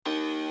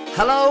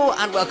Hello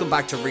and welcome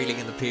back to Reeling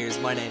in the Piers.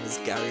 My name is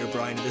Gary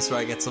O'Brien and this is where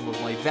I get some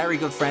of my very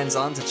good friends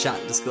on to chat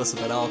and discuss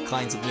about all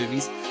kinds of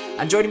movies.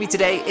 And joining me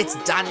today, it's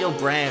Daniel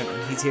Brown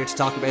and he's here to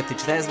talk about the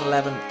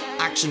 2011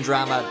 action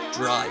drama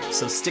Drive.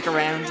 So stick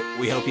around,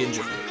 we hope you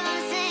enjoy it.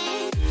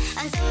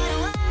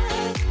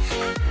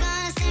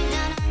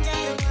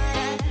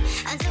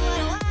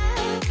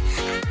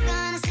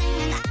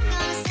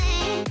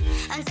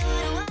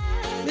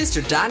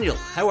 Mr. Daniel,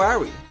 how are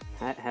we?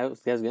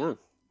 How's it going?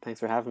 Thanks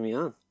for having me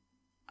on.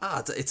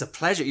 It's a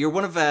pleasure. You're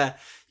one of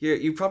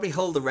you probably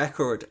hold the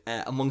record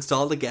amongst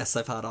all the guests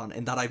I've had on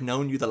in that I've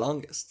known you the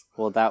longest.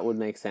 Well, that would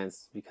make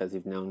sense because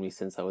you've known me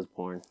since I was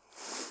born.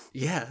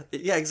 Yeah,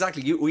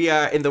 exactly. We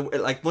are in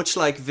the much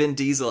like Vin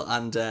Diesel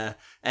and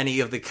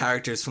any of the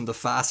characters from the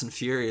Fast and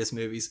Furious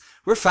movies.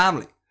 We're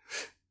family.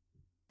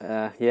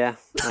 Yeah.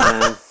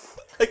 A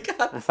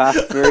Fast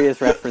and Furious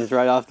reference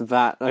right off the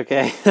bat.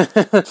 Okay.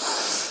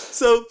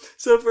 So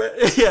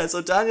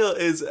Daniel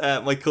is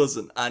my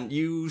cousin, and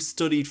you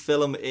studied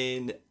film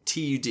in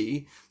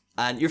TUD,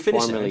 and you're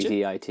finishing,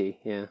 formerly aren't you? DIT,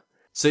 yeah.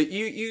 So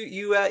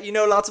you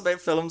know lots about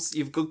films.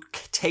 You've good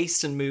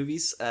taste in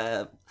movies.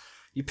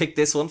 You picked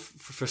this one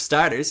for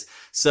starters.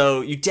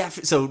 So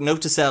so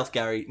note to self,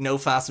 Gary: no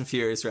Fast and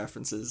Furious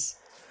references.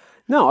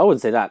 No, I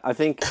wouldn't say that. I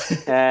think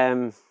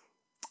I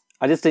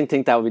just didn't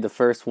think that would be the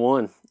first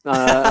one.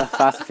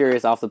 Fast and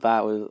Furious off the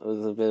bat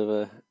was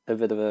a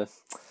bit of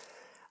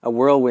a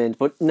whirlwind,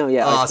 but no,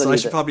 yeah. So I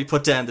should probably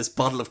put down this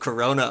bottle of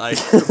Corona I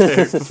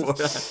prepared before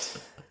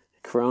that.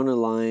 Corona,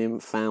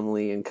 lime,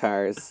 family, and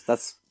cars.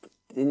 That's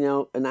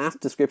an apt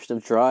description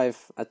of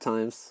Drive at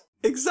times.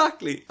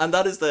 Exactly, and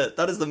that is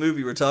the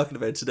movie we're talking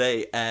about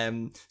today.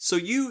 So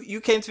you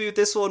came to me with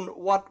this one.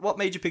 What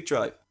made you pick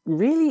Drive?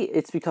 Really,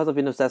 it's because I've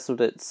been obsessed with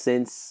it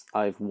since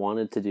I've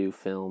wanted to do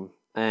film.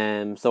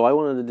 So I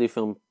wanted to do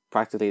film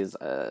practically as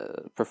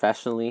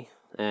professionally.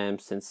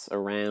 Since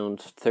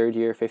around third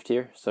year, fifth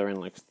year, so around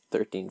like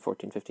 13,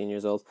 14, 15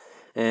 years old.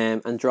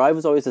 And Drive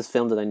was always this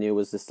film that I knew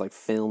was this like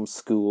film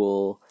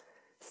school,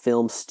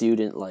 film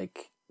student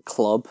like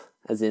club,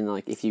 as in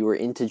like if you were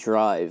into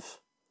Drive,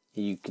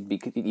 you could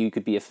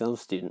be a film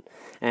student.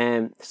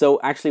 So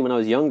actually when I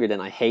was younger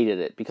then I hated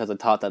it because I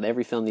thought that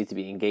every film needed to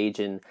be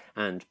engaging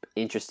and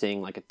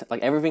interesting, like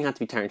everything had to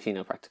be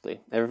Tarantino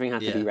practically. Everything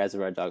had to be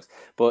Reservoir Dogs.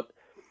 But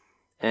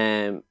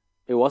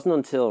it wasn't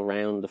until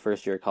around the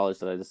first year of college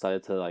that I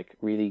decided to like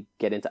really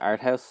get into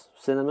art house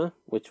cinema,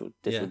 which would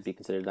be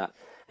considered that.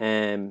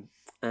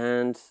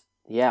 And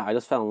yeah, I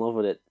just fell in love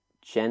with it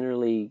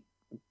generally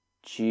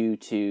due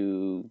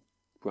to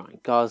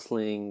Ryan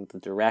Gosling, the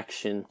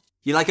direction.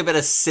 You like a bit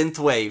of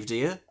synthwave, do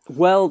you?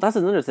 Well, that's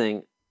another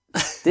thing.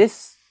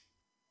 This,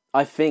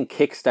 I think,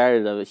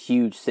 kickstarted a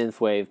huge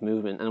synthwave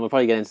movement, and we'll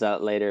probably get into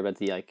that later about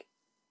the like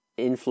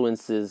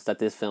influences that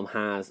this film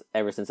has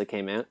ever since it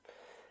came out.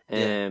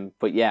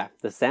 But yeah,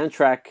 the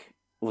soundtrack,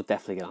 we'll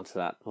definitely get onto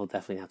that. We'll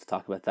definitely have to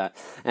talk about that.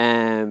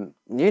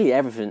 Nearly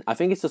everything. I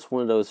think it's just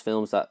one of those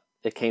films that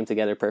it came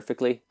together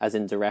perfectly, as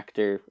in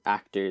director,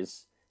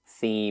 actors,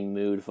 theme,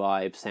 mood,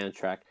 vibe,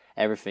 soundtrack,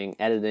 everything,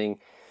 editing,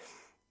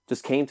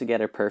 just came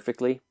together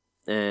perfectly.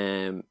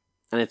 And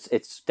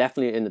it's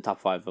definitely in the top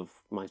 5 of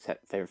my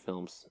favorite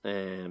films.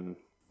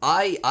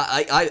 I'd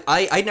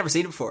never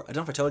seen it before. I don't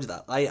know if I told you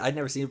that. I'd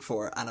never seen it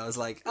before, and I was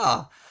like,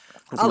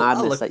 It's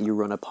madness that you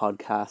run a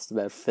podcast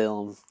about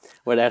film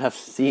without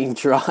seeing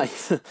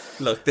Drive.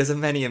 Look, there's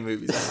many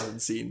movies I haven't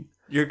seen.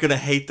 You're gonna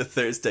hate the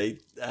Thursday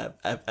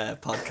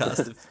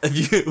podcast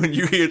when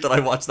you hear that I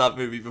watched that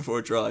movie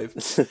before Drive.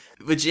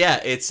 But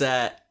yeah, it's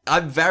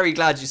I'm very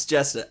glad you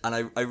suggested it,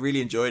 and I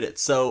really enjoyed it.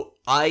 So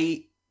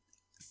I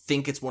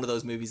think it's one of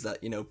those movies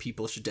that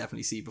people should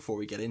definitely see before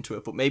we get into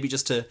it. But maybe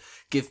just to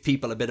give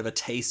people a bit of a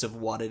taste of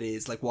what it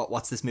is, like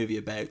what's this movie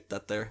about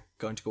that they're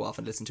going to go off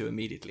and listen to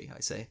immediately. I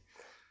say.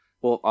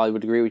 Well, I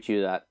would agree with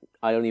you that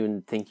I don't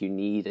even think you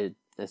need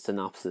a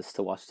synopsis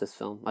to watch this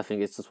film. I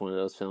think it's just one of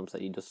those films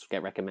that you just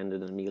get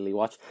recommended and immediately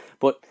watch.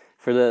 But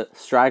for the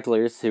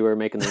stragglers who are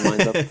making their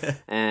minds up,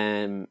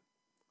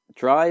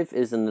 Drive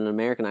is an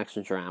American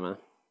action drama.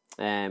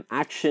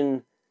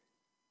 Action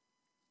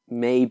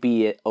may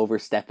be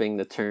overstepping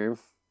the term.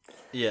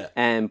 Yeah.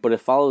 But it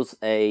follows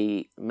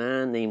a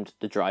man named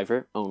the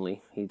Driver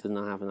only. He does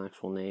not have an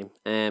actual name.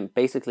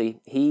 Basically,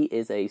 he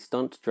is a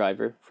stunt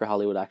driver for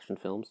Hollywood action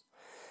films.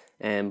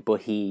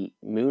 But he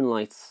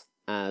moonlights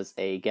as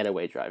a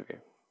getaway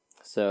driver.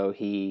 So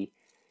the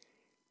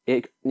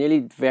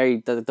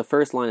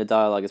first line of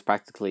dialogue is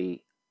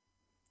practically,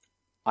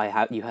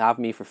 you have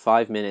me for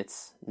 5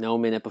 minutes, no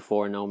minute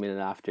before, no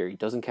minute after. He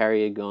doesn't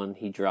carry a gun,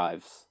 he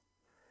drives.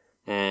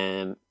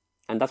 And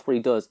that's what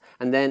he does.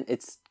 And then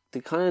it's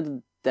the kind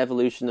of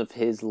devolution of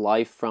his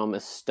life from a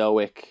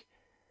stoic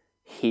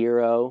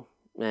hero,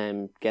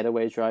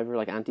 getaway driver,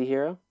 like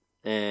anti-hero.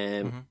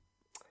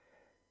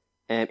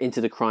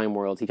 Into the crime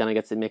world. He kind of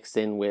gets it mixed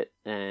in with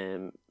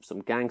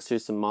some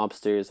gangsters, some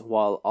mobsters,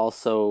 while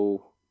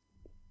also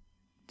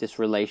this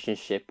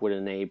relationship with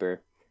a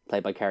neighbor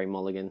played by Carey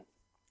Mulligan,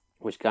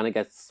 which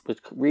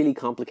really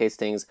complicates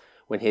things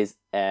when his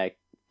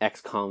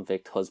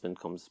ex-convict husband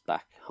comes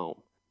back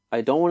home.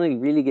 I don't want to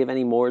really give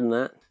any more than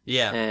that.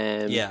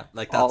 Yeah,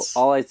 like that's...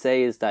 All I'd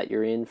say is that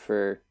you're in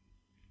for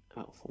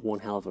one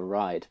hell of a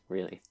ride,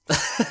 really.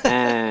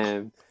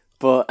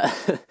 But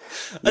I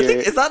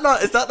think is that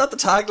not the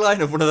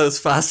tagline of one of those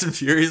Fast and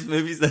Furious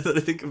movies now that I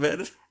think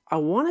about it? I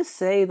want to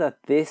say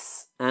that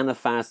this and a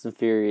Fast and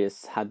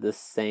Furious had the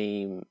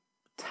same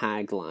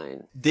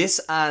tagline. This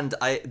and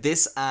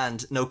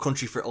No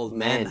Country for Old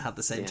Men had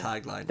the same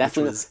tagline.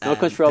 Definitely, which was, No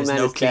Country for Old Men.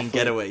 No is clean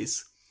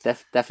getaways.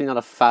 Definitely not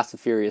a Fast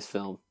and Furious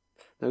film.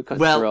 No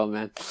Country for Old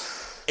Men.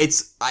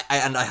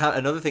 I have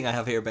another thing I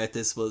have here about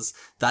this was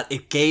that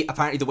it gave,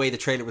 apparently the way the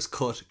trailer was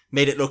cut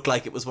made it look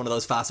like it was one of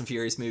those Fast and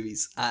Furious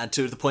movies, and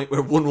to the point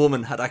where one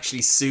woman had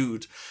actually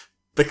sued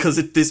because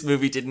this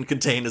movie didn't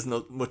contain as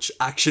much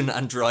action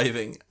and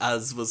driving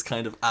as was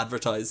kind of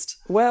advertised.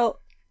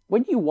 Well,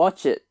 when you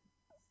watch it,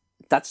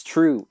 that's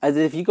true. As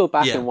if you go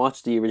back and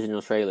watch the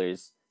original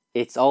trailers,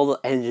 it's all the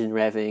engine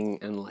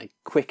revving and like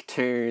quick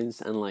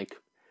turns and like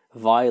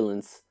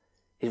violence.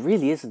 It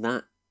really isn't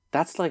that.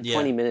 That's like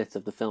 20 minutes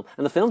of the film.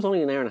 And the film's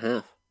only an hour and a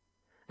half.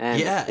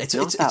 It's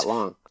not that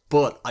long.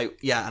 But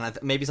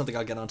maybe something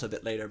I'll get onto a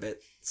bit later about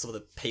some of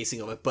the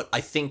pacing of it. But I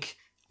think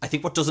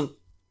what doesn't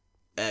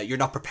you're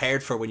not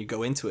prepared for when you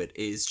go into it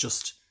is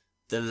just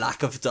the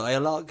lack of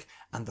dialogue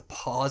and the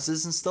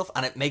pauses and stuff,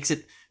 and it makes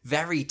it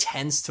very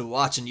tense to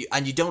watch, and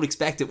you don't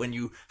expect it when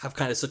you have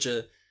kind of such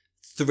a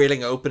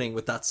thrilling opening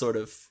with that sort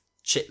of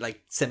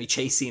like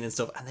semi-chase scene and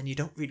stuff, and then you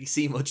don't really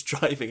see much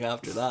driving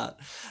after that.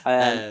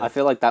 I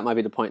feel like that might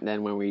be the point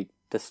then when we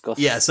discuss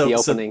the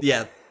opening.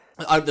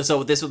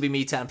 So this will be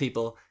me telling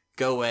people,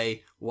 go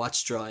away,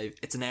 watch Drive.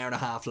 It's an hour and a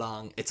half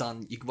long. It's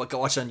on. You can go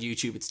watch it on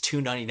YouTube. It's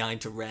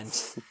 $2.99 to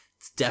rent.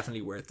 It's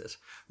definitely worth it.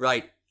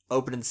 Right,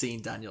 opening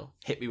scene, Daniel.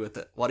 Hit me with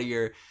it. What are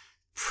your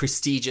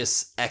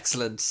prestigious,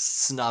 excellent,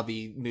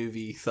 snobby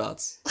movie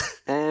thoughts?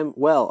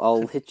 Well,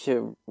 I'll hit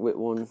you with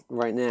one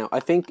right now. I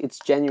think it's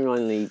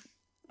genuinely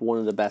one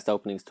of the best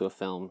openings to a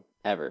film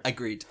ever.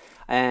 Agreed.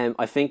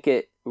 I think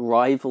it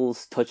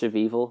rivals Touch of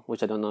Evil,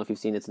 which I don't know if you've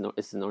seen. It's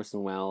the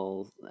Orson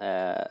Welles.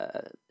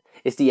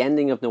 It's the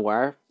ending of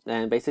Noir,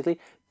 basically.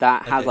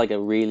 That has like a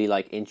really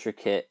like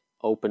intricate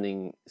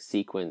opening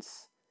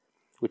sequence,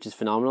 which is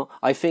phenomenal.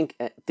 I think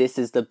this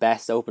is the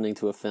best opening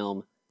to a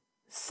film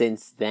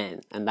since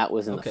then, and that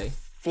was in the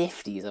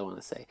 50s, I want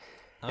to say.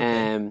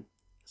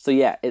 So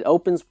yeah, it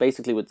opens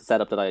basically with the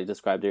setup that I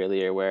described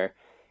earlier, where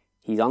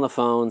he's on the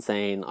phone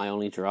saying, "I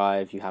only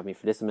drive, you have me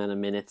for this amount of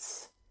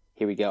minutes,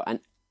 here we go." And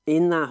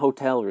in that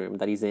hotel room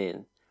that he's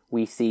in,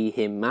 we see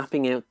him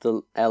mapping out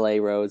the LA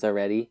roads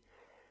already.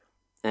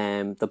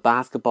 The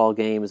basketball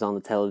game is on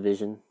the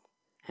television,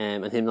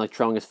 and him like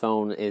throwing his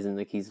phone is in,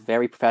 like, he's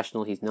very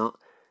professional. He's not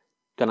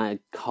gonna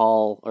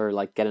call or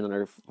like get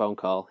another phone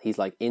call. He's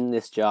like in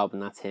this job,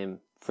 and that's him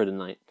for the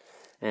night.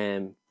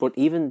 But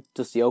even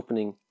just the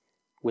opening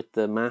with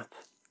the map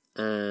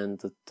and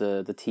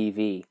the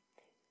TV,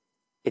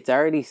 it's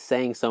already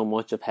saying so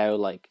much of how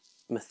like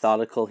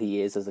methodical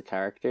he is as a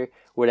character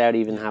without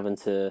even having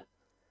to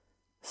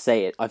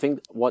say it. I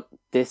think what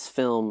this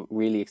film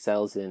really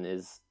excels in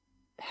is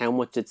how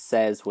much it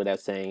says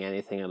without saying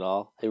anything at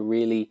all. It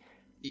really...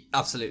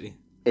 Absolutely.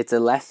 It's a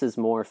less is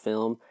more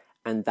film,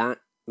 and that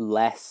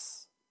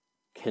less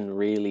can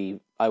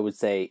really, I would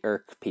say,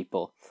 irk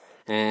people.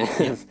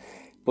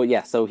 But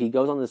yeah, so he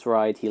goes on this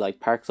ride, he like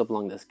parks up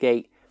along this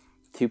gate,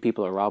 two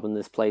people are robbing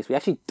this place. We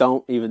actually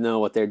don't even know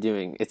what they're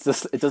doing. It's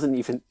just, it doesn't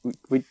even,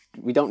 we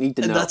don't need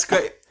to know. And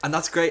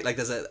that's great. Like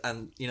there's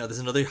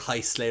another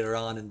heist later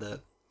on in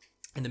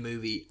the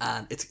movie,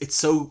 and it's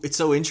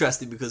so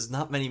interesting because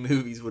not many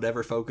movies would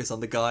ever focus on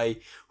the guy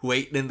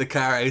waiting in the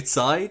car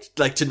outside,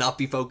 like to not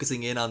be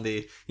focusing in on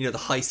the the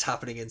heist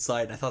happening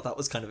inside. And I thought that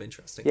was kind of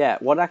interesting. Yeah,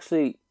 what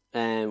actually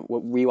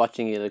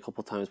rewatching it a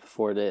couple of times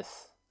before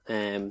this.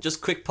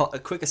 Just a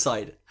quick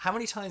aside. How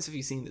many times have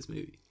you seen this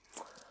movie?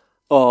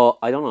 Oh,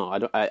 I don't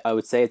know. I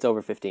would say it's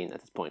over 15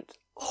 at this point.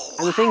 Oh, wow.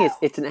 And the thing is,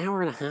 it's an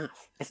hour and a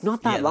half. It's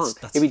not that long.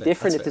 It'd be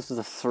different if this was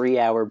a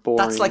 3-hour boring...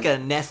 That's like a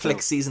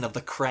Netflix season of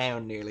The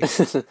Crown, nearly.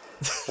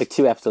 Like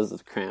 2 episodes of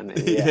The Crown,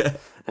 maybe,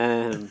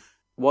 yeah.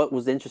 What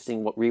was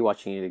interesting,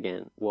 rewatching it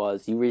again,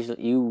 was you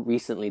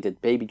recently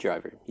did Baby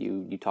Driver.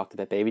 You talked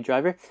about Baby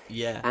Driver.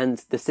 Yeah.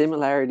 And the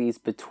similarities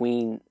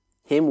between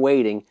him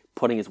waiting,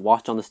 putting his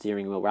watch on the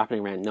steering wheel, wrapping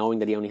around, knowing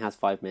that he only has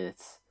 5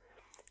 minutes,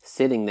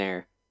 sitting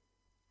there,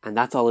 and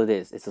that's all it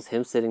is. It's just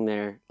him sitting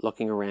there,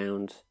 looking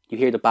around. You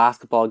hear the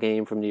basketball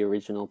game from the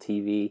original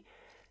TV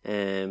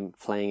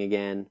playing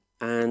again.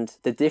 And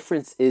the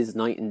difference is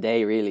night and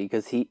day, really,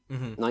 because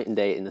night and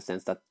day in the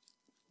sense that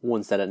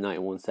one set at night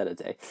and one set at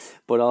day.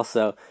 But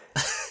also,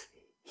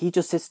 he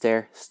just sits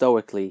there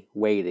stoically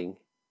waiting.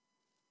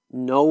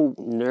 No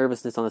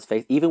nervousness on his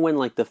face. Even when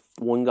like the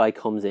one guy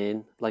comes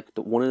in, like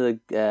one of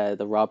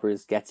the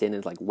robbers gets in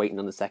and is like waiting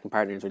on the second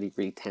partner, and is really,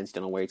 really tense,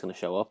 don't know where he's going to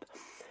show up.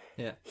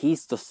 Yeah,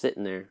 he's just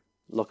sitting there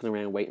looking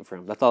around waiting for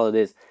him. That's all it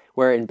is.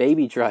 Where in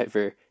Baby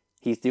Driver,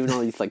 he's doing all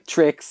these like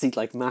tricks. He's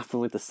like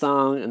mapping with the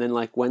song, and then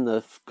like when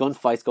the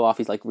gunfights go off,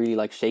 he's like really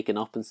like shaken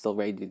up and still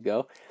ready to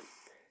go.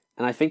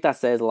 And I think that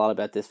says a lot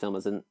about this film.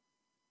 As in,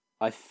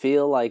 I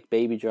feel like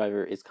Baby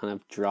Driver is kind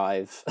of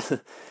Drive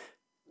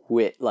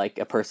with like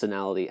a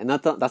personality, and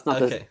that's not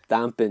to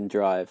dampen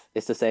Drive.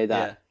 It's to say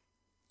that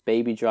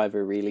Baby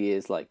Driver really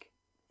is like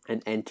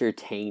an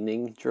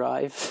entertaining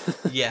Drive.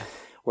 Yeah.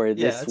 Where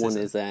this one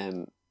is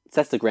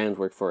sets the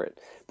groundwork for it.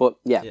 But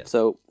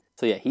so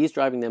he's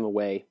driving them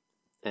away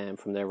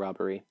from their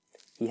robbery.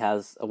 He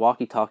has a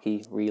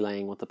walkie-talkie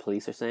relaying what the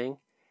police are saying.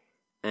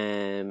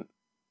 And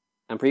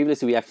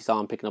previously we actually saw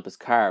him picking up his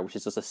car, which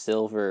is just a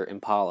silver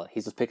Impala.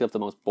 He's just picking up the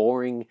most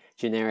boring,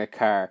 generic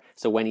car.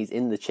 So when he's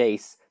in the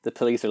chase, the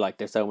police are like,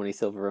 there's so many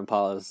silver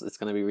Impalas, it's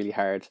going to be really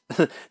hard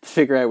to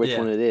figure out which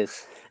one it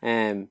is.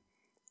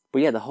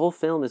 But yeah, the whole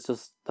film is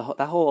just,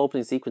 that whole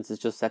opening sequence is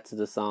just set to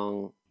the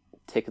song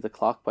Tick of the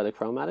Clock by the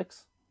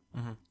Chromatics.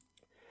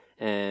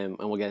 Mm-hmm. And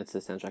we'll get into the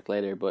soundtrack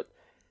later, but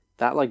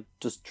that like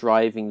just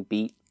driving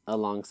beat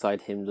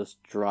alongside him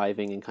just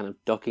driving and kind of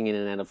ducking in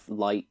and out of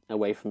light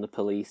away from the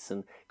police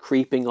and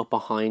creeping up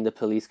behind the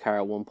police car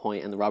at one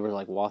point, and the robbers are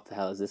like, what the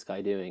hell is this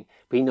guy doing?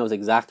 But he knows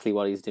exactly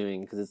what he's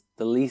doing because it's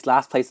the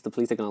last place the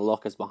police are going to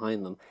look is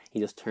behind them. He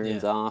just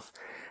turns off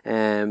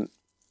and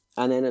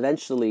then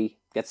eventually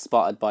gets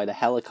spotted by the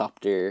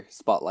helicopter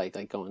spotlight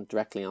like going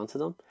directly onto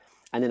them,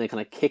 and then it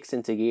kind of kicks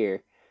into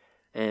gear.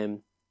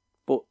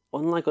 But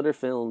unlike other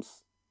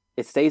films,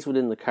 it stays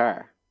within the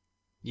car.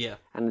 Yeah.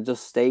 And it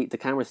just the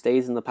camera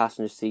stays in the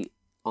passenger seat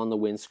on the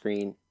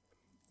windscreen.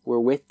 We're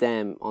with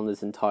them on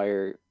this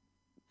entire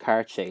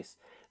car chase.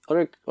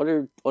 Other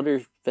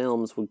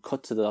films would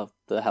cut to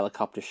the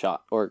helicopter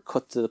shot or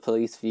cut to the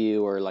police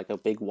view or like a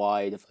big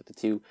wide of like the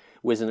two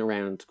whizzing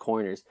around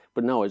corners.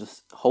 But no, it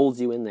just holds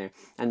you in there.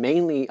 And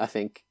mainly, I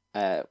think,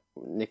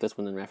 Nicholas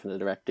Winding Refn, the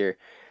director,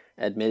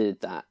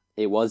 admitted that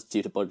it was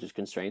due to budget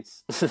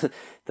constraints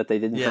that they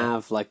didn't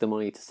have like the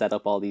money to set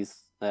up all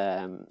these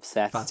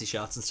sets, fancy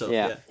shots and stuff.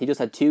 Yeah, he just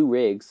had two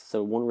rigs,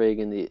 so one rig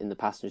in the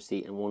passenger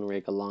seat and one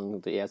rig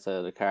along the outside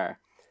of the car,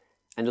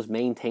 and just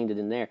maintained it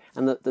in there.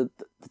 And the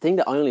thing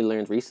that I only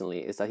learned recently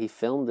is that he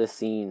filmed this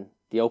scene,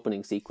 the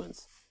opening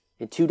sequence,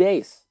 in 2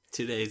 days.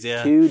 2 days,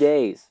 yeah. 2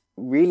 days,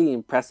 really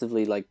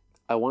impressively. Like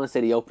I want to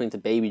say the opening to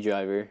Baby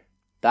Driver,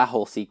 that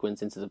whole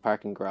sequence into the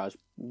parking garage,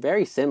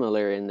 very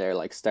similar in their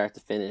like start to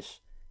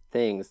finish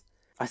things.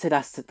 I say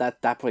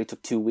that probably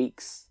took 2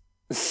 weeks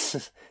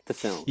to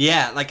film.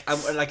 Yeah,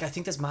 I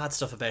think there's mad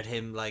stuff about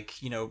him,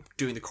 like, you know,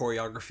 doing the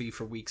choreography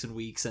for weeks and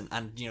weeks, and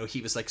you know, he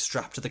was like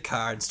strapped to the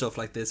car and stuff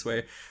like this,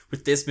 where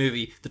with this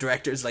movie the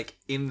director's like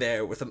in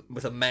there with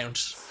a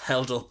mount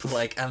held up,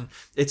 like, and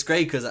it's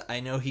great because I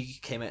know he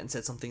came out and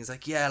said some things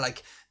like, yeah,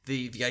 like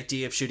the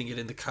idea of shooting it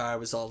in the car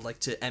was all like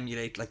to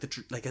emulate like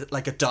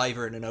a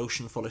diver in an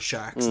ocean full of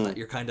sharks, and that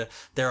you're kind of,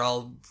 they're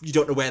all, you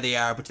don't know where they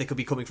are, but they could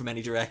be coming from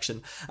any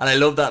direction. And I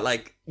love that,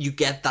 like, you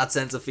get that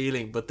sense of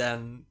feeling, but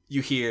then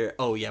you hear,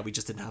 oh yeah, we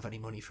just didn't have any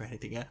money for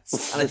anything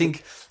else. And I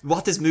think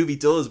what this movie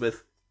does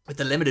with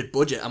the limited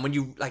budget, and when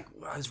you, like,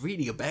 I was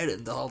reading about it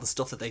and all the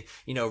stuff that they,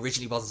 you know,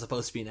 originally wasn't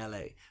supposed to be in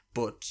LA,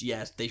 but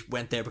yeah, they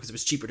went there because it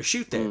was cheaper to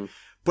shoot there.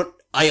 But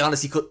I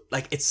honestly could,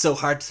 like, it's so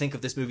hard to think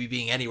of this movie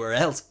being anywhere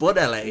else but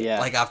LA,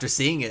 like, after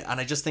seeing it. And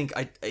I just think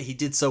he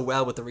did so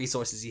well with the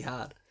resources he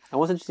had. And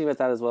what's interesting about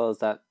that as well is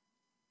that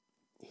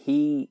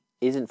he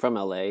isn't from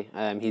LA.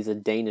 He's a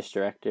Danish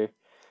director.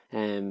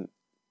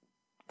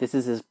 This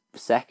is his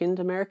second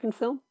American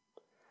film.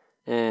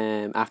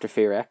 After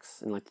Fear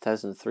X in like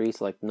 2003,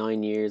 so like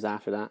 9 years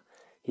after that,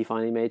 he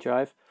finally made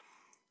Drive.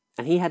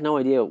 And he had no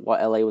idea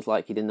what LA was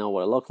like. He didn't know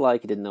what it looked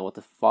like. He didn't know what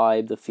the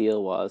vibe, the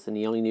feel was. And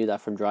he only knew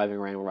that from driving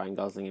around with Ryan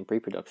Gosling in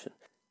pre-production.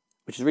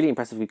 Which is really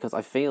impressive because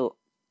I feel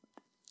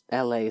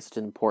LA is such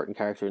an important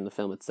character in the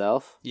film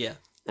itself. Yeah.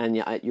 And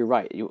yeah, you're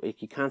right. You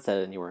can't set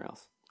it anywhere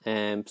else.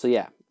 So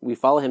yeah, we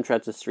follow him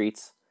throughout the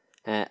streets.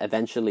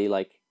 Eventually,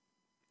 like,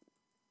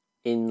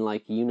 in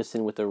like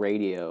unison with the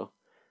radio,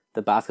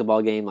 the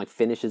basketball game like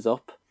finishes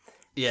up.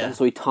 Yeah. And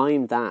so he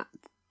timed that.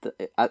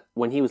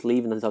 When he was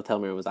leaving his hotel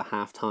room, it was at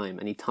half time,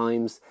 and he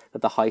times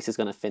that the heist is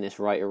going to finish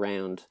right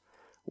around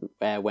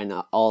when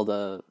all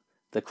the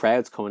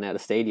crowd's coming out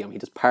of the stadium. He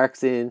just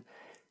parks in,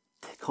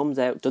 comes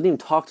out, doesn't even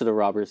talk to the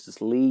robbers,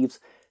 just leaves,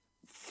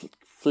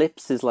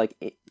 flips his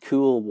like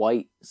cool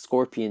white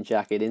scorpion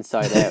jacket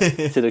inside out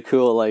to the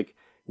cool like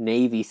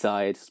navy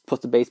side,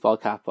 puts the baseball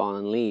cap on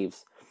and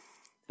leaves.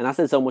 And that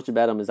says so much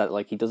about him, is that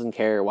like he doesn't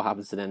care what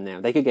happens to them now.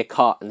 They could get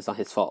caught and it's not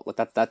his fault. Like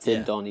that's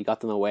him done. He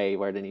got them away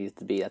where they needed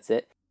to be. That's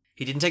it.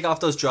 He didn't take off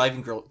those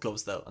driving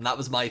gloves though, and that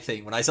was my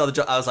thing. When I saw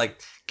I was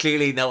like,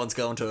 clearly no one's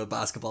going to a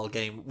basketball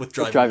game with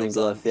driving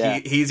gloves on. Yeah.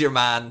 He's your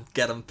man.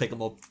 Get him, pick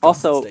him up.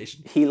 Also,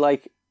 he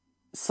like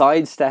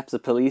sidesteps a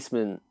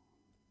policeman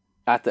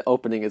at the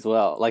opening as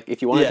well. Like,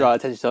 if you want to draw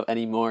attention to himself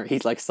anymore,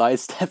 he's like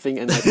sidestepping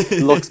and like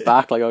looks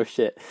back like, oh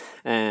shit.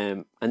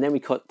 And then we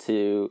cut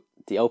to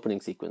the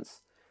opening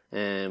sequence,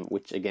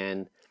 which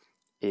again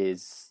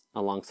is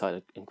alongside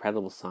an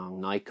incredible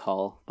song, Night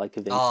Call by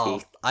Kavinsky.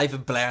 Oh, I've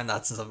been blaring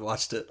that since I've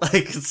watched it. Like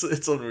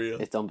it's unreal.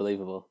 It's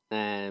unbelievable.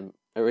 That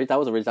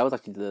was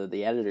actually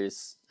the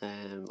editor's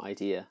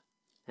idea,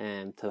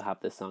 to have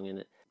this song in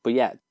it. But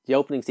yeah, the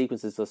opening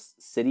sequence is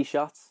just city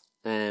shots,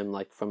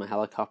 like from a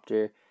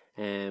helicopter,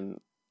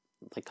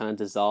 like kind of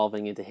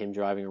dissolving into him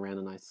driving around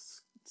a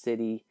nice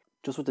city,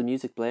 just with the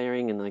music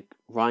blaring, and like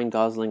Ryan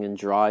Gosling and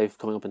Drive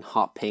coming up in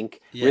hot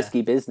pink. Yeah.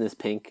 Risky Business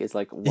pink is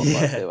like what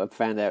I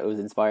found out it was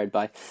inspired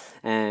by.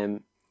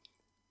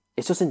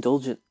 It's just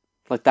indulgent,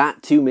 like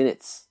that 2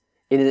 minutes.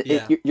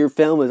 Your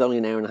film is only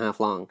an hour and a half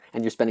long,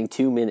 and you're spending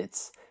 2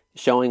 minutes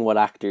showing what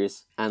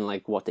actors and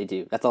like what they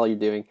do. That's all you're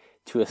doing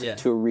to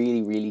a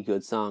really, really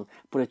good song,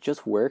 but it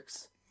just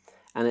works.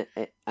 And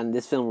and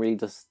this film really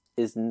just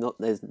there's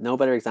no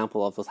better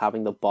example of us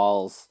having the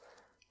balls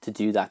to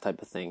do that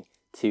type of thing,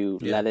 to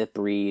let it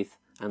breathe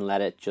and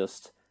let it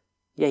just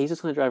he's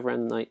just gonna drive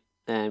around the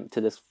night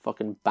to this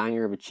fucking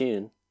banger of a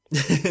tune.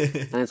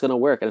 And it's gonna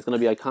work, and it's gonna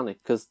be iconic,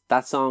 because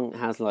that song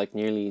has like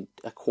nearly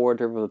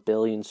 250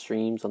 million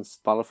streams on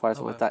Spotify or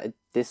something like that.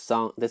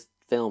 This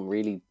film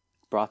really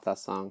brought that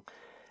song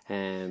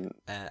to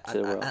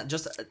the world. And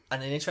just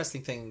an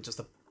interesting thing,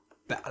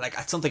 like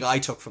something I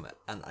took from it,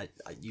 and I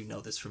you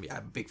know this from me, I'm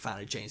a big fan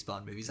of James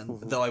Bond movies,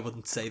 and though I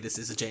wouldn't say this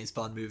is a James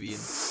Bond movie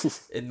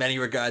in many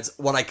regards,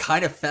 what I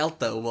kind of felt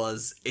though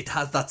was it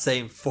has that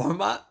same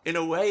format in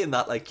a way, in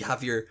that like you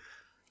have your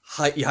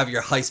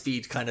high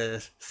speed kind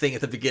of thing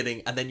at the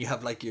beginning, and then you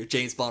have like your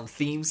James Bond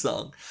theme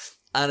song,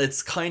 and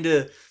it's kind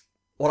of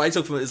what I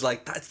took from it is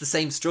like that's the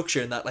same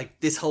structure, in that like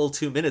this whole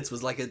 2 minutes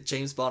was like a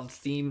James Bond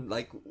theme,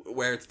 like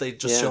where they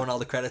just showing all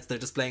the credits, they're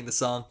just playing the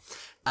song.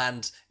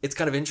 And it's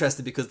kind of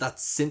interesting because that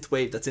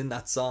synthwave that's in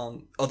that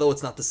song, although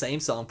it's not the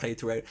same song played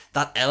throughout,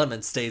 that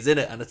element stays in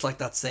it, and it's like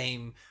that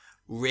same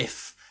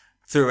riff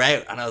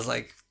throughout. And I was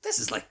like,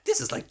 is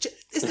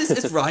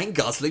this Ryan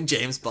Gosling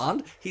James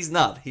Bond? He's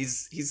not.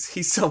 He's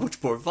so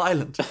much more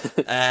violent.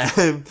 But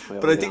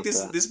I think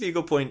this would be a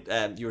good point.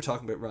 You were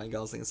talking about Ryan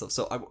Gosling and stuff.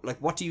 So,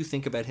 what do you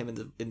think about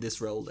him in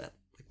this role then?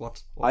 Like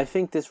what? I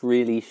think this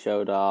really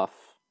showed off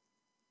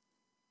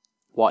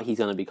what he's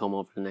going to become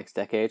over the next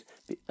decade,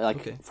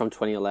 from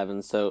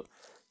 2011. So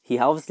he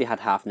obviously had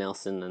Half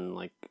Nelson and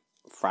like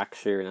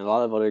Fracture and a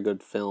lot of other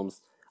good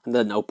films, and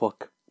The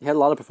Notebook. He had a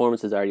lot of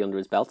performances already under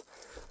his belt.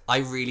 I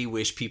really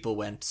wish people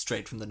went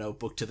straight from The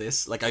Notebook to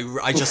this. Like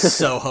I just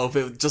so hope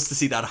it, just to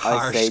see that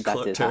harsh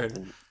turn.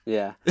 Happen.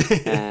 Yeah.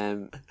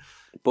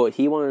 But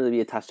he wanted to be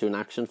attached to an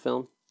action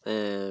film.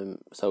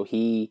 So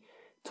he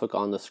took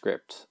on the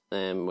script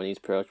when he was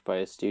approached by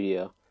a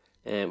studio.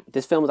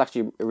 This film was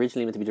actually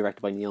originally meant to be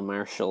directed by Neil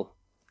Marshall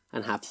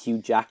and have Hugh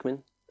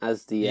Jackman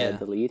as the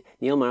lead.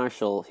 Neil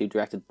Marshall, who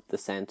directed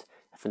Descent,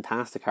 a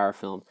fantastic horror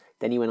film.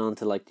 Then he went on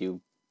to like do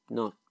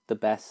not the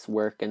best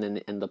work, and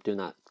then ended up doing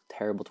that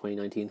terrible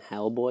 2019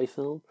 Hellboy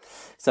film.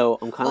 So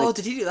I'm kind of... Oh,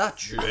 did he do that?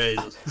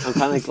 Jesus. I'm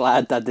kind of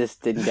glad that this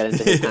didn't get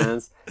into his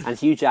hands. And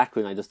Hugh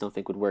Jackman, I just don't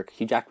think would work.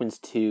 Hugh Jackman's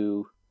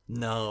too...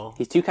 No.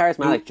 He's too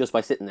charismatic just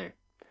by sitting there.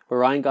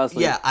 Where Ryan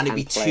Gosling... Yeah, and it'd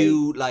be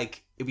too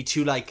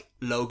like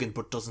Logan,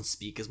 but doesn't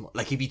speak as much.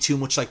 Like he'd be too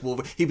much like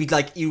Wolverine. He'd be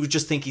like, you would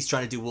just think he's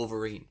trying to do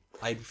Wolverine.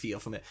 I'd feel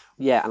from it.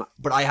 Yeah.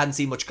 But I hadn't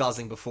seen much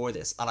Gosling before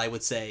this, and I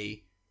would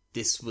say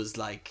this was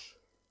like...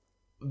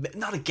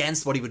 not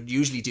against what he would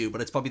usually do, but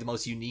it's probably the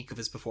most unique of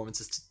his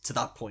performances to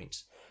that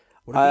point.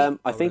 I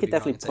think it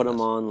definitely put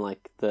him on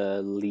like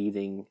the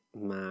leading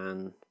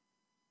man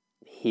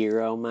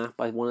hero map,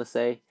 I want to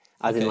say.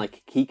 As in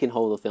like he can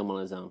hold a film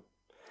on his own.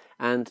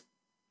 And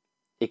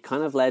it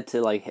kind of led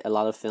to like a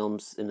lot of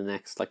films in the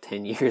next like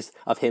 10 years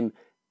of him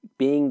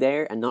being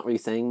there and not really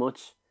saying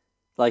much.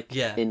 Like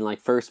in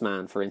like First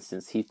Man, for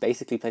instance, he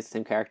basically plays the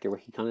same character where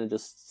he kind of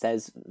just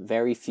says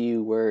very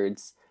few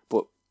words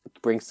but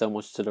brings so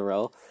much to the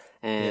role.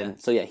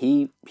 So yeah,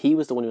 he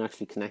was the one who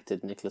actually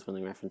connected Nicholas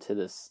Winding Refn to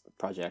this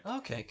project.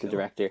 Okay, cool. The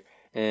director.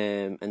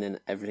 And then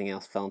everything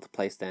else fell into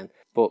place then.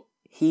 But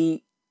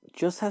he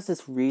just has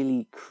this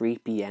really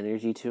creepy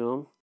energy to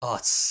him. Oh,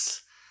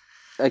 it's...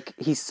 like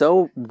he's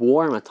so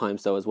warm at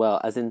times though as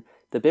well. As in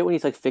the bit when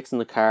he's like fixing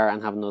the car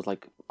and having those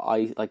like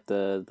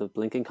the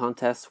blinking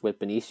contests with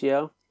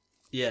Benicio.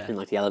 Yeah. In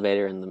like the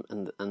elevator and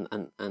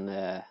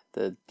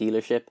the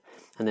dealership,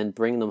 and then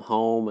bring them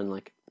home, and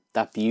like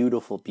that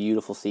beautiful,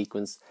 beautiful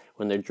sequence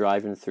when they're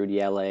driving through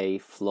the LA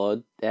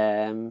flood,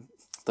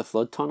 the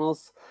flood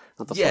tunnels.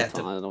 Not the flood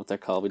tunnel, I don't know what they're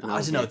called. I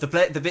don't know, the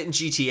bit in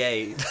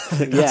GTA.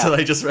 That's what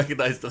I just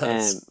recognised.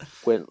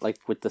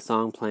 With the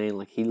song playing,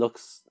 like he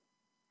looks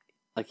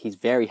like he's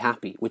very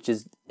happy, which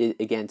is,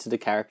 again, to the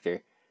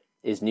character,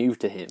 is new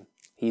to him.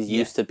 He's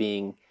used to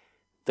being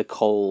the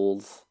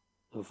cold,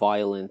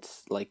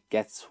 violent, like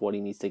gets what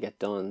he needs to get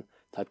done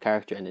type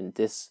character, and then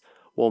this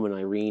woman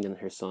Irene and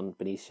her son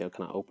Benicio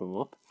kind of open him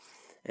up.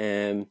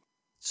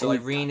 So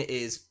Irene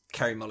is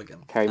Carey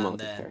Mulligan. Carey and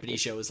Mulligan.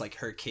 Benicio is like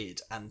her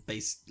kid, and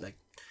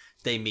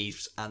they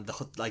meet, and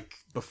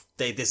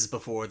this is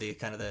before the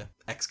kind of the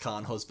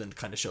ex-con husband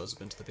kind of shows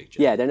up into the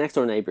picture. Yeah, they're next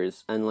door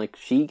neighbors, and like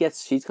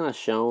she's kind of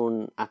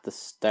shown at the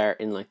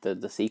start in like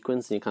the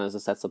sequence, and he kind of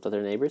just sets up that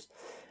they're neighbors,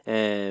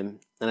 and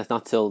it's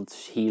not till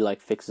he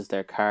like fixes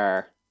their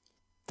car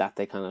that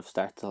they kind of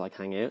start to like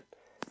hang out,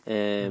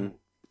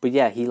 but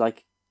yeah, he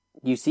like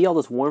you see all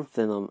this warmth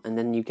in him, and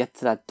then you get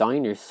to that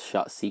diner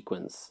shot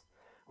sequence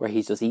where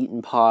he's just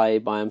eating pie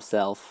by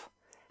himself,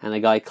 and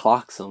a guy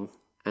clocks him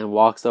and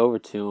walks over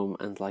to him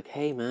and like,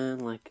 hey man,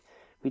 like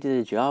we did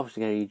a job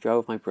together. You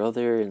drove my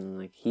brother, and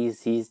like he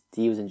was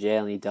in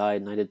jail and he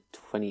died, and I did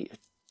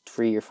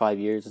 23 or 5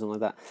 years or something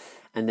like that.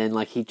 And then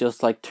like he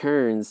just like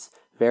turns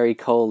very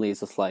coldly. He's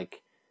just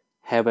like,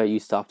 how about you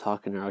stop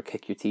talking or I'll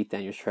kick your teeth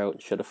down your throat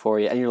and shut it for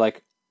you. And you're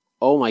like,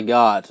 oh my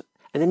god.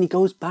 And then he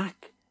goes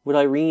back with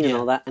Irene and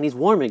all that, and he's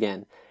warm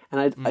again.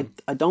 And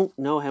I don't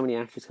know how many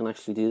actors can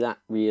actually do that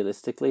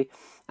realistically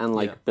and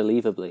like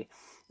believably.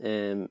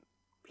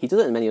 He does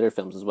it in many other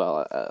films as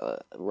well.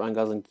 Ryan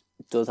Gosling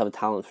does have a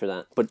talent for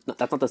that, but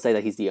that's not to say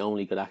that he's the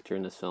only good actor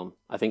in this film.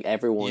 I think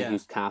everyone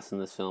who's cast in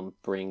this film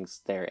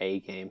brings their A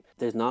game.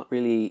 There's not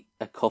really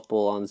a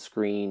couple on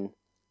screen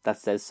that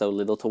says so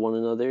little to one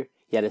another,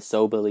 yet it's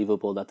so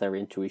believable that they're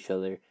into each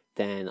other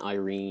than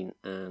Irene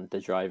and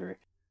the driver.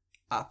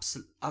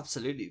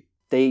 Absolutely.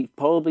 They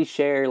probably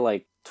share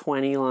like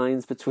 20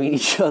 lines between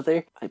each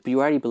other, but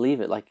you already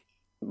believe it. Like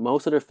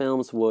most other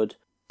films would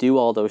do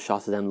all those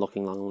shots of them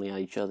looking longingly at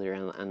each other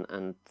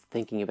and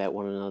thinking about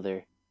one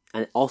another,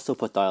 and also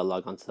put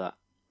dialogue onto that.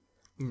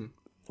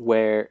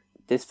 Where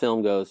this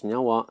film goes, you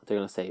know what? They're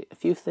going to say a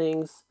few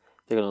things,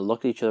 they're going to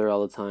look at each other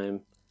all the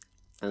time,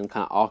 and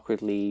kind of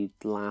awkwardly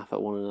laugh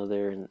at one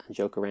another and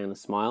joke around and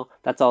smile.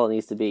 That's all it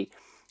needs to be.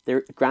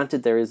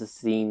 Granted, there is a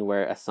scene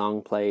where a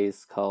song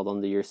plays called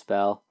Under Your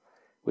Spell,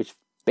 which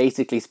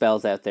basically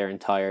spells out their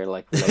entire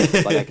like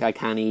I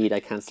can't eat, I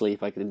can't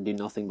sleep, I can do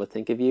nothing but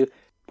think of you.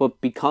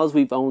 But because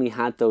we've only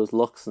had those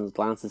looks and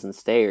glances and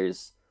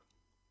stares,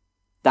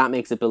 that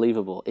makes it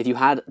believable. If you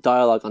had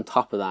dialogue on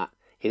top of that,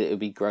 it would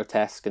be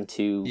grotesque and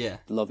too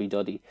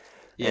lovey-dovey.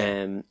 Yeah.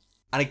 And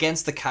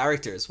against the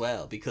character as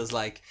well, because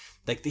like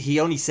he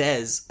only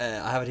says,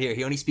 I have it here,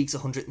 he only speaks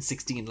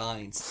 116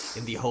 lines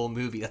in the whole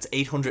movie. That's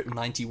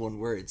 891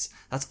 words.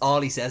 That's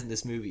all he says in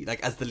this movie,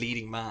 like as the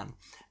leading man.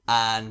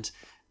 And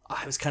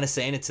I was kind of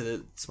saying it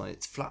to my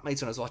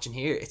flatmates when I was watching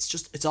here.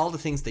 It's all the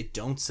things they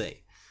don't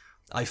say,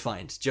 I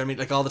find. Do you know what I mean?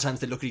 Like all the times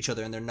they look at each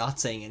other and they're not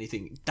saying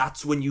anything.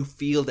 That's when you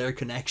feel their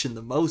connection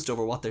the most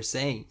over what they're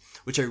saying,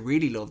 which I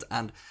really loved.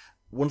 And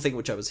one thing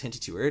which I was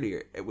hinted to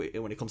earlier,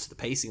 when it comes to the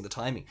pacing, the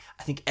timing,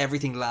 I think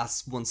everything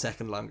lasts 1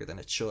 second longer than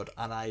it should,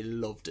 and I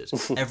loved it.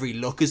 Every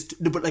look is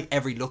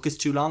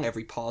too long.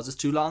 Every pause is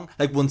too long.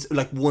 Like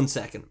 1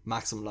 second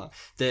maximum long.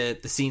 The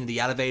scene in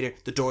the elevator,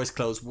 the doors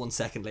close 1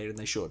 second later than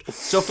they should.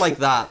 Stuff like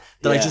that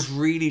I just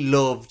really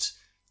loved.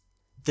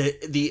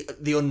 The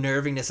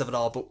unnervingness of it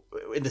all, but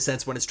in the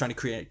sense when it's trying to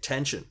create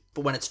tension,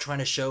 but when it's trying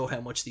to show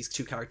how much these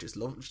two characters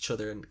love each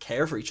other and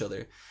care for each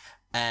other.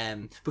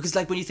 Because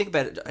like when you think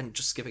about it, and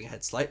just skipping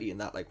ahead slightly in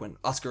that, like when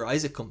Oscar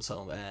Isaac comes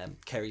home,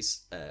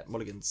 Kerry's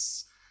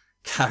Mulligan's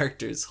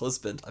character's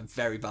husband, I'm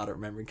very bad at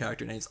remembering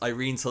character names,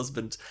 Irene's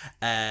husband,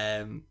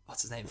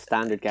 what's his name?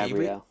 Standard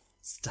Gabrielle.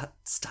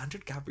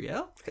 Standard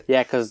Gabrielle?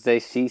 Yeah, because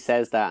she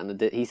says that, and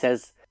he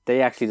says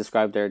they actually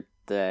described their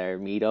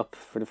meetup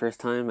for the first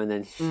time, and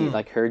then she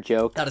like her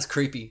joke. That is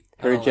creepy.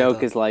 Her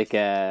joke is like,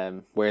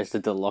 where's the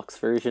deluxe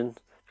version?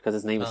 Because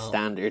his name is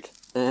Standard,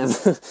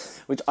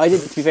 which I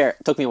did. To be fair,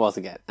 it took me a while to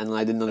get, and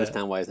I didn't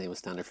understand why his name was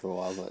Standard for a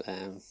while. But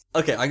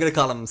okay, I'm gonna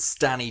call him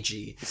Stanny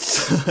G.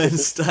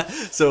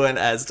 So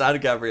when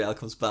Standard Gabrielle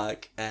comes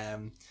back,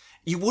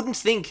 you wouldn't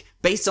think,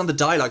 based on the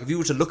dialogue, if you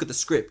were to look at the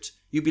script,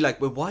 you'd be like,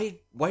 well,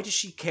 why does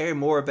she care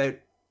more about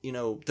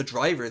the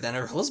driver than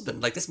her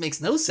husband? Like, this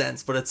makes no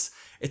sense. But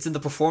it's in the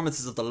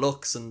performances of the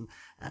looks and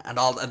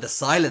the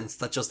silence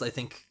that just, I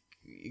think,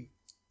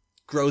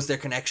 grows their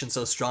connection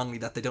so strongly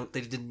that they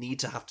didn't need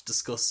to have to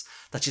discuss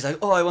that. She's like,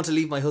 oh, I want to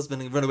leave my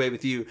husband and run away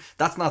with you.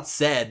 That's not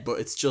said, but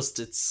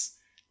it's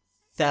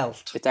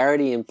felt. It's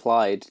already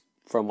implied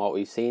from what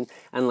we've seen.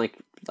 And like,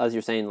 as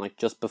you're saying, like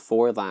just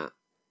before that,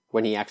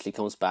 when he actually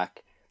comes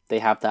back, they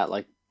have that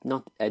like,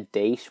 not a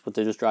date, but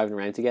they're just driving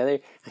around together,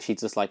 and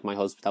she's just like, that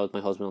was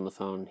my husband on the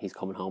phone, he's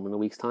coming home in a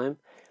week's time.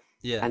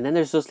 Yeah. And then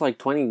there's just like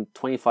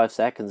 20-25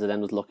 seconds of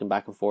them just looking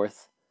back and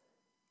forth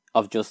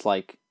of just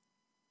like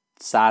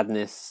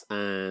sadness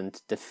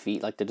and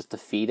defeat. Like they're just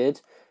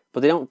defeated, but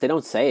they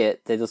don't say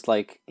it. They're just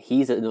like,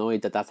 he's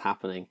annoyed that that's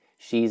happening,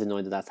 she's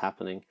annoyed that that's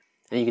happening,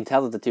 and you can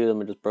tell that the two of them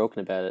are just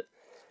broken about it.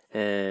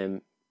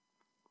 And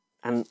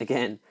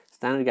again,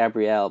 Standard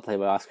Gabrielle, played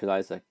by Oscar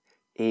Isaac,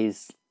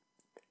 is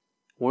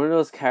one of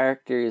those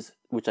characters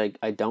which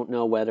I don't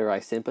know whether I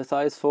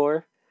sympathize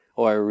for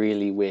or I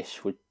really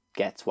wish would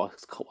gets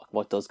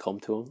what does come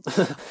to him.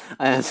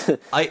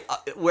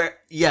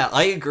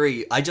 I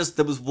agree.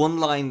 There was one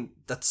line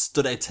that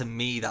stood out to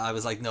me that I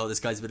was like, no,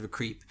 this guy's a bit of a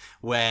creep,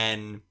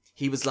 when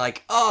he was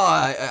like,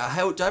 "Oh,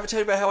 how did I ever tell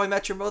you about how I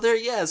met your mother?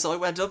 Yeah, so I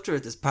went up to her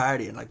at this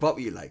party, and like, what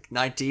were you like,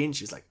 19?"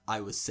 She was like, "I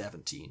was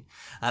 17,"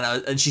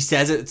 and she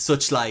says it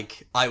such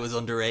like I was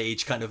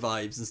underage kind of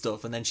vibes and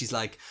stuff, and then she's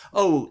like,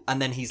 "Oh,"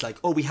 and then he's like,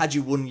 "Oh, we had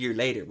you 1 year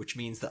later," which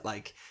means that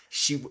like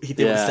they would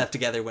have slept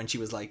together when she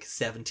was like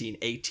 17,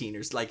 18,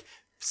 or like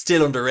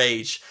still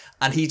underage,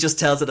 and he just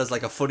tells it as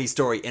like a funny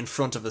story in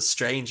front of a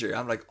stranger.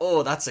 I'm like,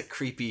 oh, that's a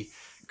creepy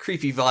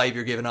vibe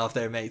you're giving off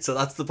there, mate. So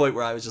that's the point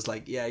where I was just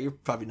like, yeah, you're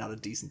probably not a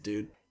decent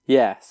dude.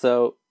 Yeah,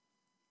 so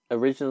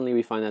originally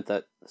we find out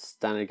that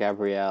Stana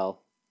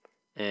Gabrielle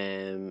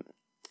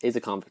is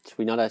a convict.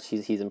 We know that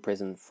he's in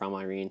prison from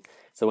Irene.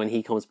 So when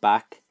he comes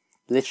back,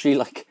 literally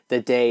like the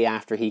day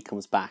after he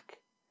comes back,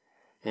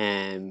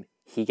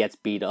 he gets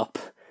beat up,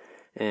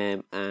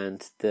 and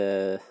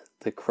the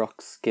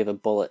crooks give a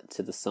bullet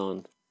to the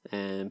son,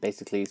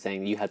 basically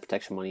saying, you had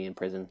protection money in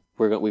prison.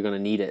 We're going to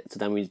need it. So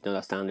then we know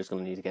that Standard's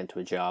going to need to get into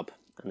a job,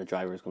 and the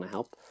driver is going to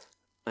help.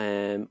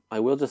 I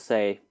will just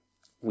say,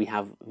 we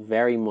have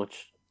very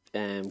much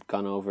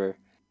gone over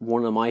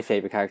one of my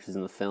favourite characters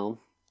in the film,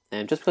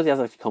 just because he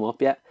hasn't actually come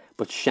up yet,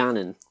 but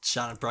Shannon,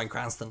 Bryan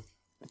Cranston.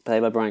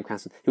 Played by Bryan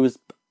Cranston, who was,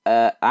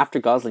 after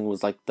Gosling,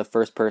 was like the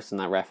first person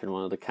that Refn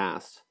wanted to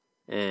cast.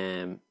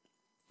 And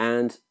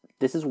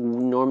this is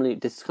kind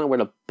of where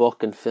the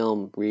book and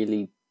film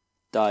really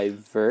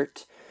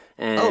divert.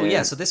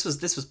 So this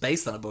was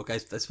based on a book. I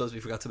suppose we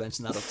forgot to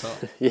mention that up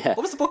top. Yeah.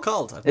 What was the book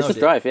called? It's just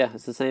Drive, yeah.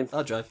 It's the same.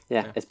 Oh, Drive.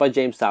 Yeah. It's by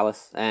James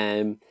Salas.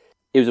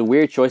 It was a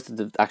weird choice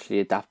to actually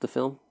adapt the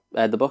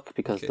book,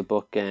 because the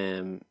book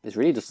is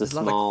really just a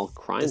small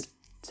crime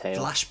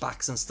tale.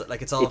 Flashbacks and stuff.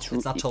 Like it's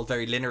not told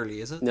very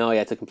linearly, is it? No,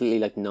 yeah, it's a completely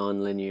like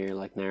non-linear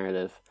like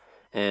narrative.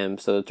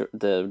 So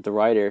the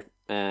writer,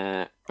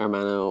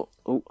 Armando,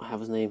 I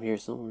have his name here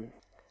somewhere.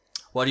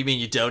 What do you mean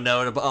you don't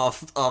know it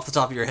off the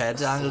top of your head,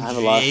 Daniel?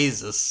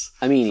 Jesus.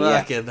 Amini,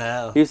 fucking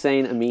hell.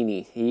 Hussein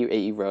Amini,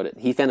 he wrote it.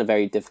 He found it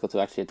very difficult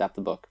to actually adapt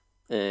the book.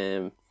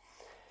 And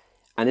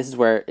this is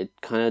where it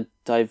kind of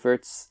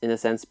diverts in a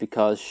sense,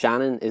 because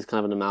Shannon is kind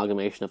of an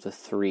amalgamation of the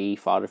three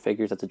father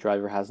figures that the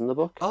driver has in the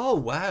book. Oh,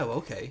 wow,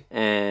 okay.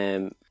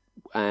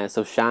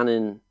 So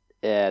Shannon,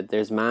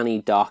 there's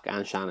Manny, Doc,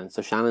 and Shannon.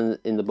 So Shannon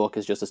in the book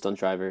is just a stunt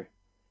driver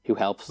who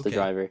helps the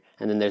driver,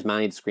 and then there's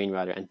Manny, the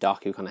screenwriter, and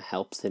Doc, who kind of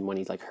helps him when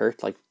he's like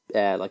hurt, like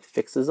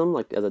fixes him,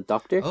 like as a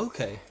doctor.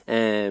 Okay.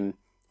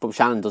 But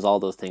Shannon does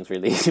all those things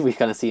really. We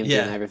kind of see him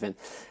doing everything.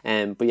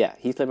 But yeah,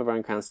 he's played by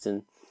Bryan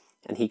Cranston,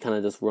 and he kind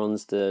of just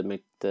runs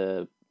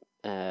the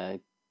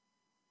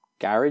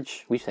garage.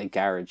 We say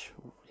garage.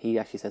 He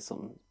actually says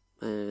something.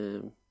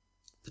 The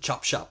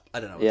chop shop. I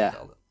don't know what they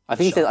call it. I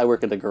think he said I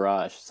work at the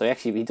garage. So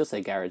he does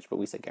say garage, but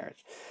we say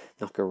garage,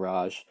 not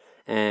garage.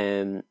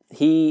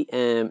 He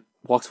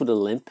walks with a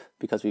limp,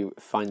 because we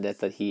find out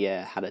that he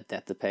had a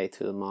debt to pay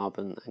to the mob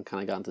and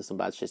kind of got into some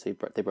bad shit. So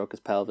they broke his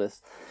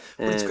pelvis.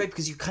 But it's great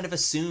because you kind of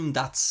assume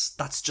that's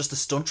just a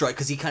stunt driver,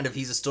 because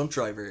he's a stunt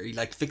driver. He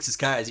like fixes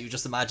cars. You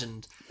just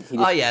imagined,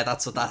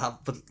 that's what that happened.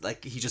 But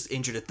like he just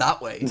injured it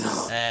that way.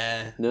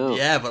 No.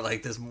 Yeah, but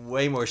like there's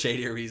way more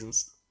shadier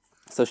reasons.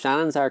 So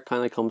Shannon's arc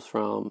kind of comes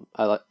from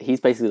he's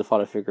basically the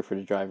father figure for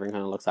the driver and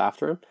kind of looks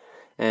after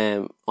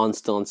him. On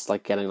stunts,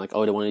 like getting like,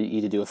 they want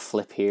you to do a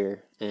flip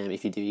here.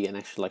 If you do, you get an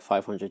extra like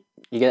 $500.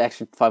 You get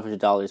extra $500,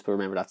 but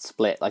remember that's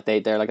split. Like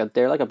they're like a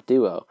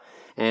duo.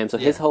 So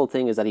his whole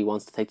thing is that he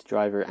wants to take the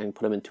driver and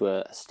put him into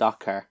a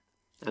stock car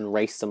and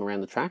race them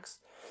around the tracks,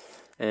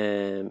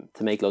 to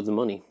make loads of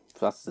money.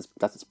 So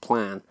that's his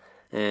plan.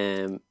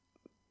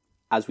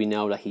 As we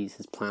know that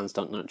his plans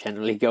don't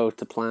generally go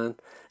to plan,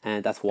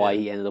 and that's why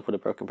he ended up with a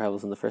broken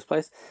pelvis in the first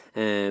place.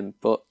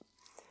 But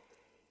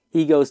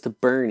he goes to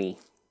Bernie,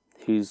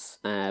 who's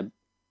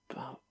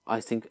I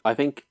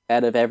think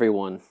out of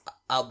everyone,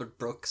 Albert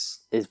Brooks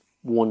is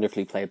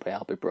wonderfully played by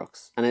Albert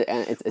Brooks, and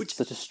it's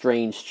such a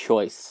strange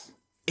choice,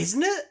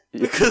 isn't it?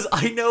 Because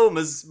I know him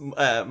as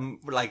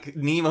like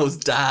Nemo's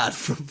dad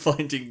from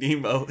Finding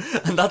Nemo,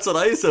 and that's what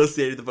I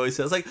associated the voice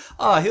with. I was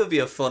like, he'll be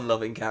a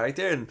fun-loving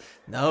character, and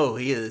no,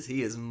 he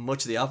is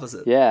much the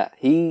opposite. Yeah,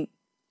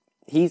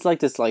 he's like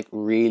this like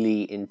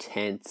really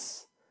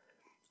intense,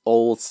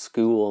 old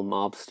school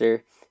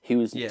mobster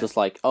who's just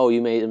like,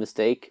 you made a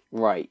mistake,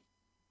 right?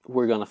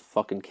 We're gonna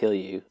fucking kill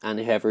you, and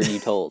whoever you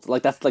told.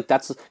 that's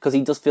because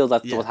he just feels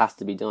that's what has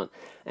to be done.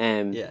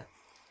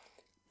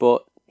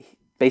 But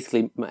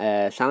basically,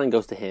 Shannon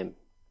goes to him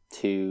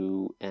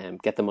to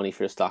get the money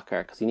for the stock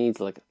car, because he needs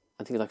like,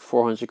 I think it's like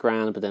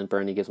 $400,000, but then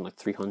Bernie gives him like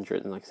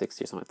 300 and like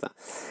 60 or something like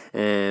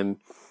that.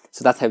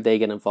 So that's how they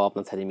get involved,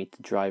 and that's how they meet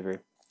the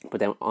driver. But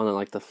then on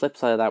like the flip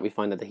side of that, we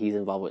find out that he's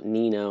involved with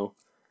Nino,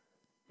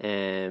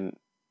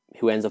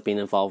 who ends up being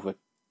involved with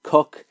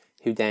Cook,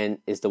 who then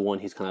is the one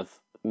who's kind of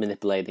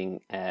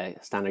manipulating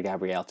Stana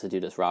Gabrielle to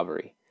do this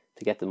robbery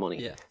to get the money.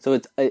 Yeah. So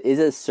it is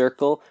a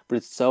circle, but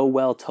it's so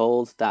well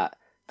told that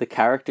the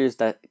characters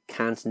that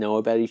can't know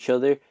about each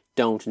other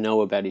don't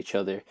know about each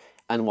other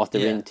and what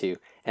they're into.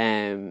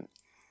 And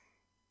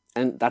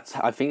that's,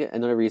 I think,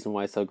 another reason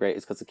why it's so great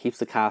is because it keeps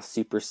the cast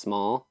super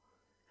small,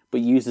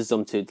 but uses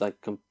them to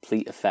like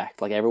complete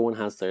effect. Like everyone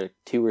has their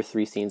 2 or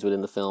 3 scenes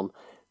within the film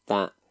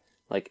that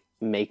like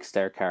makes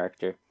their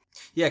character.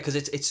 Yeah, because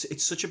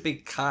it's such a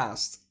big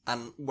cast.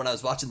 And when I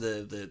was watching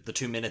the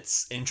 2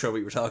 minutes intro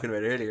we were talking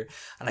about earlier,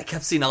 and I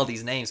kept seeing all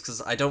these names,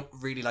 because I don't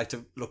really like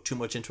to look too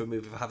much into a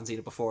movie if I haven't seen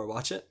it before I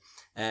watch it,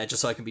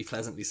 just so I can be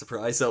pleasantly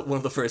surprised. So one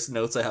of the first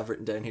notes I have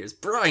written down here is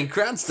Bryan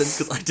Cranston,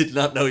 because I did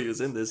not know he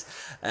was in this.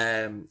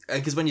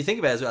 Because when you think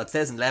about it as well,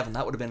 2011,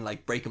 that would have been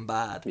like Breaking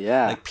Bad.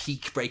 Yeah. Like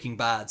peak Breaking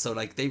Bad. So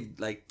like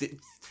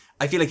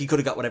I feel like he could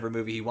have got whatever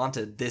movie he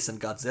wanted, this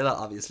and Godzilla,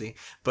 obviously.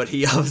 But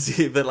this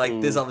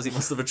obviously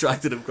must have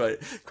attracted him quite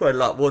a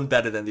lot. One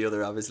better than the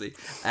other, obviously.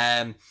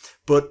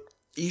 But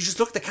you just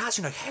look at the cast,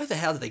 you're like, how the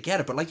hell did they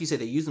get it? But like you say,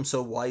 they use them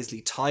so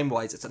wisely,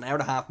 time-wise. It's an hour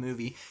and a half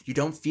movie. You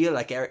don't feel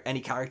like any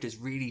characters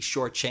really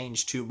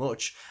shortchanged too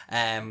much.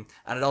 And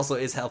it also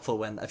is helpful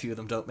when a few of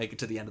them don't make it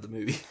to the end of the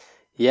movie.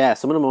 Yeah,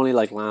 some of them only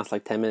like last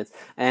like 10 minutes.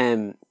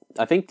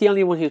 I think the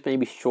only one who's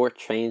maybe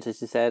shortchanged, as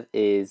you said,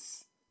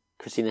 is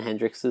Christina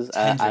Hendricks'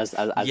 as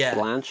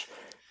Blanche.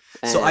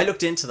 So I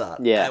looked into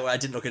that. Yeah. I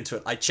didn't look into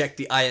it. I checked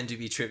the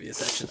IMDb trivia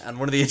section, and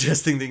one of the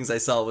interesting things I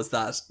saw was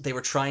that they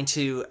were trying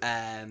to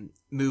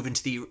move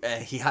into the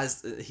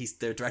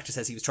the director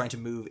says he was trying to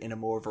move in a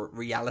more of a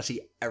reality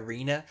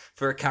arena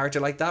for a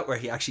character like that, where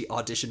he actually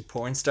auditioned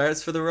porn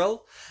stars for the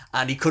role,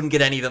 and he couldn't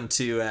get any of them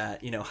to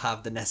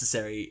have the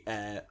necessary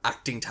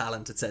acting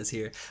talent, it says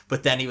here.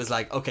 But then he was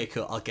like, okay,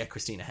 cool, I'll get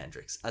Christina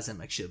Hendricks, as in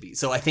like she'll be.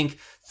 So I think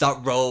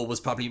that role was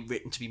probably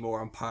written to be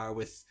more on par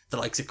with the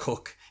likes of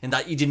Cook, in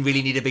that you didn't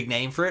really need a big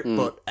name for it,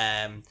 but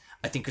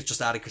I think it's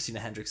just adding Christina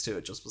Hendricks to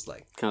it just was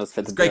like, kind of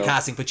fit the great bill.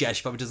 casting, but yeah,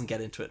 she probably doesn't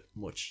get into it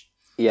much.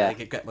 Yeah,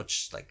 like, get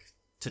much like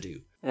to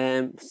do.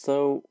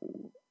 So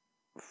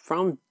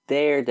from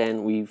there,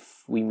 then we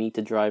meet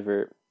the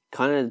driver,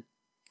 kind of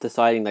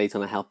deciding that he's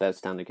going to help out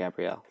Stanley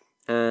Gabrielle,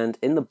 and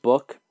in the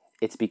book,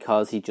 it's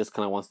because he just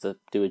kind of wants to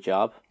do a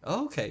job.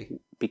 Oh, okay.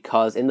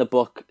 Because in the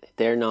book,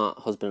 they're not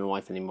husband and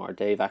wife anymore.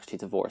 They've actually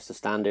divorced. So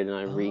Standard and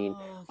Irene.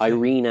 Oh, okay.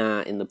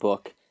 Irina in the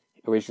book,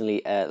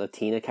 originally a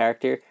Latina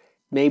character.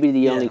 Maybe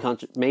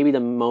maybe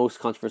the most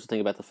controversial thing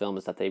about the film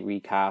is that they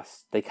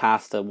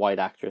cast a white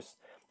actress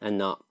and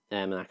not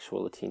an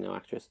actual Latino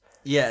actress.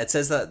 Yeah, it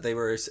says that they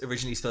were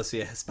originally supposed to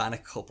be a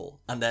Hispanic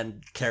couple, and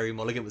then Carey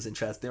Mulligan was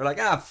interested. They were like,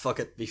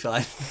 fuck it, be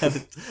fine.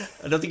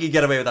 I don't think you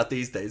get away with that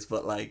these days,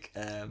 but like,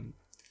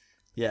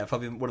 yeah,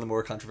 probably one of the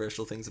more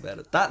controversial things about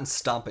it. That and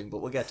stomping, but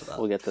we'll get to that.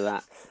 We'll get to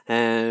that.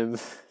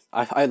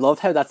 I love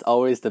how that's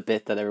always the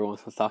bit that everyone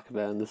wants to talk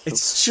about in this film.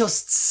 It's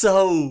just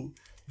so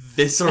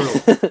visceral.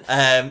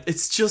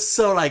 It's just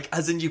so like,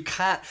 as in you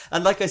can't,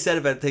 and like I said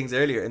about things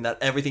earlier, in that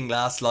everything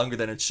lasts longer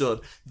than it should.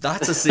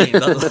 That's a scene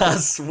that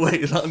lasts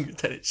way longer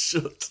than it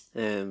should.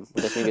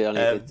 But I think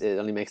it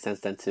only makes sense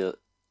then to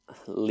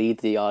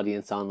lead the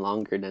audience on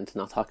longer than to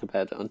not talk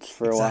about it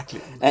for a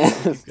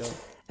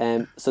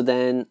while. So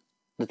then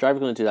the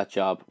driver's going to do that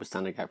job with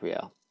Stanley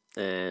Gabrielle,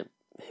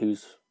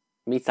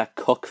 meets that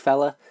Cook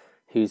fella,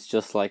 who's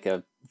just like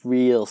a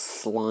real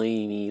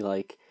slimy,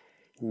 like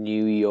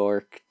New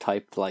York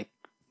type, like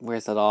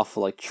wears that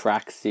awful like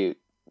tracksuit.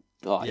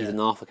 He's an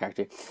awful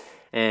character.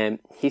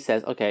 He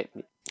says, okay,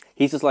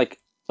 he's just like,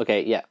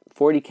 okay, yeah,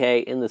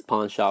 40k in this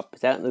pawn shop.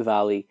 It's out in the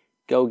valley.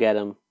 Go get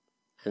him,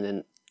 and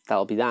then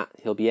that'll be that.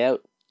 He'll be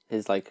out.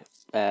 His like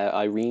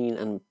Irene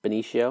and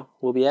Benicio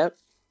will be out.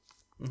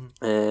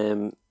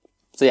 Mm-hmm.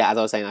 So yeah, as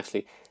I was saying,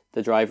 actually,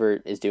 the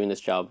driver is doing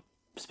this job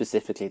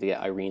specifically to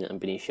get Irene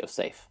and Benicio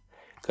safe.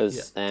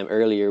 Because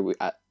earlier,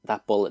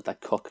 that bullet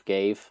that Cook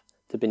gave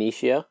to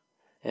Benicio,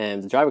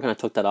 the driver kind of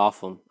took that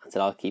off him and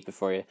said, I'll keep it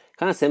for you.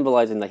 Kind of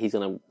symbolising that he's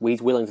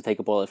willing to take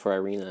a bullet for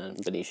Irene and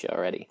Benicio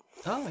already.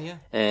 Oh, yeah.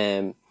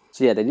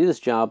 So yeah, they do this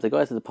job, they go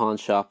out to the pawn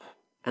shop,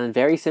 and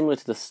very similar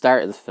to the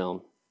start of the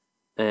film,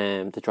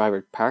 the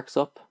driver parks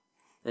up,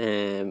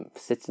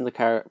 sits in the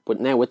car, but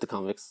now with the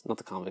convicts, not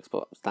the convicts,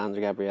 but Stanley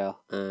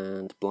Gabrielle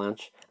and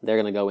Blanche. They're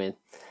going to go in.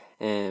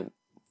 And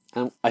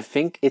I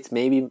think it's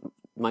maybe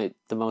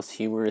the most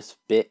humorous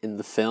bit in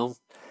the film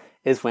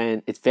is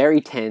when it's very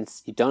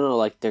tense. You don't know,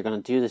 like, they're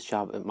going to do this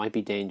job. It might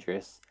be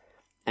dangerous.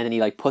 And then he,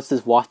 like, puts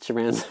his watch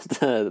around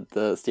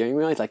the steering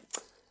wheel. He's like,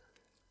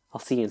 I'll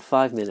see you in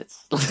 5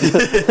 minutes.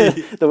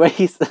 The way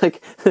he's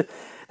like,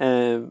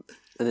 and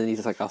then he's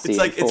just like, I'll see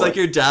you in 4. It's like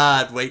your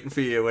dad waiting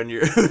for you when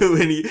you're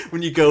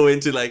when you go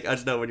into, like, I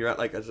don't know, when you're at,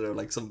 like, I don't know,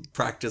 like some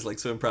practice, like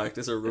swim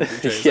practice or rugby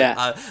training. Yeah.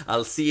 Like,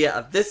 I'll see you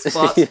at this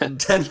spot in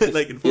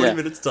 40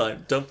 minutes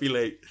time. Don't be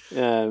late.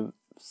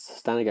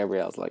 Stanley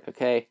Gabrielle's like,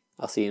 okay,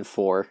 I'll see you in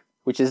 4,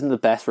 which isn't the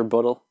best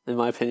rebuttal in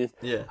my opinion.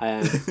 Yeah.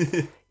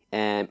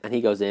 And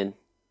he goes in,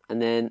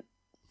 and then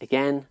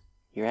again,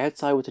 you're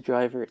outside with the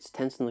driver. It's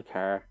tense in the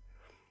car,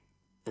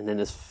 and then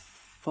this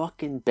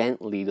fucking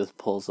Bentley just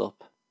pulls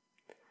up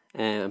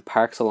and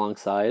parks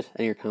alongside,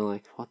 and you're kind of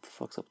like, what the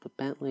fuck's up with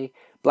the Bentley?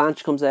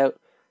 Blanche comes out,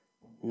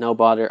 no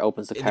bother,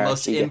 opens the car. The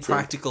most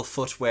impractical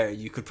footwear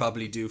you could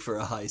probably do for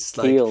a heist,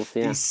 like heels,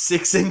 yeah. These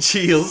 6-inch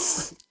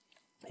heels.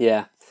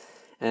 Yeah,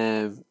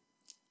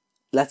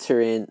 lets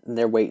her in, and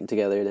they're waiting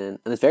together then.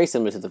 And it's very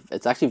similar to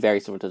it's actually very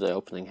similar to the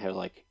opening, how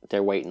like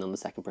they're waiting on the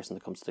second person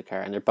that comes to the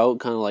car, and they're both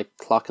kind of like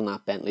clocking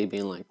that Bentley,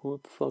 being like,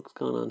 what the fuck's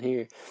going on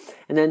here?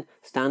 And then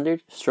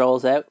Standard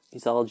strolls out,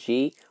 he's all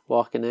G,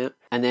 walking out,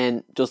 and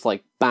then just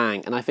like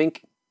bang. And I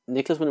think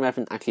Nicholas Winding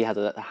Refn actually had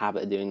a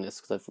habit of doing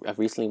this, because I've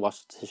recently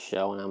watched his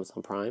show on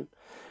Amazon Prime.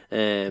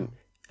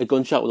 A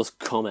gunshot will just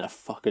come out of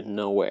fucking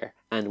nowhere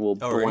and will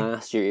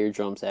blast your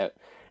eardrums out.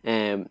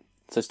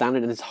 So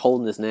Standard is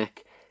holding his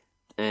neck,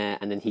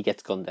 and then he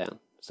gets gunned down.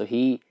 So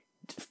he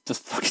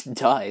just fucking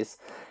dies.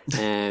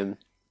 And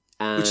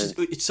which is,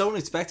 it's so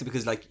unexpected,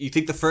 because like you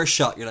think the first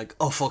shot, you're like,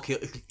 oh fuck,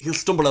 he'll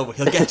stumble over,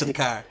 he'll get to the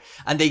car,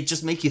 and they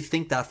just make you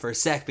think that for a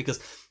sec, because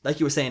like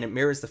you were saying, it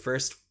mirrors the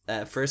first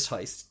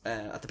heist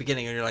at the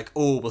beginning, and you're like,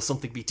 oh, will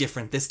something be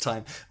different this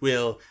time?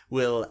 Will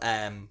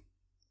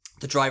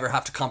the driver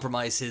have to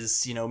compromise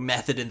his,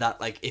 method, in that,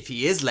 like, if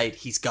he is late,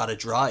 he's got to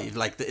drive?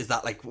 Like, is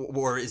that like,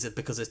 or is it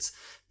because it's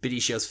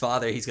Benicio's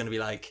father, he's going to be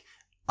like,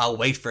 I'll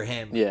wait for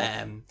him?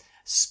 Yeah.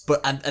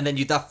 But and then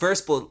that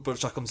first bullet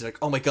shot comes, you're like,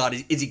 oh my god,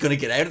 is he going to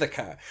get out of the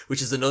car?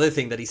 Which is another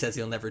thing that he says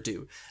he'll never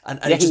do. And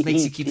it just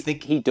makes you keep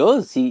thinking. He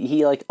does.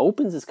 He like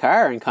opens his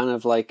car and kind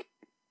of like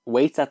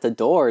waits at the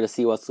door to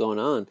see what's going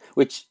on,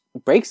 which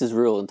breaks his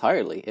rule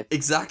entirely.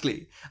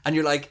 Exactly. And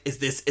you're like,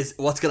 is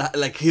what's gonna,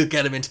 like, he'll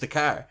get him into the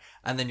car,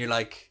 and then you're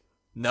like,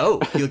 no,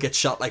 he'll get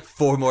shot like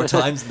 4 more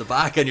times in the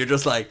back, and you're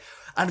just like,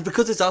 and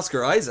because it's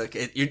Oscar Isaac,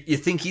 you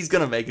think he's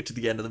gonna make it to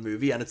the end of the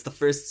movie, and it's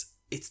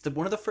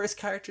one of the first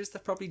characters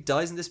that probably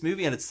dies in this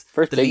movie, and it's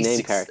first the big least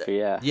name character,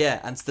 yeah.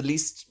 Yeah, and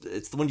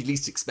it's the one you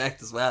least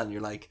expect as well, and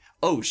you're like,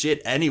 oh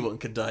shit, anyone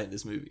can die in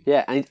this movie.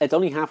 Yeah, and it's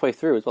only halfway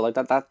through as well. Like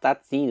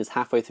that scene is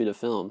halfway through the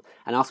film,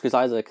 and Oscar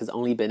Isaac has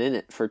only been in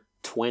it for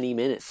 20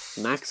 minutes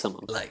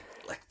maximum. Like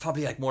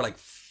probably like more like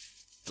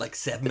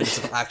 7 minutes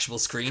of actual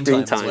screen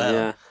time as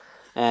well.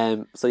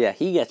 Yeah. So yeah,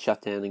 he gets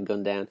shot down and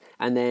gunned down,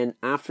 and then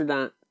after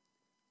that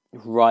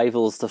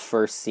rivals the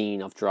first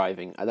scene of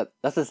driving.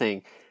 That's the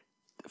thing.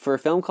 For a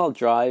film called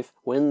Drive,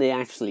 when they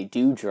actually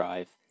do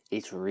drive,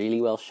 it's really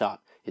well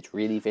shot. It's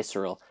really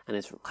visceral, and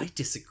it's. I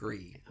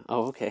disagree.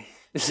 Oh, okay.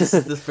 This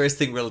is the first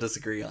thing we'll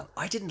disagree on.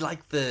 I didn't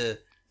like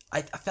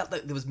I felt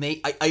like there was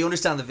I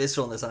understand the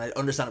visceralness, and I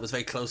understand it was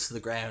very close to the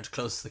ground,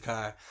 close to the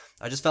car.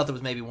 I just felt there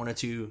was maybe one or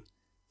two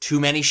too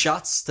many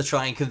shots to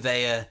try and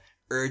convey a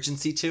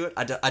urgency to it.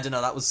 I don't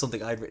know. That was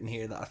something I'd written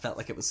here, that I felt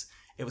like it was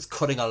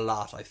cutting a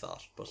lot, I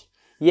thought, but.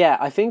 Yeah,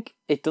 I think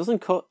it doesn't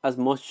cut as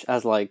much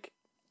as like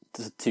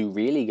to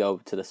really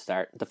go to the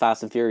start, the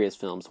Fast and Furious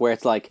films, where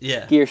it's like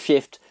gear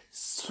shift,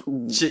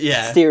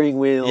 steering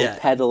wheel,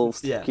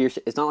 pedals, gear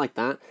shift. It's not like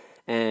that.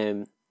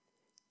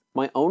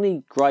 My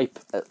only gripe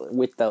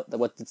with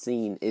the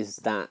scene is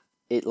that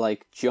it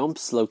like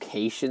jumps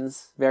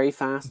locations very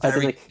fast. As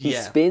in, like, he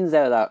spins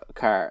out of that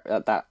car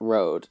at that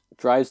road,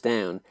 drives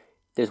down.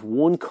 There's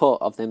one cut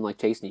of them like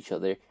chasing each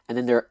other, and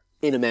then they're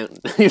in a mountain.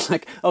 You're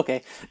like,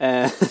 okay.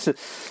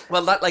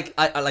 Well, that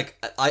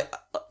I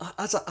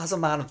as a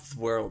man of the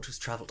world who's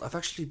travelled, I've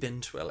actually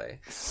been to LA,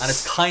 and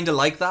it's kind of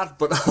like that.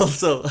 But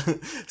also,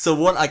 so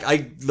one, like,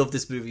 I love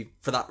this movie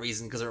for that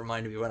reason, because it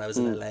reminded me when I was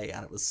in LA,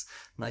 and it was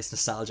nice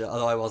nostalgia.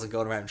 Although I wasn't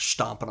going around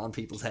stomping on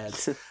people's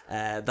heads,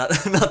 that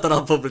not that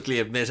I'll publicly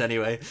admit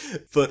anyway.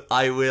 But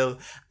I will.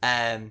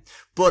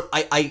 But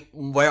I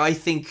where I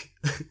think.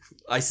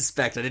 I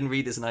suspect, I didn't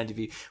read this in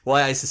IMDb,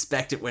 why I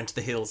suspect it went to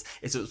the hills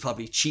is it was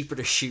probably cheaper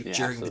to shoot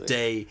during the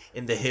day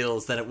in the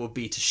hills than it would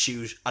be to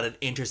shoot at an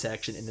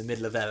intersection in the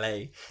middle of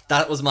LA.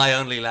 That was my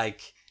only,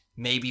 like,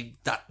 maybe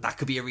that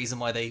could be a reason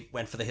why they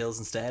went for the hills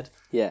instead.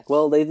 Yeah,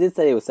 well, they did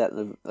say it was set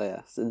in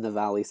the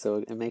valley, so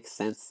it makes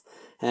sense.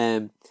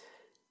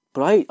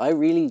 But I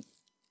really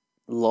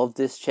love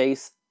this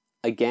chase.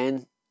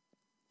 Again,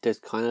 there's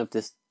kind of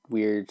this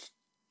weird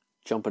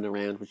jumping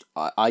around, which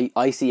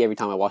I see every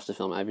time I watch the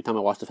film. Every time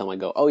I watch the film, I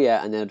go, oh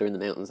yeah, and now they're in the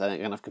mountains. And it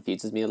kind of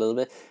confuses me a little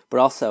bit. But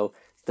also,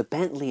 the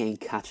Bentley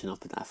ain't catching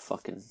up with that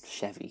fucking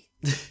Chevy.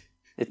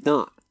 It's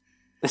not.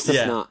 It's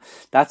just not.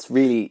 That's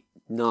really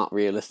not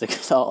realistic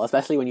at all,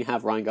 especially when you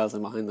have Ryan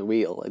Gosling behind the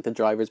wheel, like the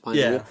driver's behind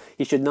the wheel.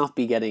 He should not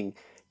be getting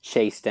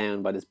chased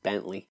down by this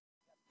Bentley.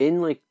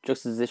 In like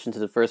juxtaposition to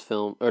the first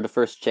film, or the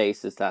first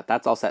chase, is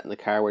that's all set in the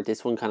car, where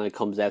this one kind of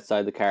comes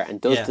outside the car and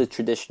does the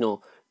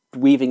traditional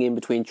weaving in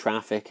between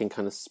traffic and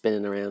kind of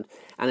spinning around.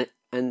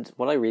 And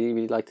what I really,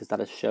 really liked is that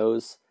it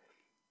shows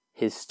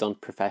his stunt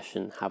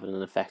profession having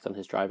an effect on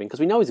his driving, because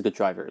we know he's a good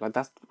driver. Like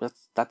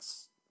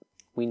that's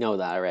we know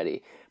that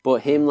already.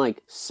 But him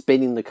like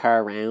spinning the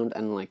car around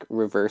and like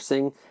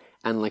reversing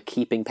and like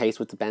keeping pace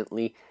with the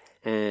Bentley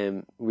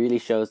really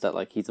shows that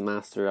like he's a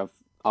master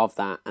of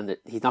that, and that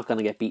he's not going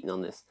to get beaten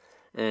on this.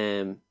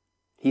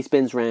 He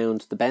spins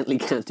round, the Bentley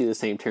can't do the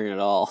same turn at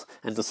all,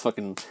 and just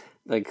fucking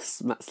like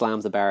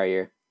slams the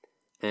barrier,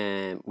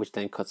 which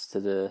then cuts to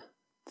the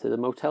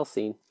motel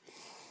scene,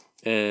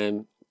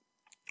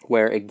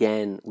 where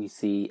again we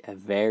see a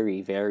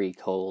very, very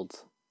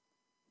cold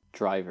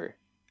driver,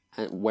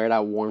 and where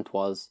that warmth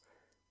was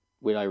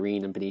with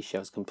Irene and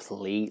Benicio is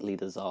completely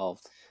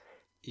dissolved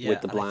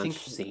with the Blanche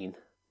scene.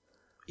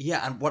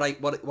 Yeah, and what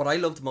I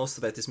loved most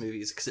about this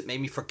movie is because it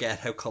made me forget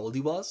how cold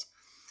he was.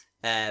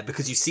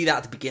 Because you see that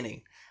at the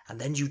beginning,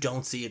 and then you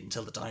don't see it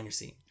until the diner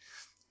scene.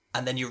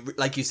 And then you,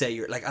 like you say,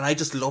 you're like, and I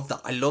just love that.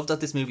 I love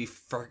that this movie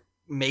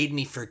made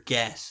me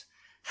forget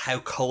how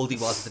cold he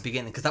was at the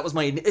beginning, because that was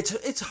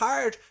it's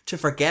hard to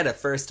forget a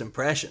first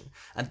impression,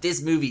 and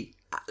this movie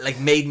like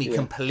made me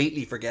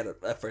completely forget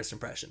a first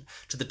impression.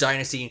 To the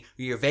diner scene,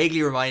 where you're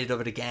vaguely reminded of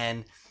it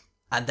again,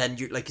 and then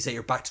you're, like you say,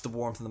 you're back to the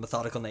warmth and the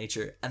methodical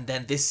nature, and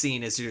then this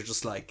scene is, you're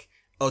just like,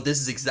 oh, this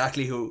is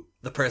exactly who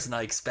the person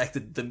I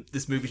expected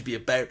this movie to be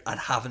about, and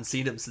haven't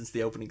seen him since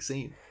the opening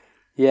scene.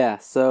 Yeah,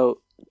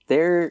 so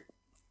they're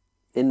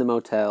in the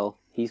motel.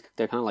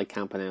 They're kind of like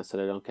camping out so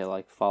they don't get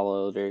like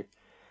followed, or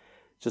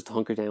just to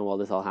hunker down while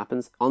this all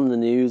happens. On the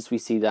news, we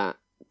see that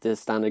the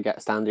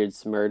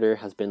Standards murder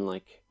has been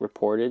like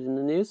reported in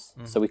the news.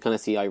 Mm-hmm. So we kind of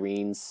see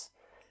Irene's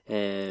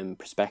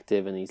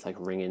perspective, and he's like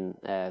ringing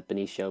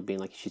Benicio, being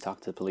like, she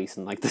talked to the police,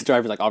 and like the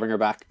driver's like, I'll bring her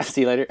back.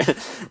 See you later.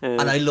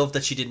 And I love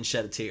that she didn't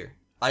shed a tear.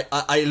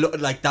 I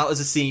like, that was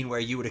a scene where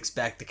you would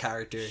expect the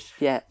character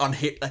on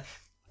here.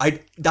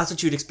 That's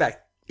what you'd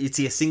expect. You'd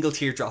see a single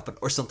teardrop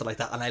or something like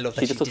that, and I love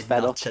that she just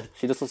fed up.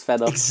 She just was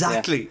fed up.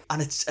 Exactly,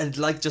 yeah. And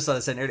like just as I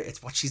said earlier,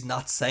 it's what she's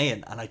not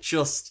saying, and I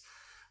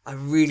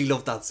really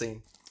love that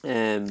scene.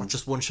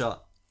 Just one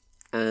shot.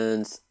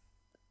 And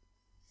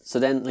so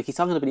then, like, he's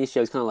talking to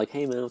Benicio. He's kind of like,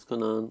 "Hey man, what's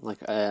going on?" Like,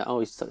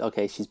 he's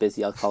okay. She's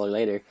busy. I'll call her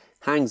later.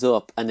 Hangs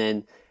up, and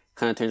then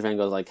kind of turns around and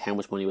goes like, "How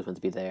much money was meant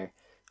to be there?"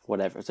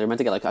 Whatever. So they're meant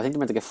to get I think they're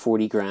meant to get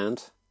 40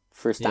 grand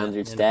for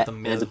Standard's debt.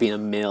 It ends up being $1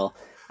 million.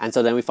 And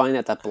so then we find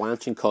out that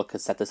Blanche and Cook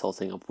has set this whole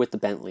thing up with the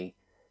Bentley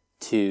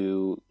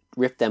to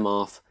rip them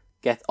off,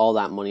 get all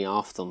that money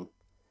off them,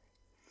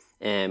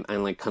 and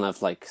like kind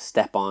of like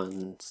step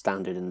on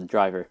Standard and the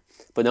driver.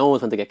 But no one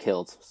was meant to get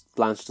killed.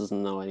 Blanche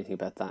doesn't know anything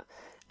about that.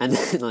 And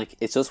then like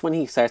it's just when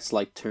he starts to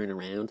like turn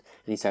around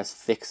and he starts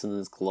fixing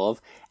his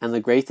glove. And the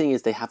great thing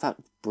is they have that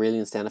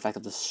brilliant sound effect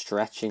of the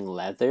stretching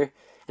leather.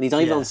 And he's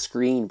not even on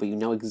screen, but you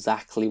know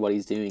exactly what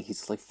he's doing. He's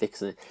just like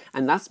fixing it.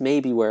 And that's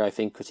maybe where I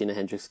think Christina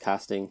Hendricks'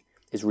 casting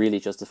is really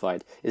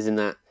justified, is in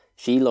that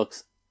she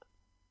looks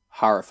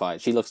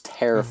horrified. She looks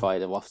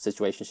terrified of what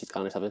situation she's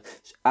gotten herself in.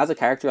 As a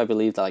character, I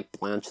believe that like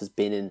Blanche has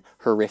been in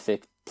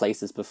horrific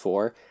places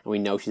before, and we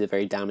know she's a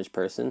very damaged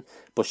person,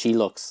 but she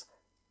looks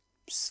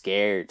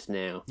scared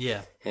now.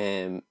 Yeah.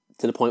 To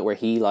the point where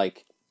he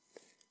like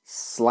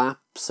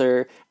slaps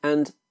her,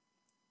 and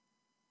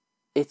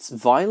it's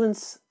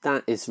violence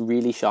that is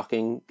really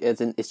shocking.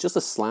 It's just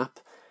a slap,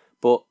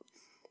 but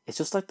it's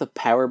just like the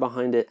power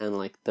behind it and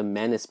like the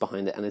menace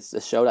behind it, and it's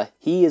a show that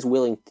he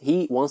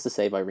wants to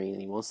save Irene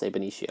and he wants to save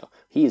Benicio.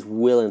 He is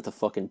willing to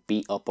fucking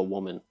beat up a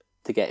woman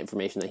to get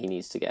information that he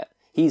needs to get.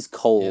 He's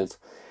cold.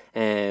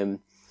 And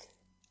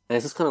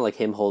it's just kind of like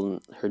him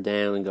holding her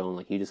down and going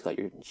like, you just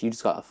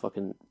got a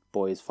fucking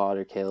boy's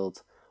father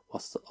killed.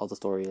 All the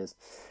story is.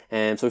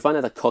 So we find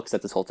out that Cook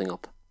set this whole thing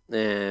up.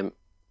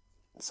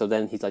 So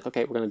then he's like,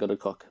 okay, we're going to go to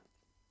Cook.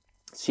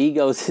 She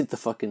goes to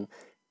fucking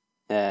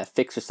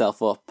fix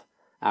herself up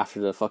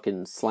after the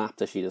fucking slap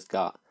that she just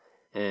got.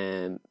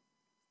 To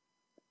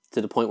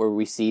the point where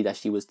we see that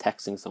she was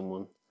texting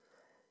someone.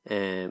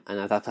 And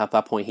at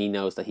that point he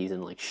knows that he's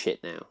in like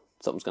shit now.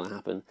 Something's going to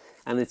happen.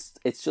 And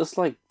it's just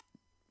like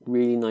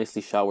really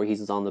nicely shot where he's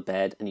just on the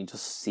bed and you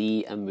just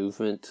see a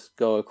movement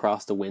go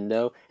across the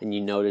window and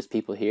you know there's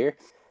people here.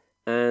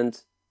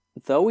 And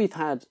though we've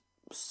had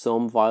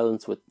some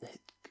violence with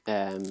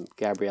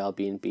Gabrielle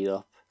being beat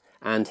up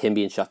and him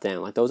being shot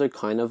down, like those are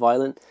kind of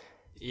violent.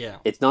 Yeah,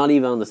 it's not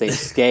even on the same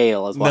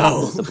scale as what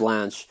happens to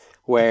Blanche,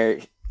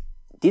 where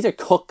these are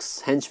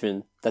Cook's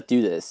henchmen that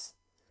do this,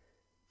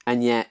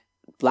 and yet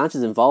Blanche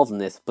is involved in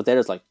this, but they're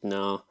just like,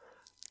 no,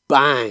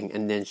 bang,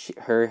 and then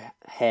her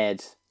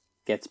head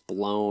gets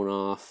blown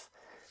off.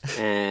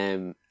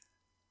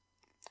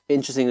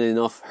 Interestingly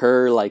enough,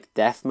 her like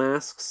death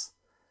masks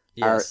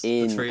are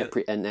in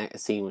a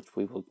scene which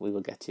we will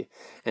get to.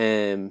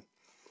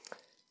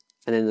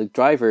 And then the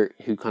driver,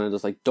 who kind of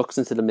just like ducks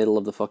into the middle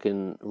of the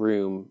fucking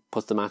room,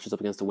 puts the mattress up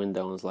against the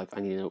window and is like,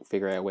 I need to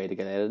figure out a way to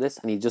get out of this.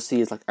 And you just see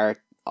his like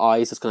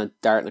eyes just kind of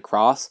darting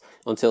across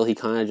until he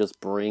kind of just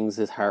brings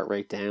his heart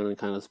rate down and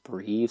kind of just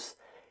breathes.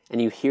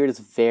 And you hear this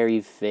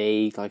very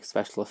vague like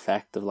special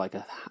effect of like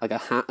a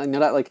you know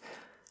that like,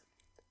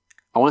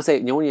 I want to say,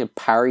 you know when you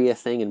parry a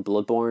thing in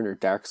Bloodborne or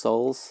Dark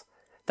Souls,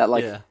 that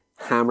like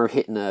hammer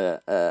hitting an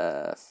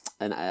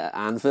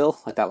anvil,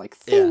 like that like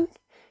thing.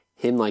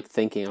 Him like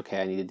thinking, okay,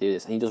 I need to do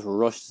this, and he just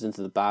rushes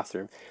into the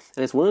bathroom,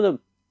 and it's one of the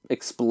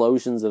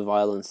explosions of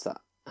violence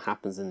that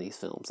happens in these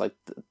films. Like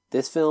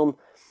this film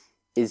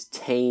is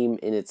tame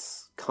in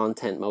its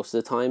content most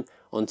of the time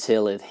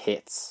until it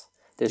hits.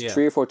 There's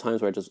 3 or 4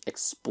 times where it just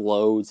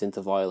explodes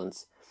into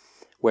violence,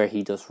 where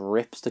he just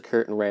rips the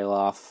curtain rail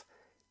off,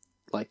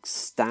 like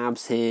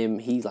stabs him.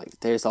 He like,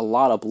 there's a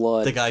lot of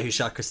blood. The guy who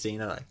shot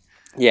Christina, like.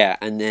 Yeah,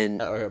 and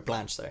then or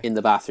Blanche there in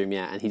the bathroom,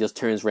 and he just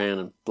turns around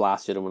and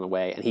blasts the other one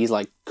away, and he's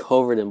like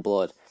covered in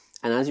blood.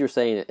 And as you were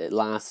saying, it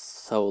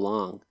lasts so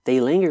long. They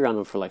linger on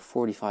him for like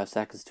 45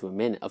 seconds to a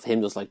minute of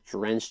him just like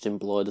drenched in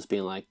blood, just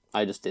being like,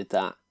 I just did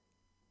that.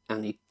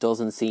 And he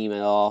doesn't seem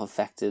at all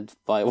affected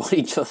by what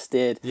he just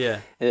did. Yeah.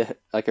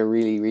 Like a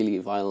really, really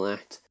violent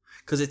act.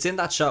 Because it's in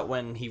that shot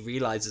when he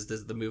realizes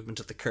there's the movement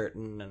of the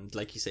curtain, and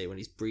like you say, when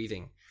he's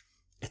breathing,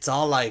 it's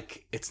all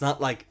like, it's not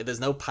like, there's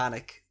no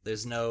panic,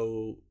 there's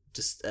no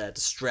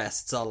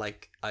distress. It's all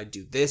like, I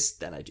do this,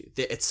 then I do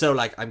this. It's so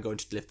like, I'm going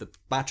to lift the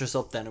mattress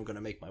up, then I'm going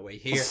to make my way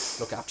here,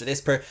 look after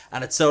this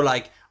and it's so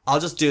like, I'll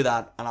just do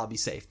that and I'll be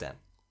safe then.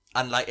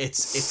 And like,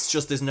 it's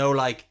just, there's no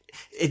like,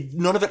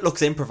 none of it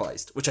looks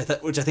improvised, which I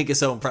think is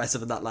so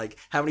impressive. And that, like,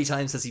 how many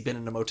times has he been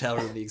in a motel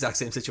room, the exact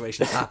same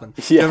situation has happened?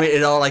 Yeah. You know what I mean?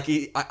 It all like,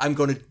 I'm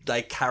going to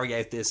like carry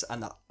out this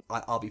and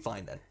I'll be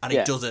fine then. And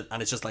he does it,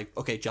 and it's just like,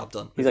 okay, job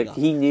done. He's like,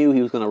 he knew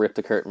he was going to rip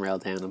the curtain rail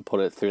down and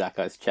put it through that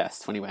guy's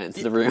chest when he went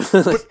into the room.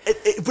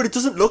 But it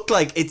doesn't look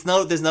like, there's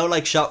no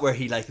like shot where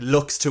he like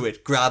looks to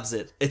it, grabs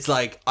it. It's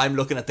like, I'm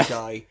looking at the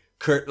guy,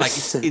 like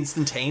it's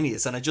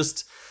instantaneous. And I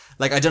just,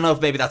 like, I don't know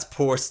if maybe that's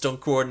poor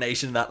stunt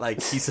coordination, that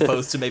like he's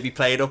supposed to maybe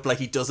play it up like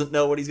he doesn't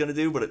know what he's going to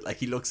do, but it, like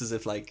he looks as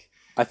if like,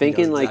 I think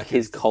in like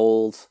his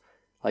cold,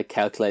 like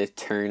calculated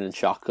turn and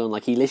shotgun,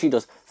 like he literally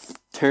just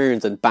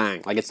turns and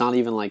bang. Like it's not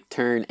even like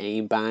turn,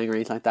 aim, bang or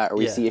anything like that. Or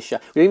we see a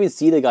shot. We don't even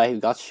see the guy who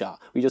got shot.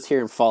 We just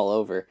hear him fall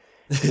over.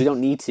 We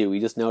don't need to. We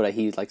just know that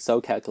he's like so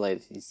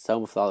calculated. He's so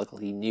methodical.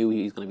 He knew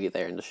he was going to be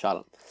there and just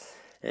shot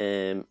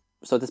him.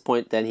 So at this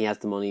point, then he has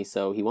the money,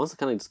 so he wants to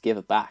kind of just give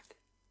it back.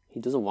 He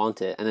doesn't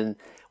want it. And then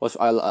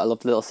I love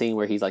the little scene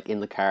where he's like in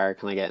the car,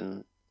 kind of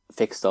getting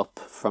fixed up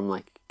from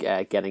like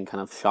getting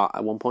kind of shot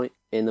at one point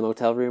in the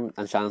motel room,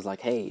 and Shannon's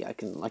like, hey, I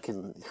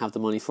can have the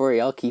money for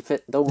you, I'll keep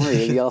it, don't worry,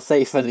 it'll be all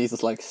safe. And he's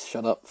just like,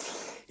 shut up.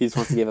 He just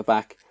wants to give it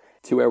back.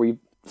 To where we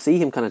see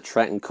him kind of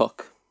threaten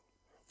Cook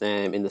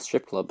in the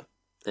strip club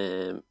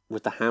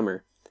with the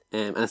hammer,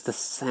 and it's the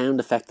sound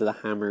effect of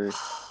the hammer.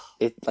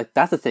 It like,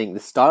 that's the thing, the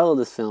style of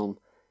this film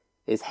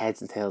is heads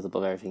and tails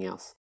above everything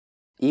else.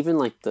 Even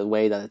like the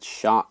way that it's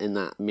shot in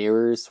that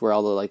mirrors where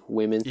all the like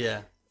women,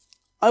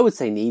 I would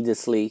say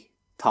needlessly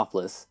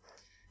topless,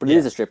 but it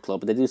is a strip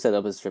club, but they do set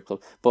up as a strip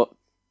club. But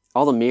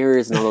all the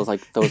mirrors and all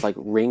those like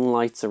ring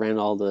lights around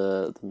all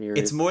the mirrors.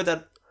 It's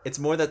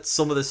more that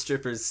some of the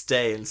strippers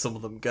stay and some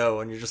of them go,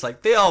 and you're just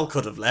like, they all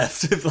could have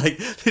left if like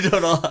they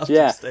don't all have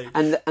to stay.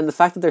 And the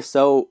fact that they're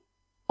so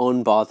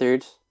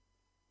unbothered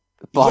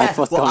by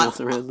what's going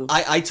on around them.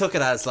 I took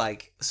it as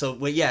like, so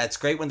well, it's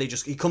great when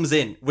he comes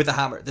in with a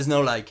hammer. There's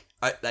no like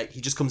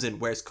he just comes in,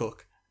 where's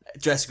Cook?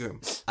 Dressing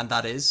room, and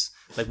that is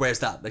like, where's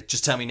that? Like,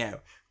 just tell me now.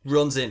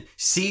 Runs in,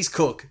 sees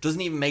Cook, doesn't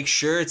even make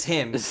sure it's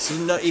him,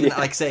 doesn't not even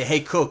like say, hey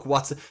Cook,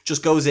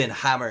 just goes in,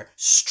 hammer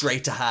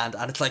straight to hand,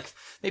 and it's like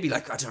maybe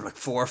like, I don't know, like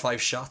 4 or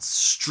 5 shots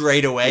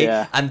straight away,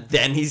 and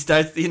then he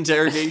starts the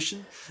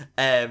interrogation.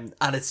 And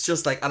it's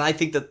just like, and I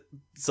think that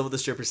some of the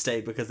strippers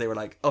stayed because they were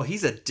like, oh,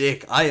 he's a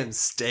dick, I am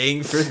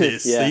staying for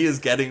this. He is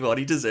getting what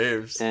he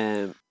deserves.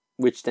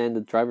 Which then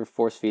the driver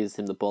force feeds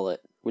him the bullet,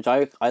 which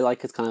I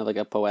like. It's kind of like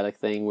a poetic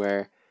thing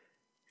where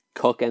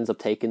Cook ends up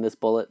taking this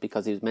bullet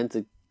because he was meant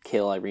to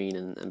kill Irene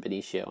and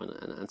Benicio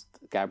and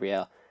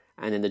Gabrielle,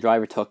 and then the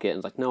driver took it and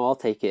was like, no, I'll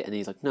take it, and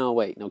he's like, no,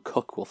 wait, no,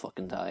 Cook will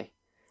fucking die.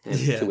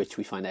 To which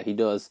we find out he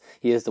does.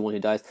 He is the one who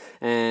dies.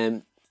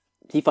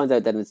 He finds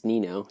out that it's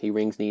Nino. He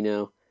rings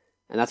Nino,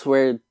 and that's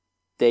where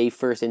they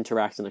first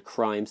interact in a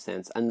crime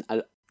sense. And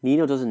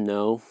Nino doesn't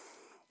know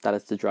that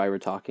it's the driver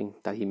talking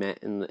that he met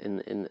in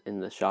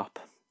the shop.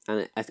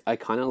 And I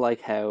kind of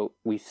like how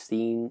we've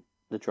seen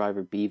the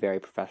driver be very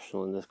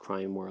professional in this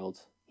crime world.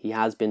 He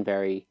has been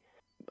very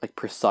like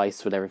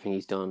precise with everything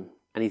he's done,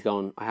 and he's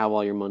going, I have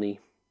all your money,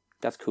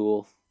 that's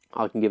cool,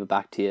 I can give it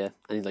back to you.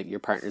 And he's like, your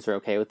partners are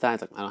okay with that?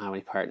 He's like, I don't have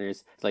any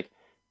partners. He's like,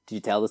 did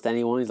you tell this to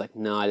anyone? He's like,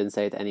 no, I didn't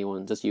say it to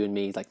anyone, just you and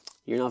me. He's like,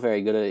 you're not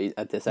very good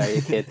at this, are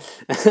you, kid?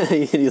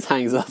 He just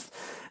hangs up.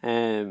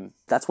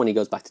 That's when he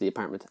goes back to the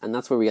apartment, and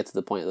that's where we get to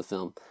the point of the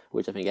film,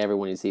 which I think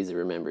everyone who sees it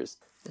remembers.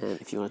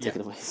 If you want to take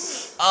it away.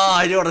 Oh,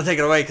 I do want to take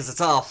it away because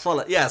it's all full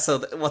of,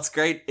 so what's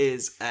great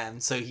is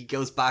so he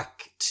goes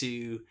back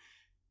to,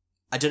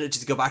 I don't know,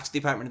 does he go back to the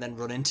apartment and then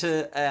run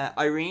into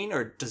Irene,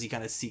 or does he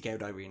kind of seek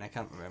out Irene? I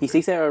can't remember. He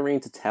seeks out Irene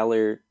to tell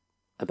her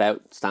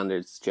about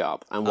Standard's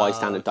job and why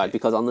Standard died,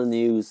 because on the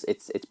news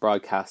it's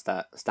broadcast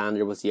that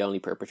Standard was the only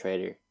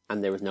perpetrator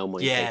and there was no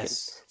money taken.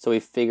 So we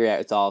figure out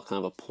it's all kind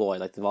of a ploy,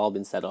 like they've all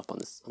been set up on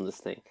this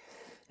thing.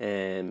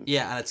 And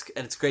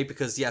it's great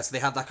because so they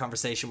have that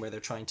conversation where they're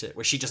trying to,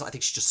 where I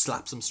think she just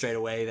slaps him straight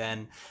away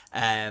then,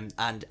 and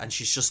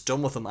she's just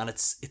done with him, and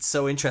it's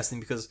so interesting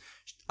because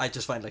I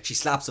just find like she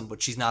slaps him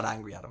but she's not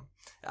angry at him.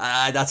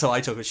 That's how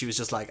I took it. She was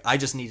just like, I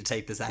just need to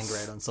take this anger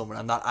out on someone.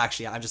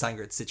 I'm just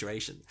angry at the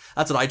situation.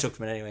 That's what I took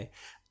from it anyway.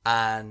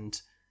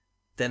 And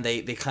then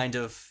they kind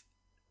of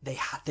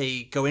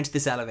they go into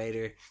this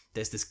elevator.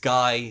 There's this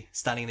guy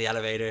standing in the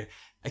elevator.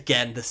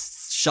 Again, the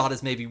shot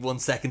is maybe 1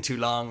 second too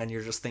long, and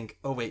you're just think,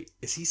 oh wait,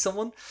 is he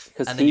someone?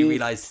 And then you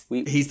realize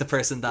he's the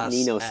person that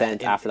Nino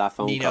sent after that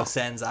phone call. Nino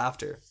sends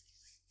after.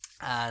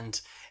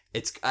 And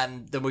it's,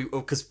 and then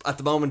because at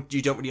the moment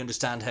you don't really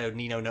understand how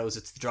Nino knows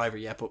it's the driver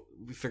yet, but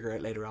we figure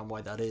out later on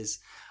why that is.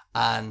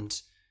 And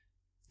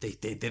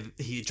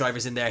the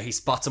driver's in there, he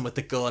spots him with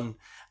the gun,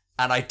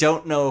 and I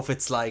don't know if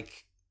it's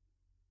like,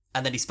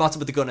 and then he spots him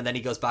with the gun, and then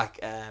he goes back,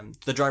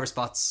 the driver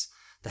spots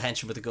the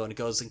henchman with the gun,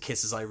 goes and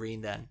kisses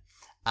Irene then.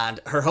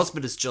 And her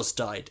husband has just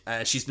died.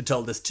 She's been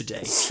told this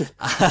today. It's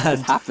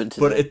happened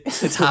today. But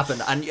it's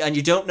happened. And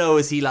you don't know,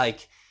 is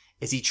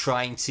he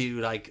trying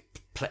to like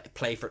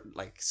play for,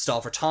 like,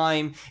 stall for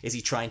time? Is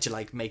he trying to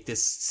like make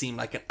this seem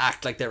like an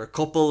act like they're a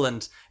couple?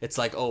 And it's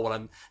like, oh, well,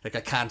 I'm like,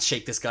 I can't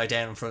shake this guy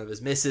down in front of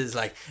his missus.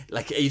 Like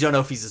you don't know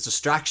if he's a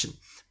distraction,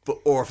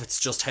 or if it's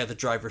just how the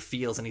driver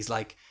feels. And he's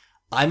like,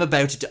 I'm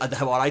about to do,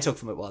 what I took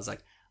from it was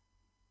like,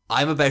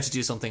 I'm about to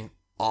do something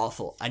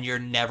awful, and you're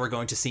never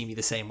going to see me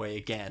the same way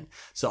again.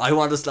 So I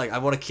want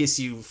to kiss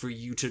you for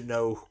you to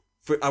know.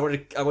 I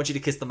want you to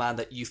kiss the man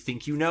that you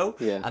think you know,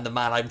 and the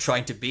man I'm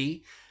trying to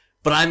be.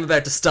 But I'm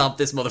about to stomp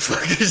this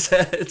motherfucker's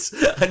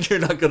head, and you're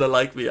not gonna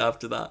like me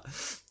after that.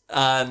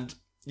 And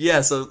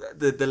yeah, so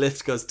the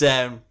lift goes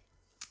down.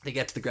 They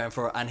get to the ground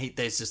floor, and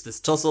there's just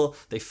this tussle.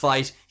 They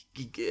fight.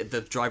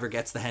 The driver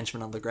gets the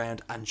henchman on the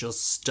ground and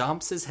just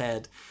stomps his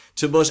head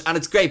to mush. And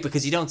it's great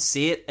because you don't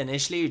see it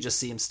initially. You just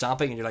see him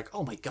stomping, and you're like,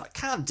 oh my God,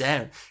 calm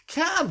down.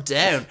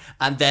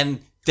 And then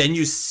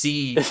you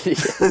see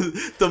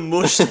the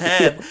mushed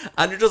head,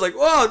 and you're just like,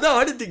 whoa, no,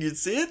 I didn't think you'd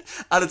see it.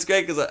 And it's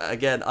great because,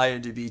 again,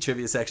 IMDb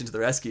trivia section to the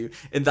rescue,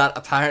 in that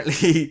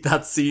apparently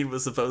that scene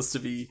was supposed to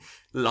be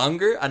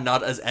longer and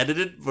not as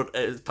edited, but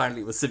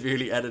apparently it was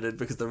severely edited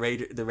because the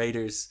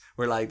Raiders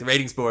were like, the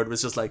ratings board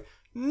was just like,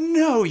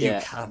 no, you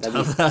can't have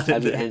that.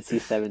 That'd be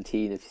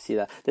NC-17 if you see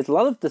that. There's a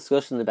lot of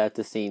discussion about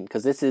this scene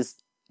because this is,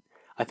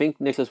 I think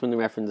Nicholas Winding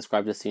Refn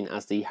described this scene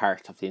as the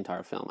heart of the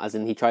entire film, as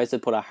in he tries to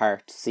put a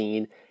heart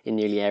scene in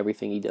nearly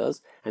everything he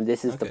does, and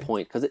this is the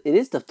point, because it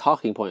is the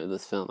talking point of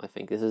this film. I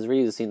think this is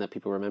really the scene that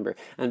people remember,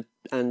 and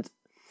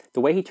the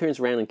way he turns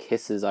around and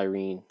kisses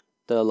Irene,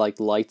 the like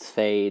lights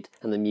fade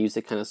and the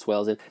music kind of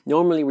swells in.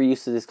 Normally we're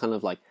used to this kind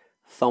of like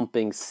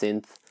thumping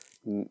synth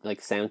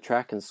like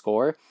soundtrack and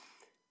score,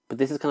 but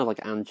this is kind of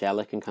like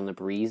angelic and kind of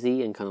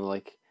breezy and kind of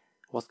like,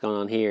 what's going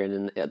on here?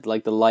 And then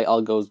like the light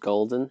all goes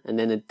golden, and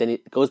then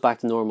it goes back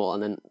to normal,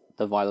 and then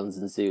the violence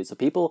ensues. So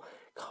people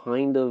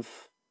kind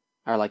of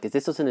are like, is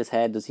this just in his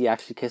head? Does he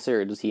actually kiss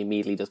her, or does he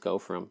immediately just go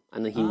for him?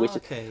 And then he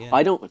wishes.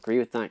 I don't agree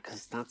with that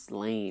because that's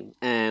lame,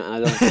 and I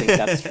don't think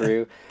that's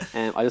true.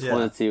 I just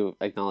wanted to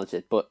acknowledge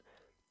it. But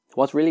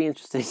what's really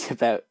interesting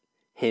about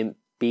him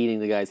beating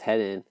the guy's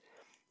head in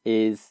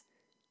is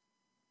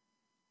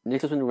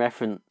Nicholas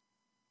Winding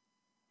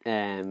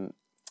Refn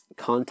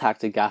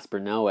contacted Gaspar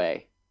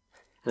Noé.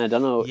 And I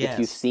don't know if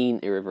you've seen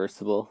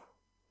Irreversible.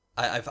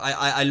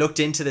 I looked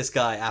into this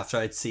guy after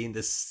I'd seen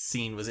this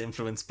scene was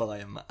influenced by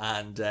him,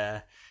 and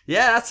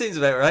that seems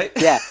about right.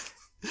 Yeah,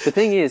 the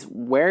thing is,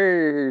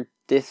 where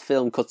this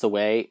film cuts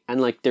away, and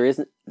like there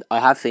isn't, I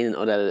have seen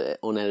an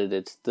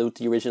unedited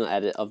the original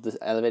edit of the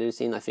elevator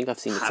scene. I think I've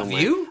seen it somewhere.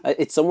 Have you?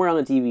 It's somewhere on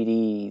a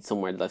DVD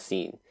somewhere that I've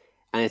seen.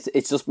 And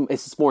it's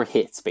just more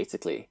hits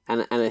basically,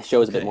 and it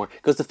shows a bit more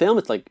because the film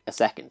is like a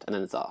second and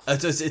then it's off.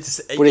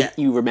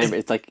 You remember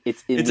it's like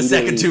it's a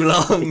second too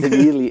long. It's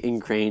immediately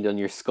ingrained on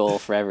your skull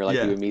forever. Like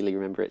you immediately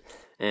remember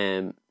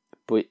it.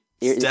 But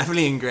it's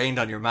definitely ingrained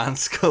on your man's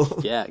skull.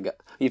 Yeah,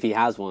 if he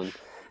has one.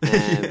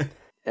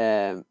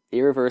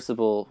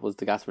 Irreversible was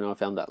the Gaspar Noé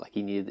film that like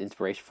he needed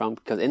inspiration from,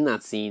 because in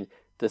that scene,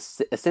 a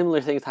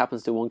similar thing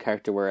happens to one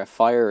character where a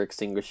fire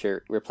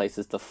extinguisher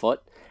replaces the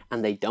foot,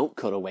 and they don't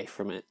cut away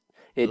from it.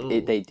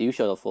 They do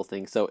show the full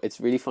thing, so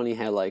it's really funny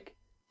how like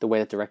the way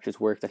that directors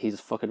work, that he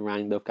just fucking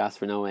rang up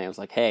Gaspar Noé. I was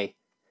like, hey,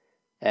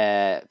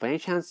 by any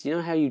chance, you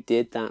know how you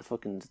did that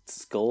fucking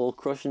skull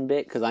crushing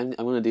bit? Because I'm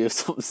going to do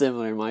something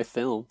similar in my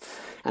film,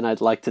 and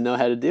I'd like to know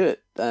how to do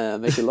it,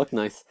 make it look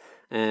nice.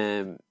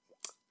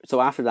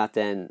 So after that,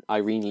 then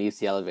Irene leaves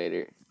the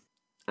elevator,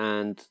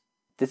 and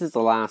this is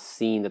the last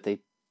scene that they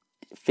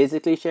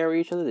physically share with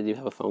each other. They do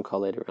have a phone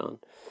call later on,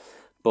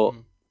 but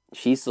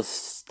she's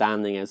just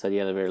standing outside the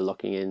elevator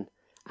looking in.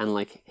 And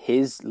like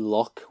his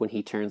look when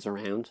he turns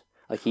around,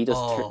 like he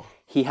just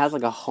he has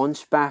like a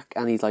hunchback,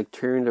 and he's like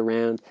turned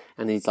around,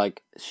 and he's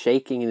like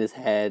shaking in his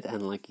head,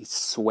 and like he's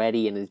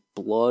sweaty, and his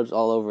blood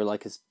all over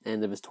like his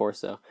end of his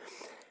torso.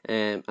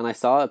 And I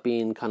saw it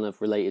being kind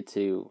of related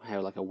to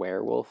how like a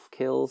werewolf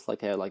kills, like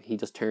how like he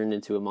just turned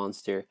into a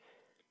monster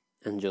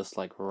and just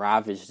like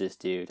ravaged this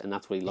dude, and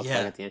that's what he looks like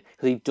at the end,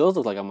 because he does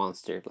look like a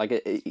monster.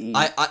 Like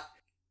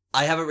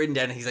I have it written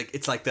down, and he's like,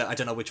 it's like the, I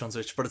don't know which one's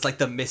which, but it's like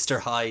the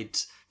Mr. Hyde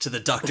to the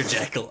Dr.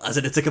 Jekyll, as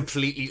in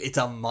it's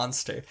a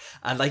monster.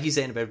 And like you're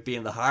saying about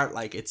being the heart,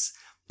 like it's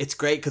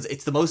great because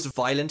it's the most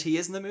violent he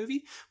is in the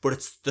movie, but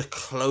it's the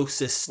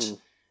closest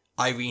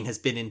Irene has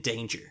been in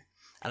danger.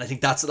 And I think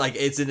that's like,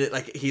 it's in it,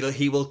 like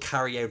he will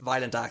carry out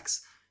violent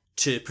acts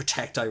to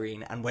protect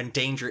Irene, and when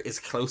danger is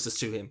closest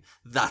to him,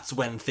 that's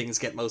when things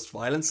get most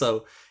violent.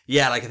 So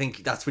yeah, like I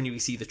think that's when you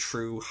see the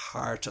true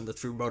heart and the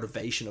true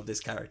motivation of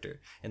this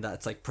character, in that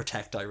it's like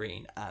protect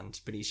Irene and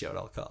Benicio at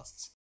all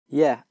costs.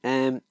 Yeah,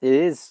 it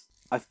is.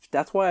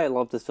 That's why I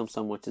love this film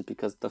so much, is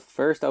because the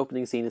first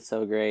opening scene is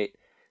so great.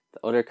 The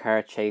other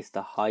car chase,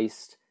 the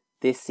heist,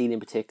 this scene in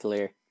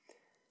particular,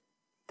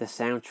 the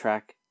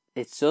soundtrack,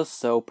 it's just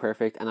so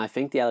perfect. And I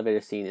think the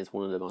elevator scene is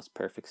one of the most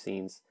perfect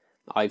scenes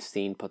I've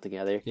seen put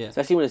together. Yeah.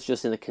 Especially when it's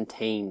just in a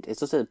contained,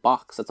 it's just a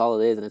box, that's all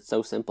it is, and it's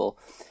so simple.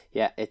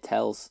 Yeah, it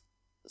tells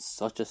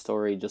such a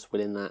story just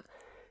within that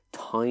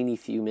tiny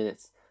few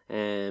minutes.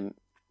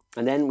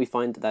 And then we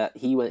find that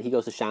he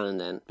goes to Shannon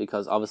then,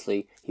 because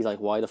obviously he's like,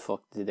 why the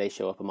fuck did they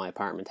show up in my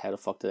apartment? How the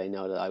fuck did they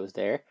know that I was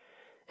there?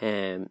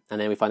 And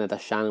then we find out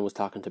that Shannon was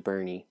talking to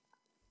Bernie,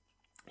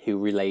 who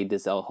relayed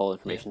this whole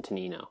information to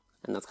Nino.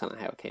 And that's kind of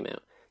how it came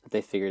out, that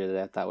they figured it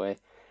out that way.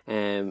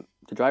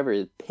 The driver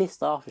is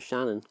pissed off at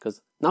Shannon,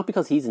 not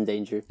because he's in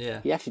danger.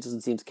 Yeah. He actually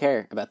doesn't seem to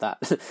care about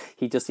that.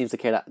 He just seems to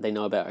care that they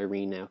know about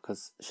Irene now,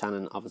 because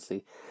Shannon,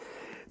 obviously,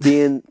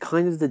 being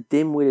kind of the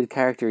dim-witted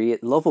character,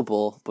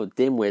 lovable but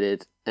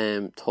dim-witted,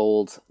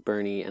 told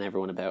Bernie and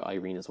everyone about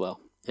Irene as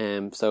well.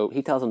 So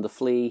he tells them to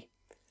flee.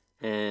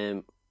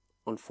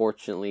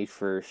 Unfortunately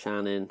for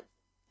Shannon,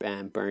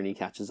 Bernie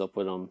catches up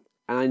with him.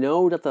 And I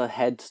know that the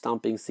head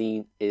stomping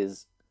scene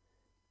is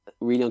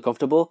really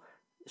uncomfortable.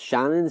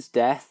 Shannon's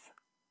death,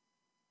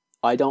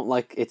 I don't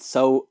like. It's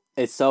so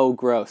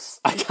gross.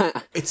 I can't.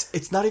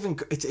 It's not even.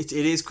 It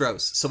is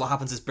gross. So what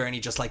happens is Bernie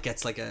just like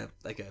gets like a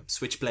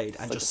switchblade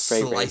and like just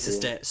slices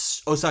down.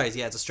 Oh, sorry.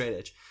 Yeah, it's a straight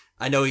edge.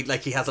 I know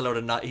he has a load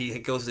of he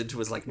goes into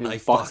his like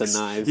knife box. Of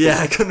knives. Yeah,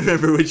 I couldn't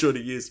remember which one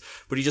he used,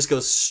 but he just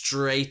goes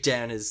straight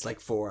down his like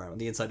forearm,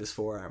 the inside of his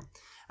forearm,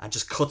 and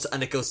just cuts.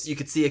 And it goes. You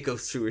can see it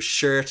goes through his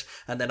shirt,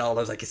 and then all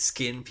of like his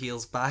skin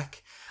peels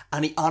back.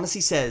 And he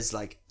honestly says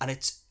like, and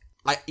it's.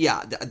 I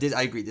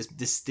agree.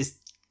 This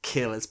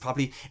kill is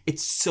probably,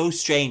 it's so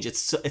strange.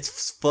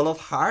 It's full of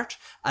heart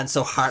and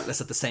so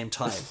heartless at the same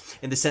time,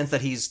 in the sense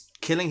that he's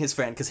killing his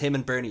friend, because him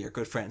and Bernie are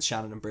good friends.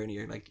 Shannon and Bernie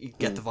are like, you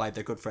get the vibe,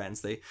 they're good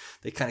friends. They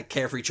kind of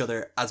care for each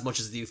other as much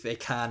as they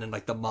can in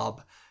like the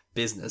mob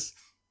business.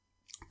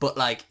 But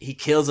like, he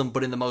kills him,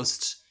 but in the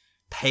most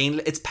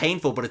it's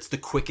painful, but it's the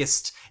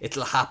quickest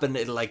it'll happen.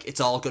 It's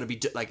all going to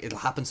be like, it'll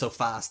happen so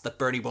fast that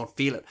Bernie won't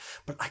feel it.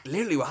 But like,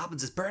 literally what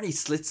happens is Bernie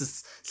slits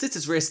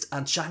his wrist,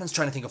 and Shannon's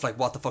trying to think of like,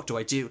 what the fuck do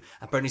I do?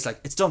 And Bernie's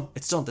like, it's done,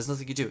 there's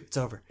nothing you do, it's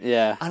over.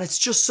 Yeah. And it's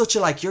just such a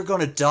like, you're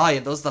going to die,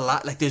 and those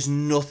like, there's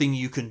nothing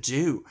you can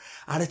do.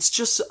 And it's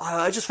just,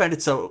 I just found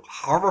it so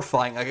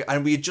horrifying.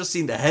 And we had just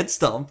seen the head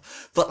stomp,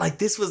 but like,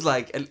 this was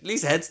like, at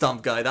least head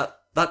stomp guy,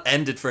 that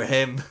ended for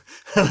him.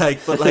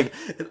 Like, but like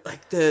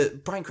the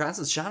Bryan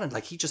Cranston's Shannon,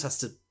 like, he just has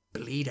to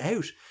bleed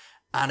out,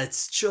 and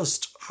it's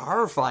just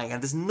horrifying,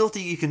 and there's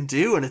nothing you can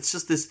do, and it's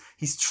just this,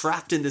 he's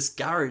trapped in this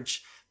garage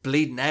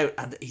bleeding out,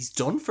 and he's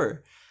done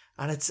for,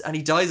 and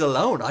he dies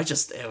alone.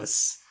 It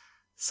was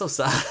so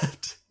sad.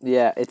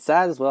 Yeah, it's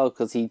sad as well,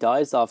 because he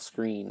dies off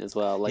screen as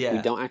well. Like, Yeah.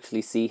 we don't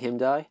actually see him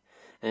die.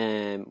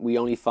 We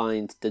only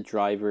find the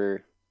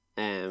driver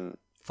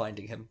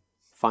finding him.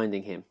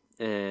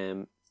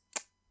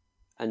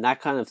 And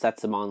that kind of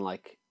sets him on,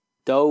 like,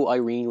 though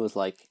Irene was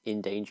like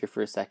in danger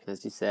for a second,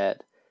 as you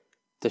said,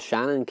 the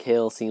Shannon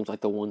kill seems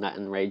like the one that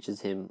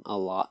enrages him a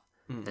lot.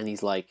 And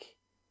he's like,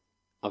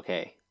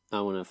 okay, I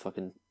want to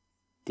fucking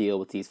deal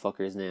with these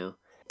fuckers now.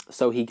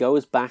 So he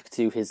goes back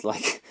to his,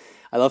 like,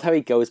 I love how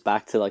he goes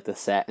back to like the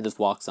set and just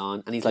walks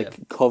on, and he's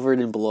like covered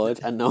in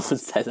blood, and no one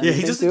says anything. Yeah,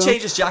 he doesn't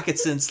change his jacket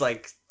since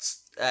like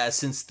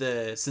since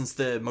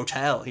the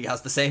motel. He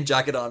has the same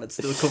jacket on. It's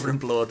still covered in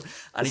blood,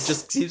 and he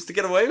just seems to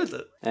get away with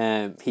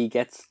it. He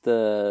gets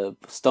the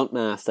stunt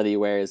mask that he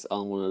wears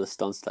on one of the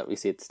stunts that we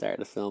see at the start of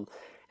the film,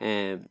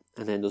 and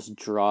then just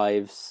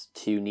drives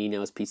to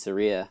Nino's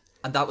pizzeria.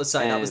 And that was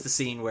the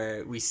scene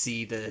where we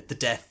see the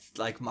death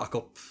like mock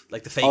up,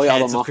 like the fake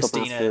heads of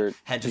Christina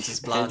Hendricks'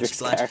 Blanche.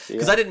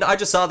 Because I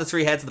just saw the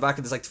three heads in the back,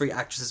 and there's like three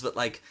actresses with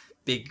like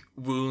big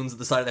wounds at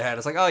the side of their head. I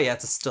was like, oh yeah,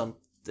 it's a stunt.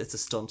 It's a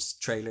stunt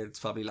trailer. It's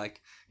probably like,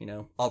 you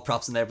know, all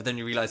props in there. But then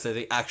you realize they're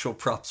the actual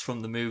props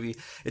from the movie.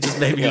 It just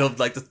made me love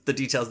like the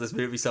details of this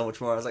movie so much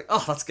more. I was like,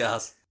 oh, that's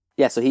gas.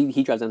 Yeah, so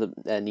he drives down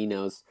to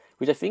Nino's,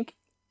 which I think,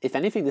 if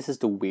anything, this is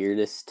the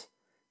weirdest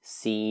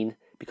scene,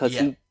 because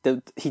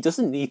he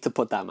doesn't need to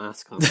put that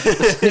mask on.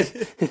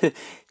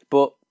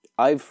 But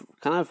I've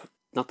kind of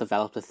not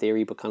developed a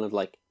theory, but kind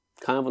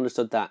of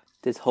understood that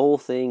this whole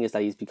thing is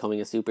that he's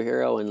becoming a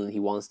superhero and he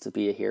wants to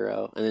be a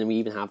hero. And then we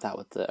even have that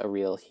with a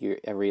real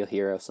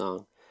hero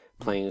song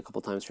playing a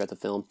couple times throughout the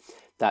film,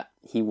 that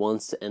he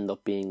wants to end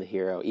up being the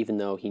hero, even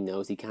though he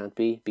knows he can't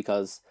be,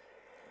 because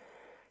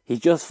he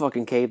just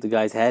fucking caved the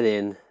guy's head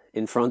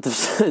in front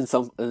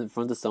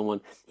of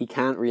someone. He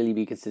can't really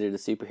be considered a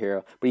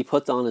superhero, but he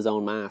puts on his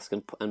own mask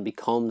and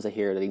becomes a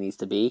hero that he needs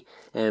to be,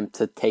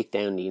 to take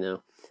down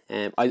Nino.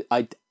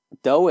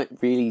 Though it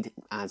really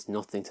adds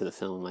nothing to the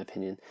film, in my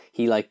opinion.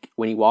 He, like,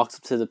 when he walks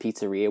up to the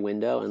pizzeria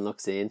window and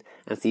looks in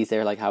and sees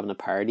they're like having a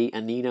party,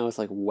 and Nino is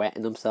like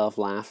wetting himself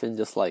laughing,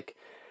 just like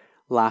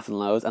laughing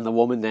loads, and the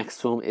woman next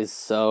to him is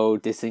so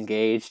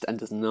disengaged and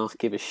does not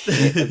give a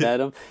shit about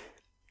him.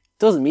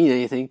 doesn't mean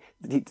anything.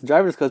 The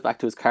driver just goes back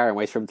to his car and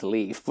waits for him to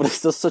leave. But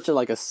it's just such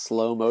a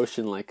slow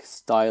motion,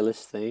 stylish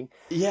thing.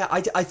 Yeah,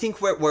 I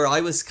think where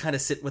I was kind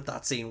of sitting with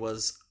that scene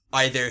was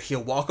either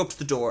he'll walk up to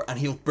the door and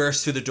he'll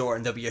burst through the door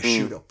and there'll be a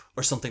shoot up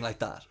or something like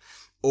that,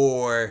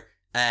 or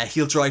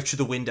he'll drive through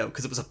the window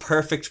because it was a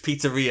perfect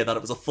pizzeria that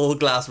it was a full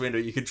glass window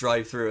you could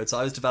drive through it. So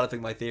I was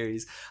developing my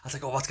theories. I was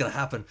like, oh, what's going to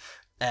happen?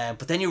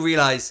 But then you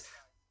realize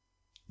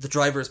the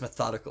driver is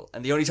methodical,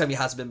 and the only time he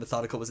hasn't been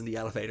methodical was in the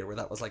elevator, where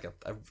that was an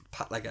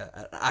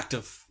act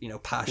of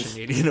passion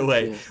in a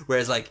way. Yeah.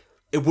 Whereas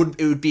it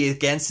would be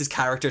against his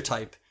character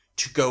type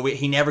to go in.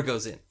 He never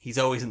goes in. He's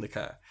always in the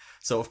car.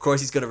 So of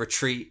course he's going to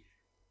retreat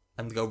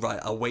and go, right,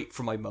 I'll wait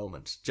for my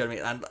moment. Do you know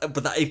what I mean?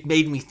 But that, it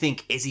made me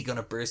think, is he going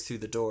to burst through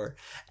the door?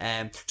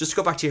 Just to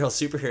go back to your whole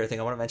superhero thing,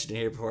 I want to mention it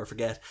here before I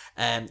forget.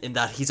 In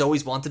that he's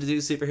always wanted to do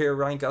superhero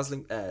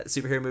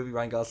movie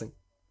Ryan Gosling.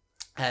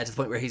 To the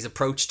point where he's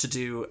approached to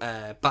do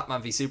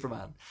Batman v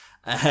Superman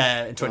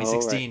in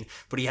 2016,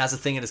 but he has a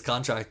thing in his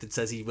contract that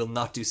says he will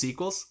not do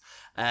sequels.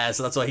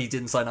 So that's why he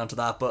didn't sign on to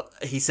that. But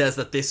he says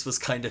that this was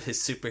kind of his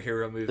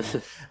superhero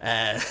movie.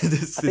 I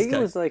think it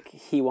was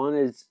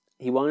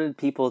he wanted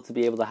people to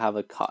be able to have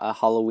a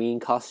Halloween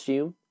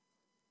costume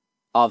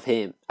of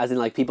him, as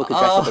in people could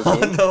dress up as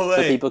him. No way.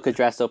 So people could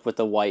dress up with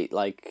the white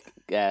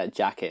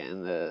jacket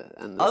and the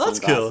that's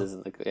cool.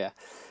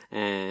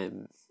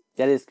 And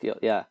that is cool.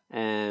 Yeah.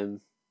 The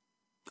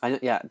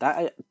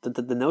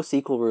no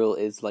sequel rule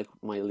is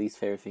my least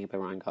favorite thing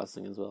about Ryan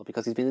Gosling as well,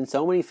 because he's been in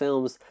so many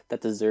films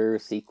that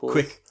deserve sequels.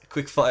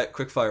 Quick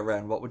fire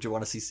round. What would you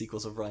want to see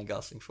sequels of Ryan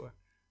Gosling for?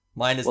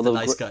 Mine is The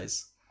Nice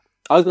Guys.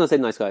 I was going to say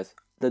Nice Guys.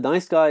 The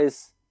Nice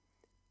Guys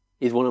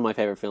is one of my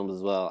favorite films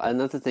as well, and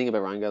that's the thing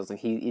about Ryan Gosling.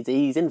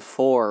 He's in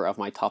 4 of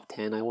my top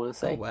 10. I want to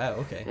say. Oh wow,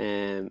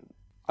 okay.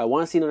 I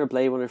want to see another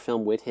Blade Runner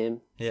film with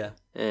him. Yeah.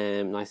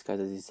 Nice Guys,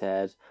 as you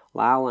said.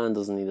 La La Land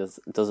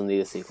doesn't need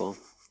a sequel.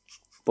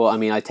 But I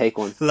mean, I take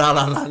one. La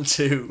La Land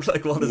 2.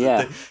 What is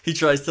it? He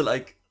tries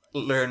to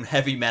learn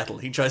heavy metal.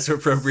 He tries to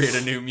appropriate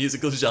a new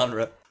musical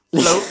genre.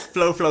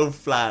 Flo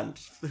Fland.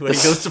 When he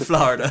goes to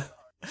Florida,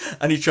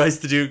 and he tries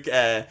to do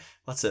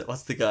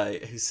what's the guy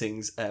who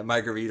sings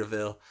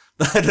Margaritaville?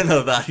 I don't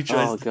know that. He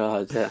tries. Oh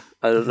God, yeah.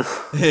 I don't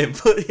know him,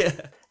 but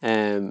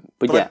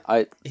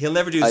yeah. He'll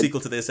never do a sequel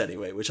to this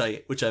anyway, which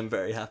I'm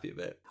very happy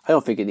about. I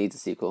don't think it needs a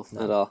sequel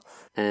at all.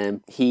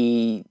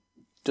 He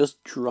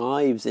just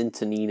drives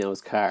into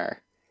Nino's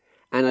car.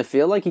 And I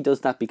feel like he does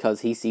that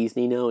because he sees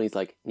Nino and he's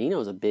like,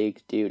 Nino's a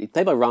big dude. He's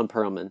played by Ron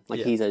Perlman.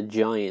 He's a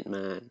giant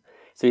man.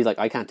 So he's like,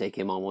 I can't take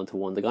him on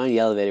 1-to-1. The guy in the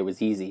elevator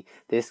was easy.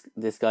 This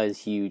guy is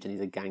huge and he's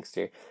a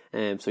gangster.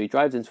 So he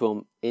drives into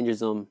him,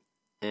 injures him.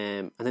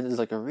 And then there's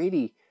a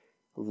really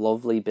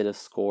lovely bit of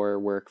score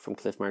work from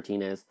Cliff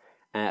Martinez.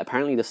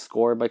 Apparently the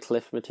score by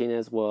Cliff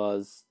Martinez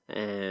was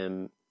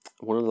one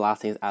of the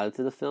last things added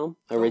to the film.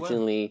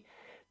 Originally,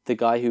 the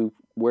guy who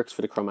works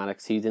for the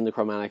Chromatics, he's in the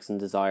Chromatics and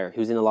Desire,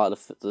 who's in a lot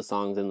of the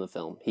songs in the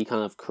film. He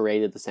kind of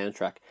created the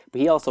soundtrack,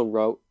 but he also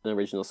wrote an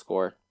original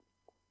score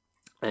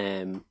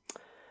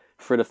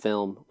for the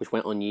film, which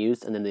went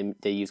unused, and then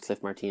they used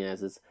Cliff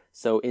Martinez's.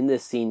 So in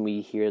this scene,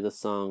 we hear the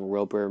song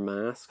Rubber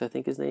Mask, I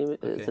think is the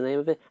name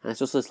of it, and it's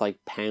just this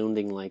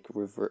pounding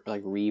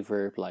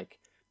reverb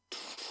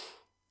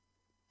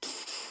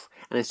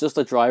and it's just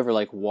a driver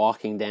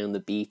walking down the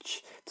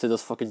beach to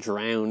just fucking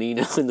drown in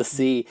the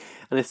sea,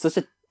 and it's just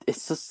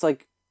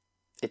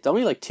it's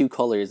only 2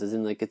 colors, as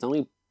in it's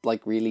only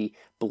really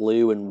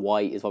blue and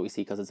white is what we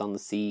see because it's on the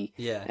sea.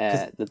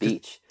 The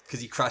beach. Because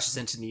he crashes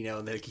into Nino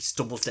and he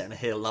stumbles down a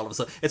hill and all of a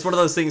sudden it's one of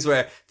those things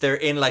where they're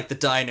in the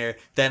diner,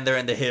 then they're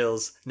in the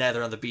hills, now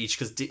they're on the beach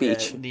because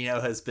Nino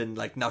has been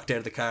knocked out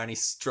of the car and he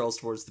strolls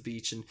towards the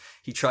beach and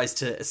he tries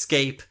to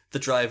escape the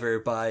driver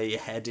by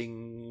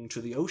heading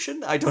to the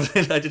ocean. I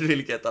didn't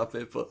really get that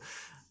bit, but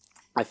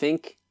I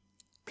think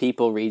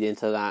people read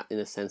into that in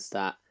a sense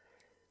that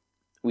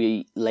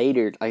we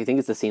later, I think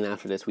it's the scene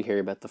after this, we hear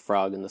about the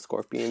frog and the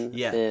scorpion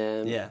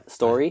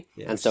story,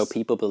 and so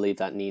people believe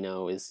that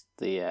Nino is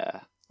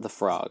the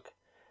frog,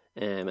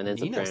 and ends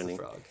up drowning. The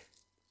frog.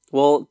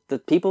 Well, the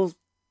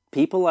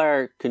people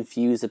are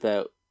confused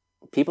about.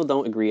 People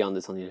don't agree on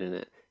this on the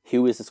internet.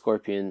 Who is the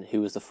scorpion?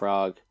 Who is the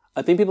frog?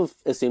 I think people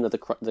assume that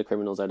the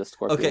criminals are the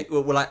scorpion. Okay,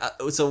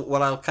 so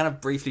what I'll kind of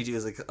briefly do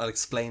is I'll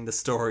explain the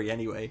story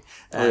anyway,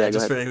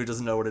 just for anyone who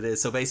doesn't know what it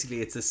is. So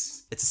basically, it's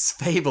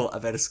a fable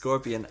about a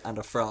scorpion and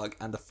a frog,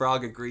 and the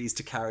frog agrees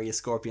to carry a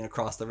scorpion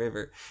across the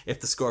river if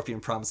the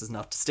scorpion promises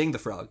not to sting the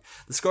frog.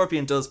 The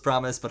scorpion does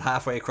promise, but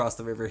halfway across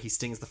the river, he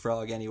stings the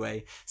frog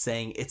anyway,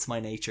 saying, "It's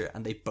my nature,"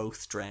 and they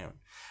both drown.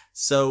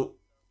 So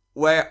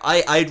where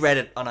I'd read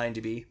it on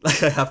IMDb, I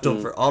have done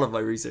for all of my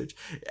research,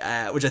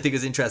 which I think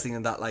is interesting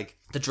in that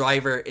the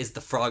driver is the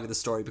frog of the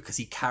story because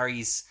he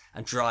carries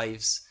and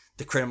drives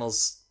the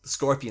criminals, the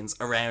scorpions,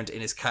 around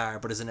in his car,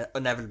 but is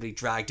inevitably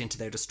dragged into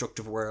their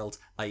destructive world,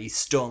 i.e.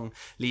 stung,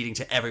 leading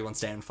to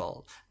everyone's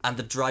downfall. And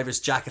the driver's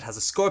jacket has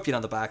a scorpion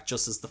on the back,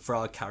 just as the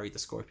frog carried the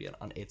scorpion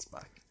on its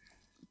back.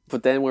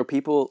 But then where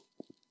people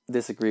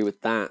disagree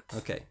with that.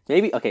 Okay.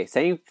 Maybe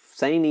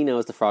saying Nino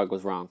is the frog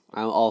was wrong.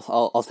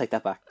 I'll take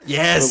that back.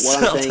 Yes,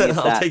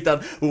 I'll take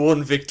that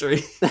one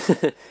victory.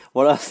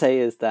 What I'll say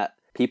is that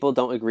people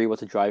don't agree what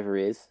the driver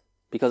is,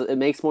 because it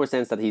makes more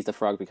sense that he's the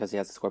frog because he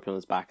has a scorpion on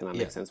his back, and that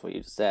makes sense what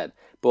you just said.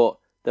 But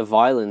the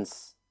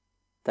violence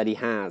that he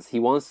has, he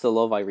wants to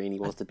love Irene, he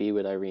wants to be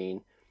with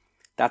Irene.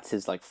 That's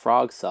his like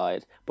frog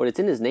side, but it's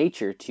in his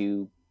nature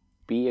to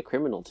be a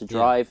criminal, to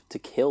drive, to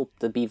kill,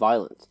 to be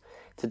violent,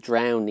 to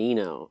drown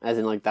Nino. As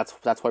in, like, that's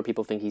why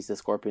people think he's the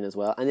scorpion as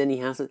well. And then he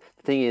has the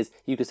thing is,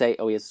 you could say,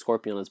 oh, he has a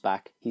scorpion on his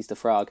back, he's the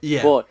frog.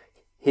 Yeah. But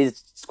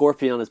his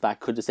scorpion on his back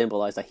could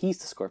symbolize that he's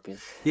the scorpion.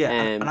 Yeah,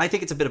 and I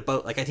think it's a bit of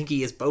both. Like, I think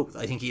he is both.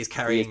 I think he is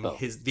carrying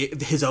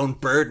his own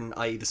burden,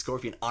 i.e. the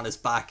scorpion, on his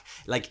back.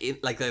 Like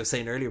I was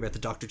saying earlier about the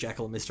Dr.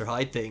 Jekyll and Mr.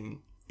 Hyde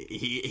thing,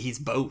 he's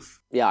both.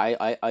 Yeah,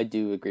 I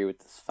do agree with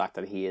the fact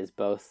that he is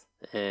both.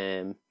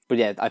 But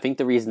yeah, I think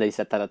the reason they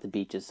set that at the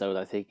beach is so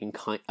that they can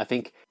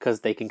because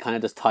they can kind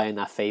of just tie in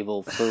that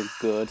fable for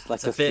good.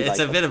 Like it's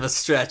a bit of a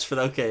stretch, but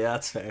okay,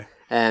 that's fair.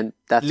 And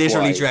that's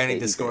literally drowning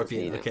the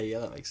scorpion. Okay, yeah,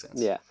 that makes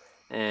sense. Yeah,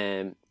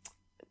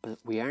 but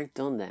we aren't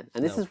done then,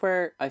 and this is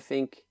where I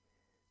think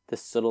the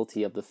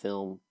subtlety of the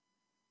film,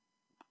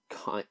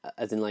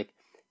 as in like,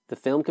 the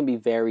film can be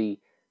very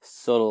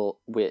subtle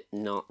with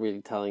not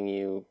really telling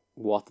you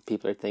what the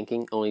people are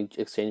thinking, only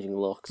exchanging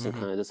looks and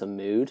kind of just a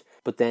mood,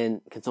 but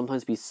then can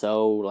sometimes be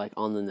so like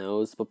on the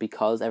nose, but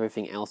because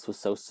everything else was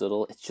so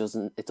subtle, it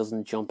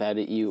doesn't jump out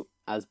at you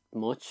as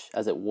much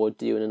as it would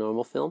do in a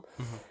normal film.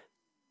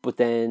 But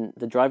then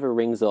the driver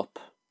rings up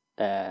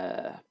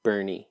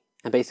Bernie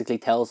and basically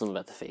tells him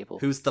about the fable.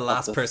 Who's the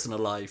last person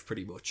alive,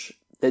 pretty much.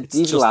 It's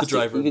just the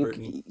driver and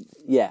Bernie.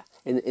 Yeah,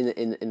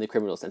 in the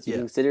criminal sense. You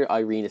can consider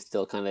Irene is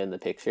still kind of in the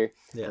picture,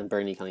 and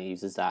Bernie kind of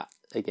uses that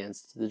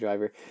against the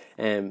driver.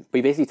 But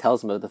he basically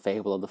tells him about the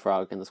fable of the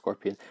frog and the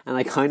scorpion. And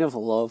I kind of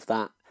love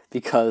that,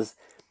 because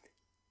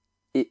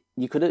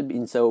you could have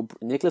been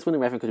Nicholas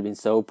Winding Refn could have been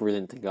so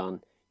brilliant and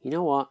gone, you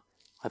know what?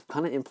 I've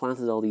kind of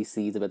implanted all these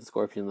seeds about the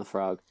scorpion and the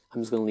frog.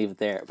 I'm just going to leave it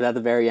there. But at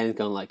the very end,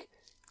 going like,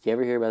 do you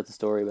ever hear about the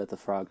story about the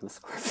frog and the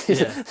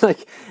scorpion?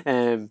 Like,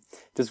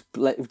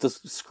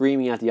 just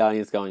screaming at the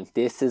audience, going,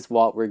 "This is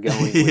what we're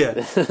going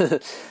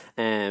with."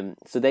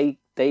 So they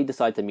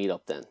decide to meet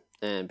up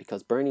then,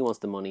 because Bernie wants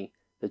the money,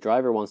 the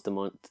driver wants the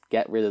money,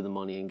 get rid of the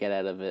money and get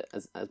out of it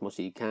as much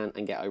as you can,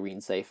 and get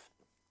Irene safe.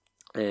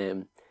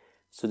 So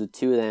the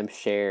two of them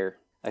share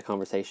a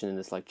conversation in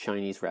this like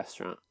Chinese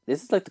restaurant.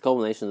 This is like the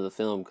culmination of the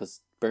film,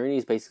 because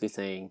Bernie's basically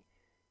saying,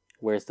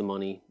 "Where's the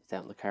money? It's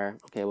out in the car.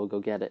 Okay, we'll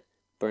go get it."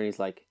 Bernie's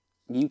like,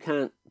 you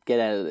can't get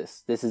out of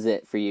this. This is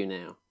it for you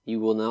now. You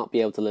will not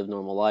be able to live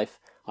normal life.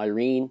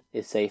 Irene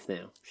is safe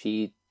now.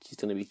 She's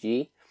going to be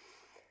G.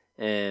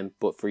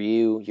 But for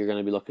you, you're going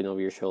to be looking over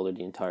your shoulder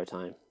the entire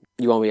time.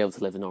 You won't be able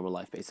to live a normal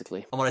life,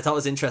 basically. And what I thought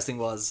was interesting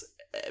was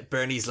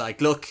Bernie's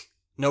like, look,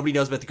 nobody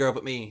knows about the girl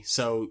but me.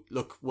 So,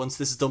 look, once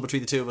this is done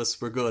between the two of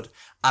us, we're good.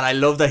 And I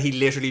love that he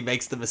literally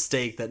makes the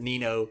mistake that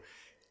Nino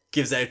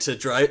gives out to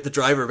the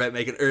driver about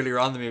making earlier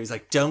on in the movie. He's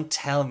like, don't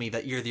tell me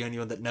that you're the only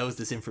one that knows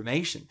this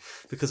information,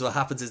 because what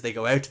happens is they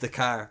go out to the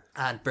car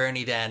and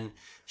Bernie then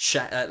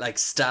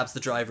stabs the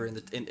driver in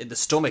the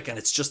stomach, and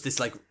it's just this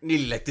like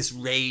nearly like this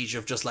rage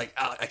of just like,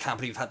 oh, I can't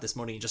believe I've had this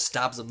money, and just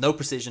stabs him. No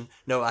precision,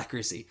 no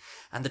accuracy,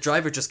 and the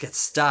driver just gets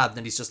stabbed,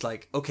 and he's just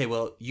like, okay,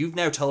 well, you've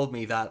now told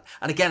me that,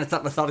 and again, it's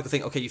that methodical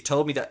thing. Okay, you've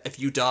told me that if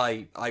you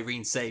die,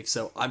 Irene's safe,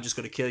 so I'm just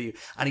going to kill you.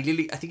 And he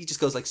literally, I think he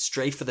just goes like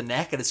straight for the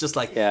neck, and it's just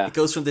like, it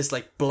goes from this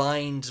like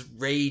blind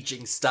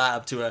raging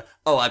stab to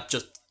I've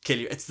just kill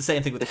you. It's the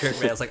same thing with the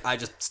curtain rails. Like, I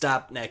just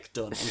stab, neck,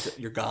 done.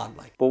 You're gone.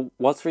 Like, but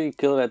what's really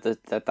cool about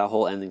that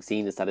whole ending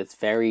scene is that it's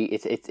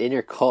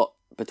intercut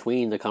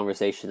between the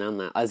conversation and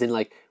that. As in,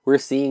 like, we're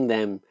seeing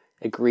them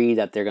agree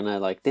that they're gonna,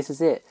 like, this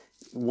is it.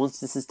 Once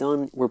this is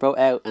done, we're both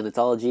out, and it's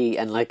all G.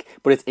 And like,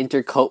 but it's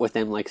intercut with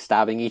them like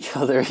stabbing each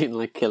other and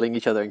like killing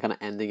each other and kind of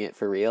ending it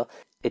for real.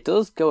 It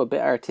does go a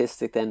bit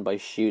artistic then by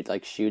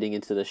shooting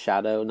into the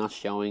shadow, not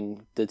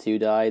showing the two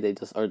die. They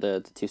just, or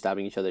the two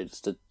stabbing each other,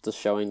 just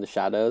showing the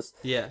shadows.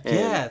 Yeah,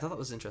 I thought that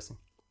was interesting.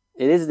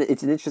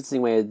 It's an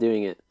interesting way of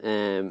doing it.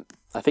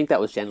 I think that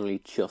was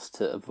generally just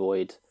to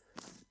avoid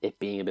it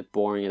being a bit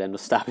boring and them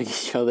just stabbing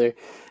each other,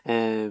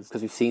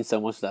 because we've seen so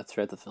much of that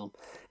throughout the film.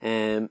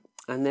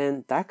 And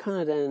then that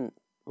kind of then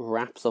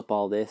wraps up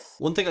all this.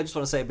 One thing I just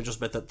want to say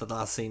about the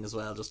last scene as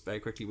well, just very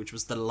quickly, which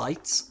was the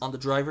lights on the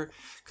driver,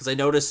 because I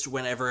noticed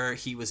whenever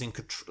he was in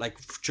like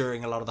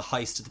during a lot of the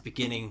heist at the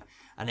beginning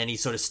and any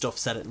sort of stuff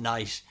set at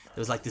night,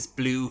 there was like this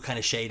blue kind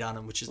of shade on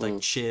him, which is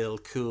like chill,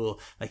 cool,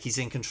 like he's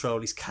in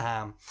control, he's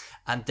calm.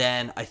 And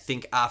then I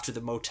think after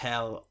the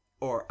motel,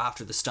 or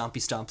after the stompy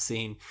stomp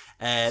scene,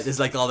 there's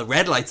like all the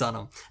red lights on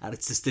him, and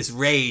it's just this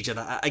rage. And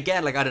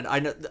again, like, I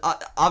know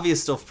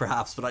obvious stuff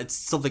perhaps, but it's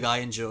something I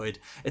enjoyed.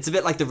 It's a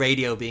bit like the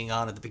radio being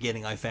on at the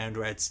beginning, I found,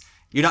 where it's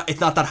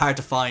not that hard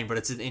to find, but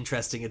it's an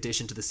interesting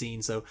addition to the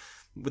scene. So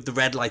with the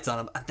red lights on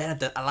him, and then at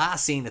the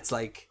last scene, it's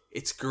like,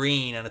 it's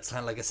green, and it's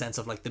kind of like a sense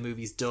of like the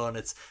movie's done.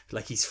 It's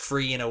like he's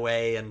freeing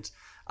away, and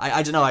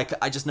I don't know.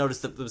 I just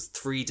noticed that there was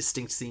 3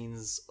 distinct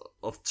scenes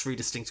of 3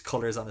 distinct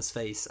colors on his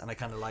face, and I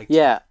kind of liked.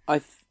 Yeah, I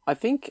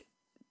think.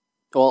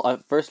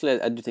 Well,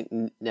 firstly, I do think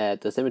the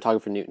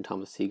cinematographer Newton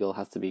Thomas Sigel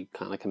has to be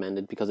kind of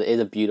commended because it is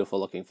a beautiful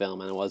looking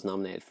film and it was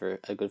nominated for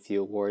a good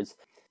few awards.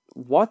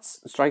 What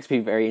strikes me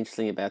very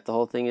interesting about the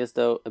whole thing is,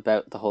 though,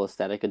 about the whole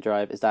aesthetic of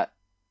Drive, is that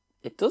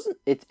it doesn't.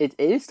 It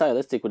is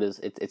stylistic with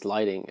its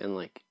lighting, and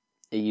like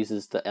it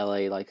uses the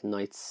LA like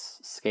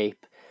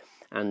nightscape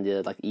and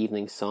the like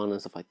evening sun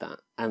and stuff like that,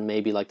 and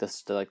maybe like the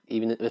like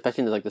even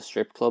especially in the, like the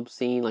strip club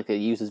scene, like it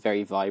uses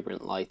very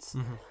vibrant lights.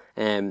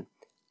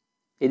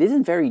 It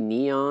isn't very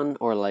neon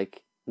or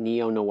like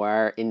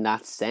neo-noir in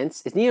that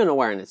sense. It's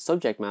neo-noir in its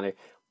subject matter,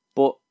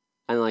 but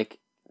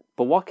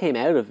what came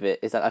out of it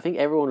is that I think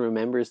everyone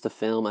remembers the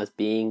film as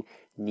being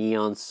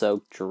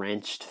neon-soaked,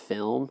 drenched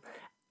film,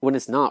 when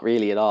it's not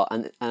really at all.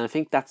 And I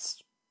think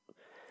that's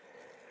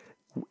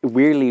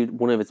weirdly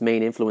one of its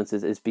main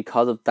influences is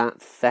because of that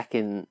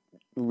feckin'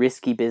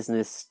 risky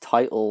business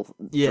title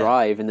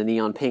Drive in the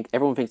neon pink.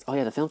 Everyone thinks, oh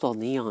yeah, the film's all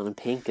neon and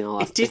pink and all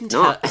that. It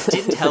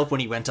didn't help when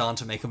he went on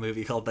to make a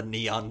movie called The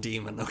Neon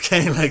Demon,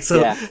 okay? Like,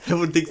 so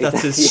everyone thinks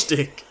that's his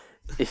shtick.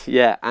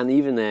 Yeah, and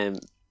even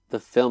the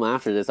film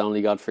after this,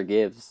 Only God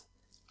Forgives,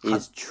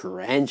 is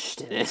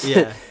drenched in it.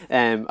 Yeah.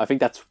 I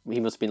think he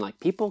must have been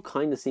like, people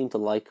kind of seem to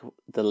like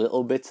the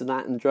little bits of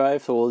that in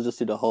Drive, so we'll just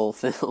do the whole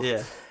film.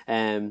 Yeah.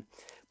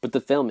 But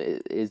the film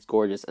is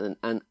gorgeous,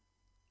 and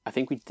I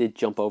think we did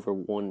jump over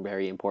one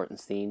very important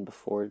scene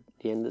before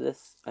the end of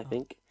this, I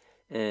think,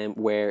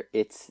 where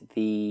it's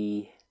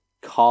the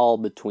call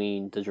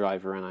between the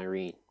driver and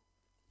Irene.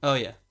 Oh,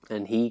 yeah.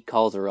 And he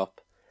calls her up,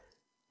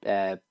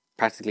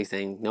 practically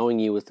saying, knowing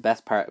you was the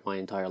best part of my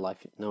entire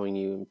life, knowing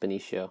you and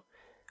Benicio.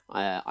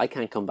 I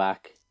can't come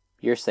back.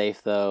 You're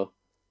safe, though,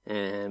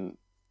 and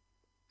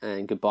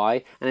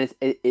goodbye. And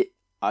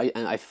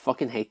I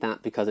fucking hate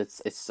that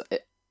because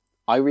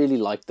I really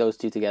like those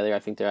two together. I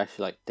think they're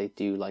actually like, they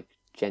do like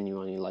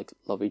genuinely like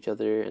love each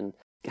other and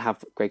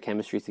have great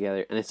chemistry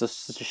together, and it's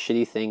just such a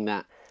shitty thing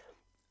that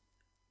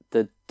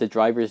the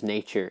driver's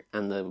nature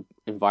and the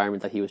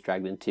environment that he was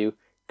dragged into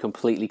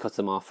completely cuts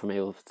him off from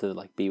able to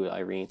like be with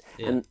Irene.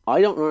 And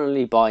I don't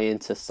really buy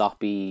into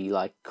soppy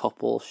like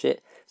couple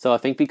shit, so I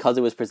think because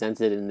it was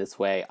presented in this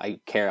way, I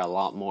care a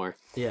lot more.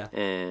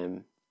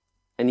 And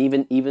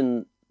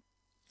even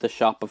the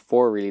shot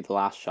before, really the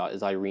last shot,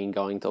 is Irene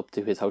going up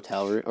to his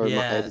hotel room or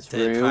his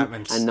room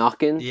apartment and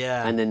knocking,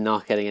 and then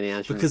not getting any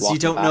answer because you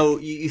don't know.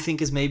 You think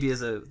as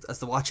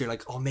the watcher,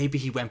 like, oh, maybe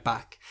he went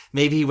back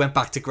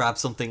to grab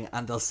something,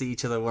 and they'll see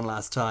each other one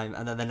last time,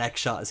 and then the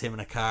next shot is him in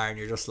a car, and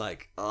you're just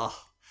like, oh,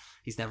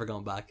 he's never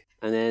going back.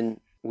 And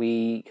then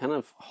we kind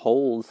of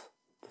hold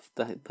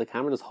the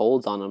camera just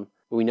holds on him.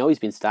 We know he's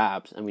been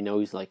stabbed, and we know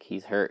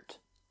he's hurt,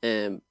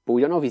 but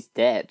we don't know if he's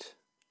dead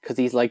because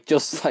he's like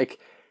just like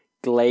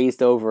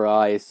glazed over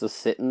eyes just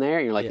sitting there,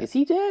 and you're like, is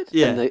he dead?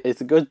 And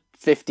it's a good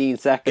 15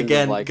 seconds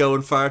again like,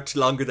 going far too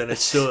longer than it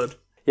should.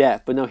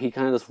 But no, he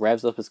kind of just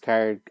revs up his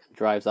car,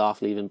 drives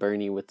off, leaving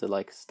Bernie with the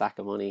like stack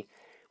of money,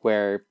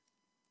 where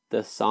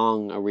the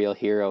song A Real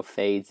Hero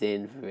fades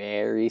in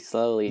very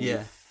slowly, and you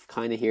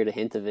kind of hear the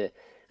hint of it,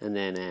 and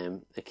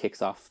then it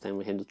kicks off then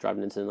with him just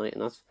driving into the night,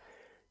 and that's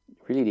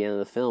really the end of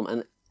the film.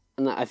 And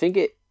I think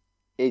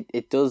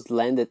it does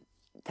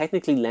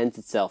technically lends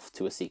itself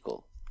to a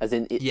sequel. As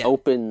in,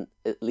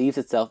 it leaves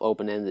itself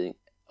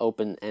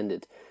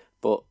open-ended.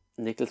 But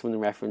Nicholas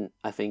Winding Refn,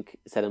 I think,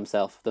 said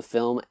himself, the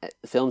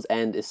film's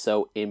end is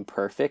so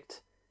imperfect,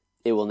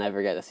 it will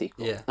never get a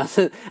sequel. Yeah.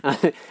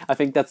 I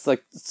think that's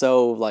like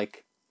so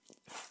like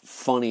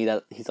funny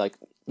that he's like,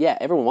 yeah,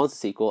 everyone wants a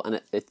sequel,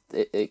 and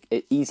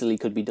it easily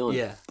could be done.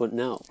 Yeah. But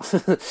no.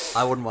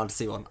 I wouldn't want to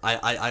see one.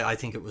 I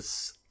think it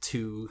was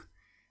too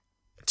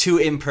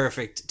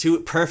imperfect,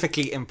 too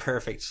perfectly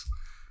imperfect.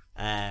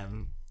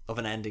 Of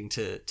an ending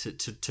to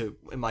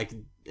in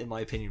my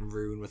opinion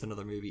ruin with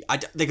another movie.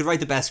 They could write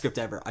the best script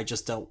ever. I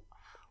just don't.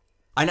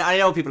 I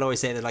know people always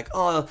say they're like,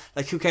 oh,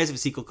 like who cares if a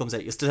sequel comes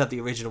out? You still have the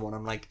original one.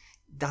 I'm like,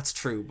 that's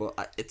true,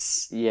 but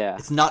it's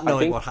not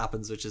knowing what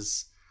happens, which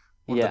is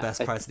one of the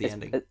best parts of the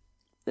ending.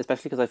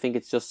 Especially because I think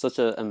it's just such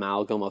an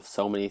amalgam of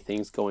so many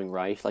things going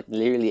right. Like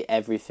literally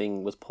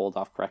everything was pulled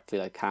off correctly,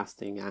 like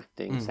casting,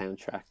 acting,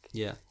 soundtrack,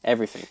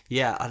 everything.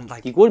 Yeah, and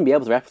like you wouldn't be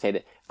able to replicate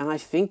it. And I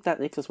think that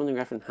Nicholas Winding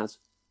Refn has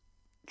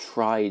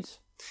tried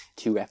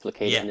to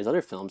replicate it in his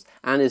other films,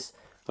 and his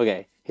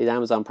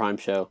Amazon Prime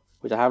show,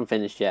 which I haven't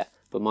finished yet,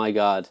 but my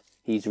god,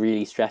 he's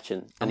really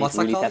stretching, and he's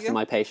really testing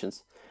my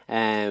patience.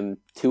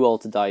 Too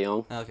Old to Die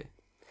Young. Okay.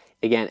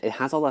 Again, it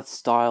has all that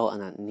style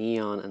and that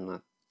neon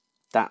and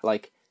that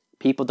like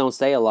people don't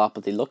say a lot,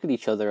 but they look at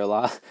each other a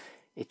lot.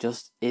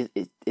 It's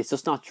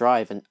just not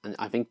Drive, and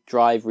I think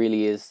Drive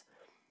really is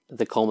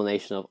the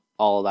culmination of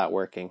all of that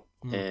working.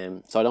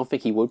 So I don't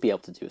think he would be able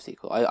to do a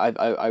sequel.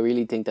 I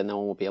really think that no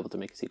one will be able to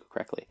make a sequel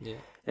correctly.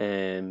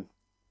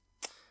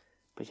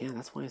 But yeah,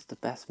 that's why it's the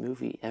best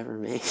movie ever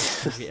made.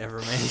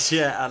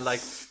 Yeah, and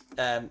like,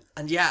 and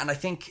I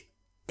think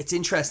it's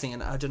interesting,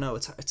 and I don't know,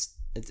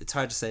 it's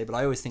hard to say, but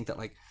I always think that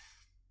like,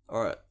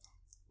 or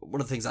one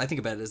of the things I think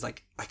about it is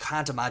like, I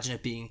can't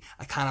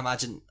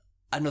imagine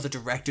another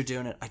director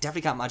doing it. I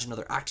definitely can't imagine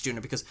another actor doing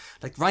it, because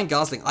like Ryan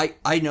Gosling,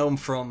 I know him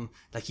from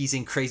like, he's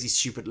in Crazy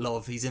Stupid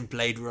Love, he's in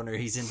Blade Runner,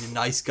 he's in The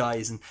Nice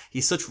Guys, and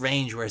he's such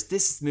range. Whereas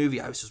this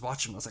movie, I was just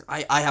watching, I was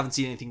like, I haven't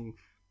seen anything.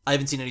 I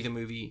haven't seen any other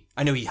movie.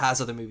 I know he has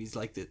other movies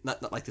like this,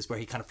 not like this, where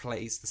he kind of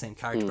plays the same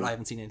character, but I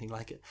haven't seen anything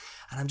like it.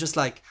 And I'm just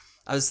like,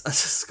 I was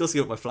discussing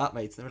it with my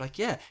flatmates, and they were like,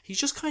 yeah, he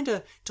just kind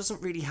of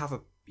doesn't really have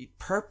a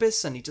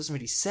purpose, and he doesn't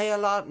really say a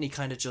lot, and he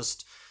kind of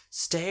just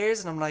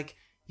stares. And I'm like,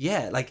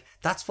 yeah, like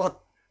that's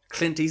what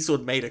Clint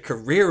Eastwood made a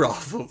career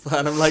off of.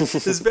 And I'm like,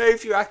 there's very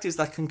few actors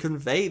that can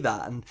convey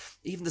that. And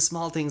even the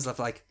small things of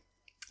like,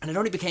 and it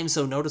only became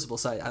so noticeable.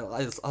 So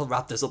I'll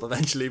wrap this up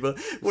eventually. But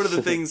one of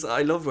the things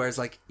I loved, where it's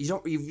like, you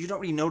don't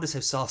really notice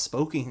how soft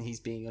spoken he's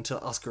being until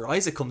Oscar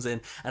Isaac comes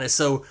in and is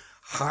so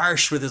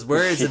harsh with his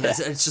words, and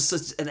it's just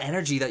such an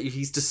energy that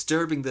he's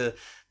disturbing the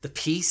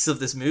peace of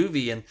this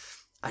movie. And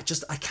I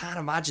can't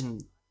imagine.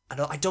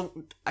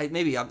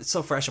 Maybe it's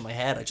so fresh in my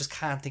head, I just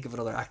can't think of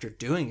another actor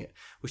doing it.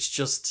 Which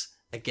just,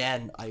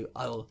 again, I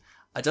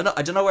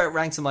don't know where it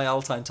ranks in my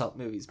all-time top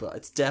movies, but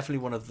it's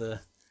definitely one of the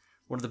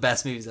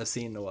best movies I've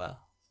seen in a while.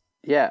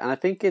 Yeah, and I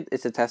think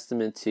it's a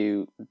testament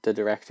to the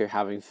director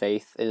having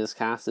faith in his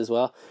cast as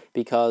well,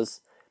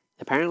 because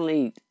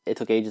apparently it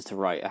took ages to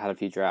write. I had a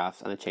few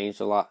drafts and it changed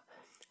a lot.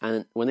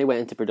 And when they went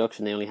into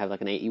production, they only had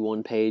like an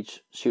 81-page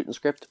shooting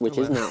script, which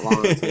isn't that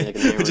long. It's only like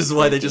an hour which is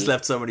why they just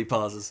left so many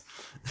pauses.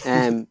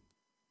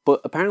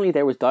 But apparently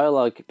there was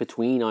dialogue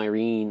between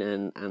Irene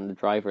and the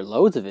driver,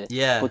 loads of it.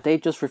 Yeah. But they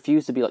just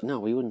refused to be like,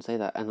 no, we wouldn't say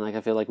that. And like,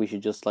 I feel like we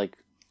should just like,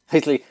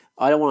 basically,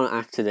 I don't want to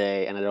act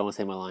today and I don't want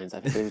to say my lines.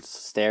 I feel like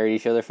just stare at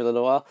each other for a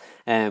little while.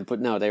 But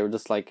no, they were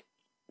just like,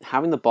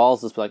 having the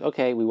balls to be like,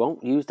 okay, we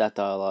won't use that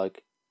dialogue.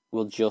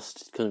 We'll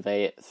just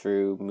convey it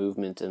through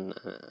movement and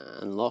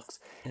looks.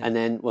 Yeah. And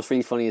then what's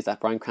really funny is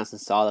that Bryan Cranston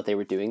saw that they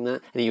were doing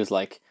that, and he was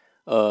like,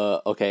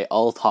 okay,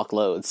 I'll talk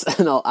loads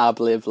and I'll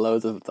ad-lib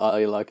loads of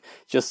dialogue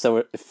just so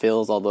it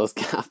fills all those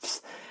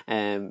gaps.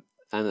 And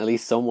at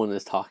least someone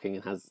is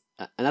talking and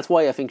that's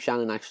why I think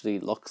Shannon actually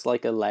looks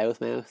like a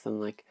loudmouth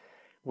and like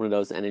one of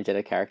those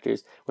energetic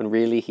characters, when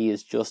really he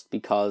is just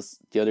because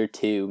the other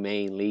two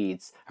main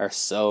leads are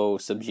so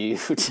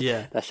subdued.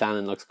 Yeah. That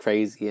Shannon looks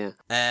crazy.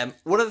 Yeah.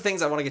 One of the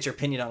things I want to get your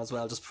opinion on as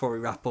well, just before we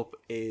wrap up,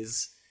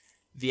 is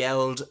the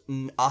old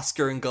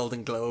Oscar and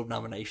Golden Globe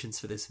nominations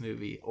for this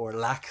movie, or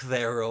lack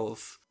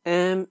thereof.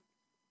 It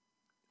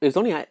was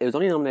only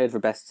nominated for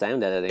best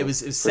sound editing. It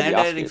was sound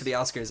editing for the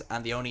Oscars,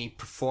 and the only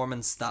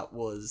performance that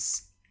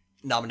was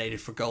nominated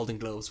for Golden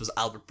Globes was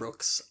Albert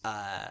Brooks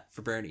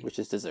for Bernie, which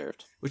is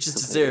deserved.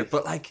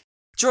 But like,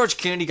 George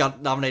Clooney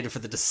got nominated for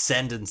The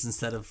Descendants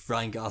instead of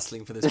Ryan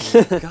Gosling for this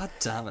movie. God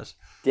damn it.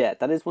 Yeah,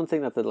 that is one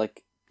thing that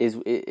like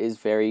is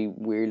very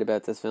weird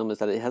about this film, is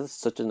that it has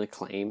such an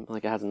acclaim.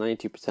 Like, it has a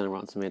 92% on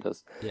Rotten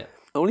Tomatoes. Yeah.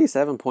 Only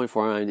 7.4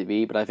 on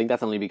IMDb, but I think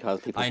that's only because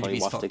people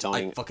probably watched it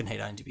going... I fucking hate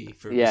IMDb.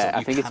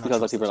 I think it's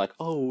because like, people are like,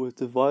 oh, it's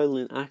a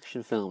violent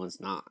action film. It's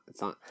not.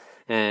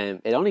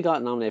 It only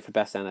got nominated for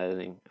Best Sound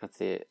Editing at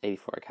the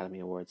 84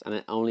 Academy Awards, and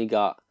it only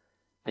got,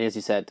 and as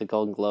you said, the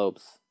Golden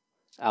Globes.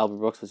 Albert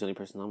Brooks was the only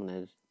person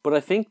nominated. But I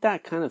think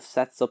that kind of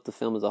sets up the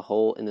film as a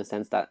whole, in the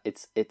sense that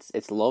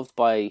it's loved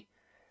by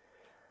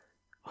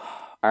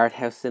art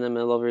house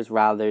cinema lovers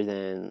rather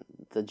than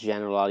the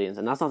general audience,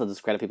 and that's not to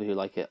discredit people who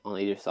like it on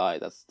either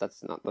side.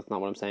 That's not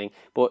what I'm saying.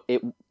 But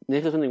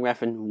Nicholas Winding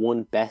Refn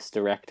won Best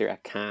Director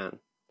at Cannes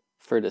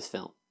for this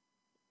film,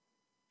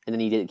 and then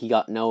he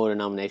got no other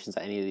nominations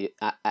at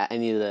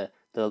any of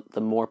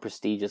the more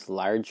prestigious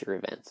larger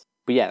events.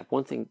 But yeah,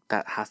 one thing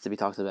that has to be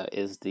talked about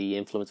is the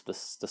influence of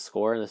the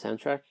score and the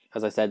soundtrack.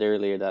 As I said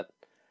earlier, that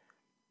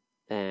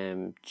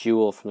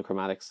Jewel from the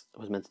Chromatics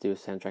was meant to do a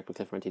soundtrack, but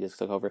Cliff Martinez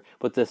took over.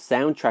 But the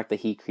soundtrack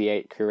that he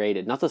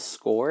created, not the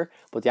score,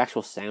 but the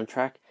actual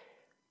soundtrack,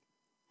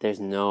 there's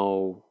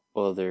no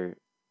other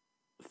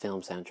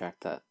film soundtrack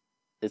that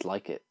is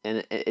like it.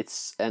 And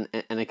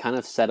it kind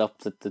of set up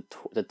the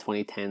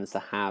 2010s to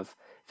have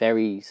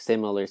very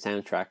similar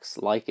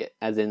soundtracks like it,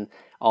 as in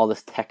all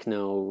this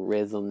techno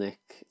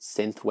rhythmic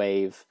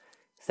synthwave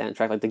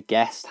soundtrack. Like The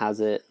Guest has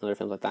it, and other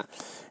films like that.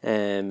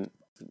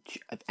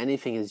 If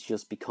anything, has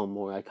just become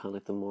more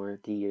iconic the more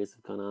the years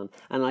have gone on,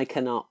 and I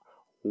cannot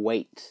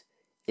wait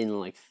in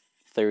like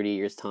 30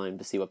 years time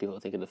to see what people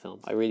think of the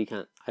film. I really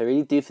can't. I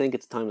really do think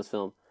it's a timeless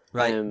film.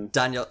 Right,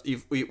 Daniel,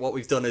 what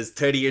we've done is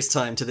 30 years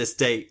time to this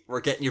date,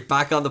 we're getting you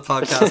back on the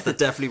podcast that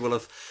definitely will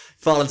have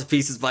fallen to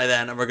pieces by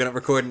then, and we're going to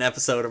record an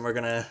episode and we're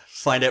going to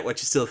find out what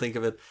you still think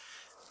of it.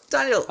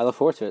 Daniel, I look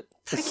forward to it.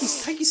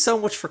 Thank you so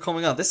much for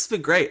coming on. This has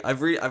been great.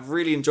 I've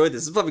really enjoyed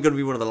this. It's probably going to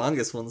be one of the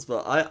longest ones,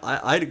 but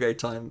I had a great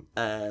time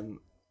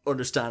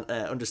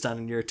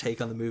understanding your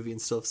take on the movie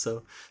and stuff.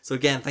 So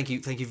again, thank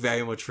you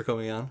very much for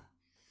coming on.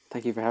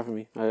 Thank you for having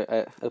me.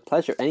 A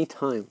pleasure.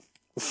 Anytime.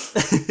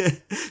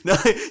 No,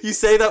 you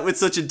say that with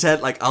such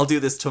intent. Like, I'll do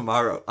this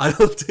tomorrow. I'll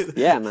do that.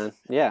 Yeah, man.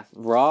 Yeah,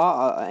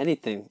 raw.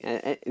 Anything.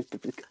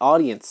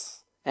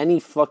 Audience. Any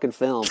fucking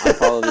film. I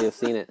probably have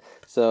seen it.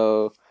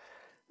 So.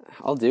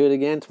 I'll do it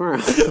again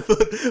tomorrow.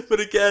 but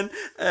again,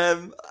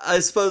 I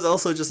suppose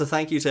also just a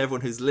thank you to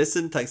everyone who's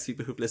listened. Thanks to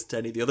people who've listened to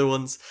any of the other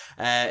ones.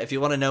 If you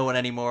want to know when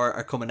any more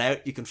are coming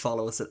out, you can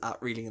follow us at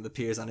Reeling in the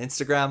Piers on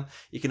Instagram.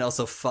 You can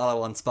also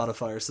follow on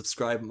Spotify or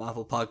subscribe on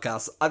Apple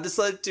Podcasts. I've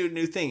decided to do a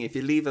new thing. If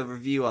you leave a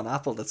review on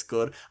Apple that's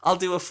good, I'll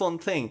do a fun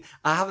thing.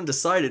 I haven't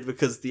decided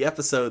because the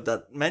episode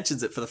that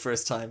mentions it for the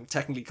first time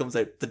technically comes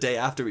out the day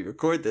after we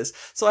record this.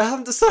 So I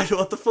haven't decided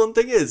what the fun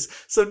thing is.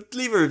 So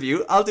leave a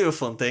review. I'll do a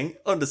fun thing.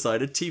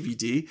 Undecided.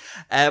 TBD.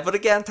 But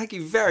again, thank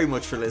you very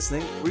much for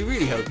listening. We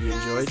really hope you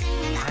enjoyed.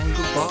 And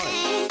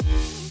goodbye.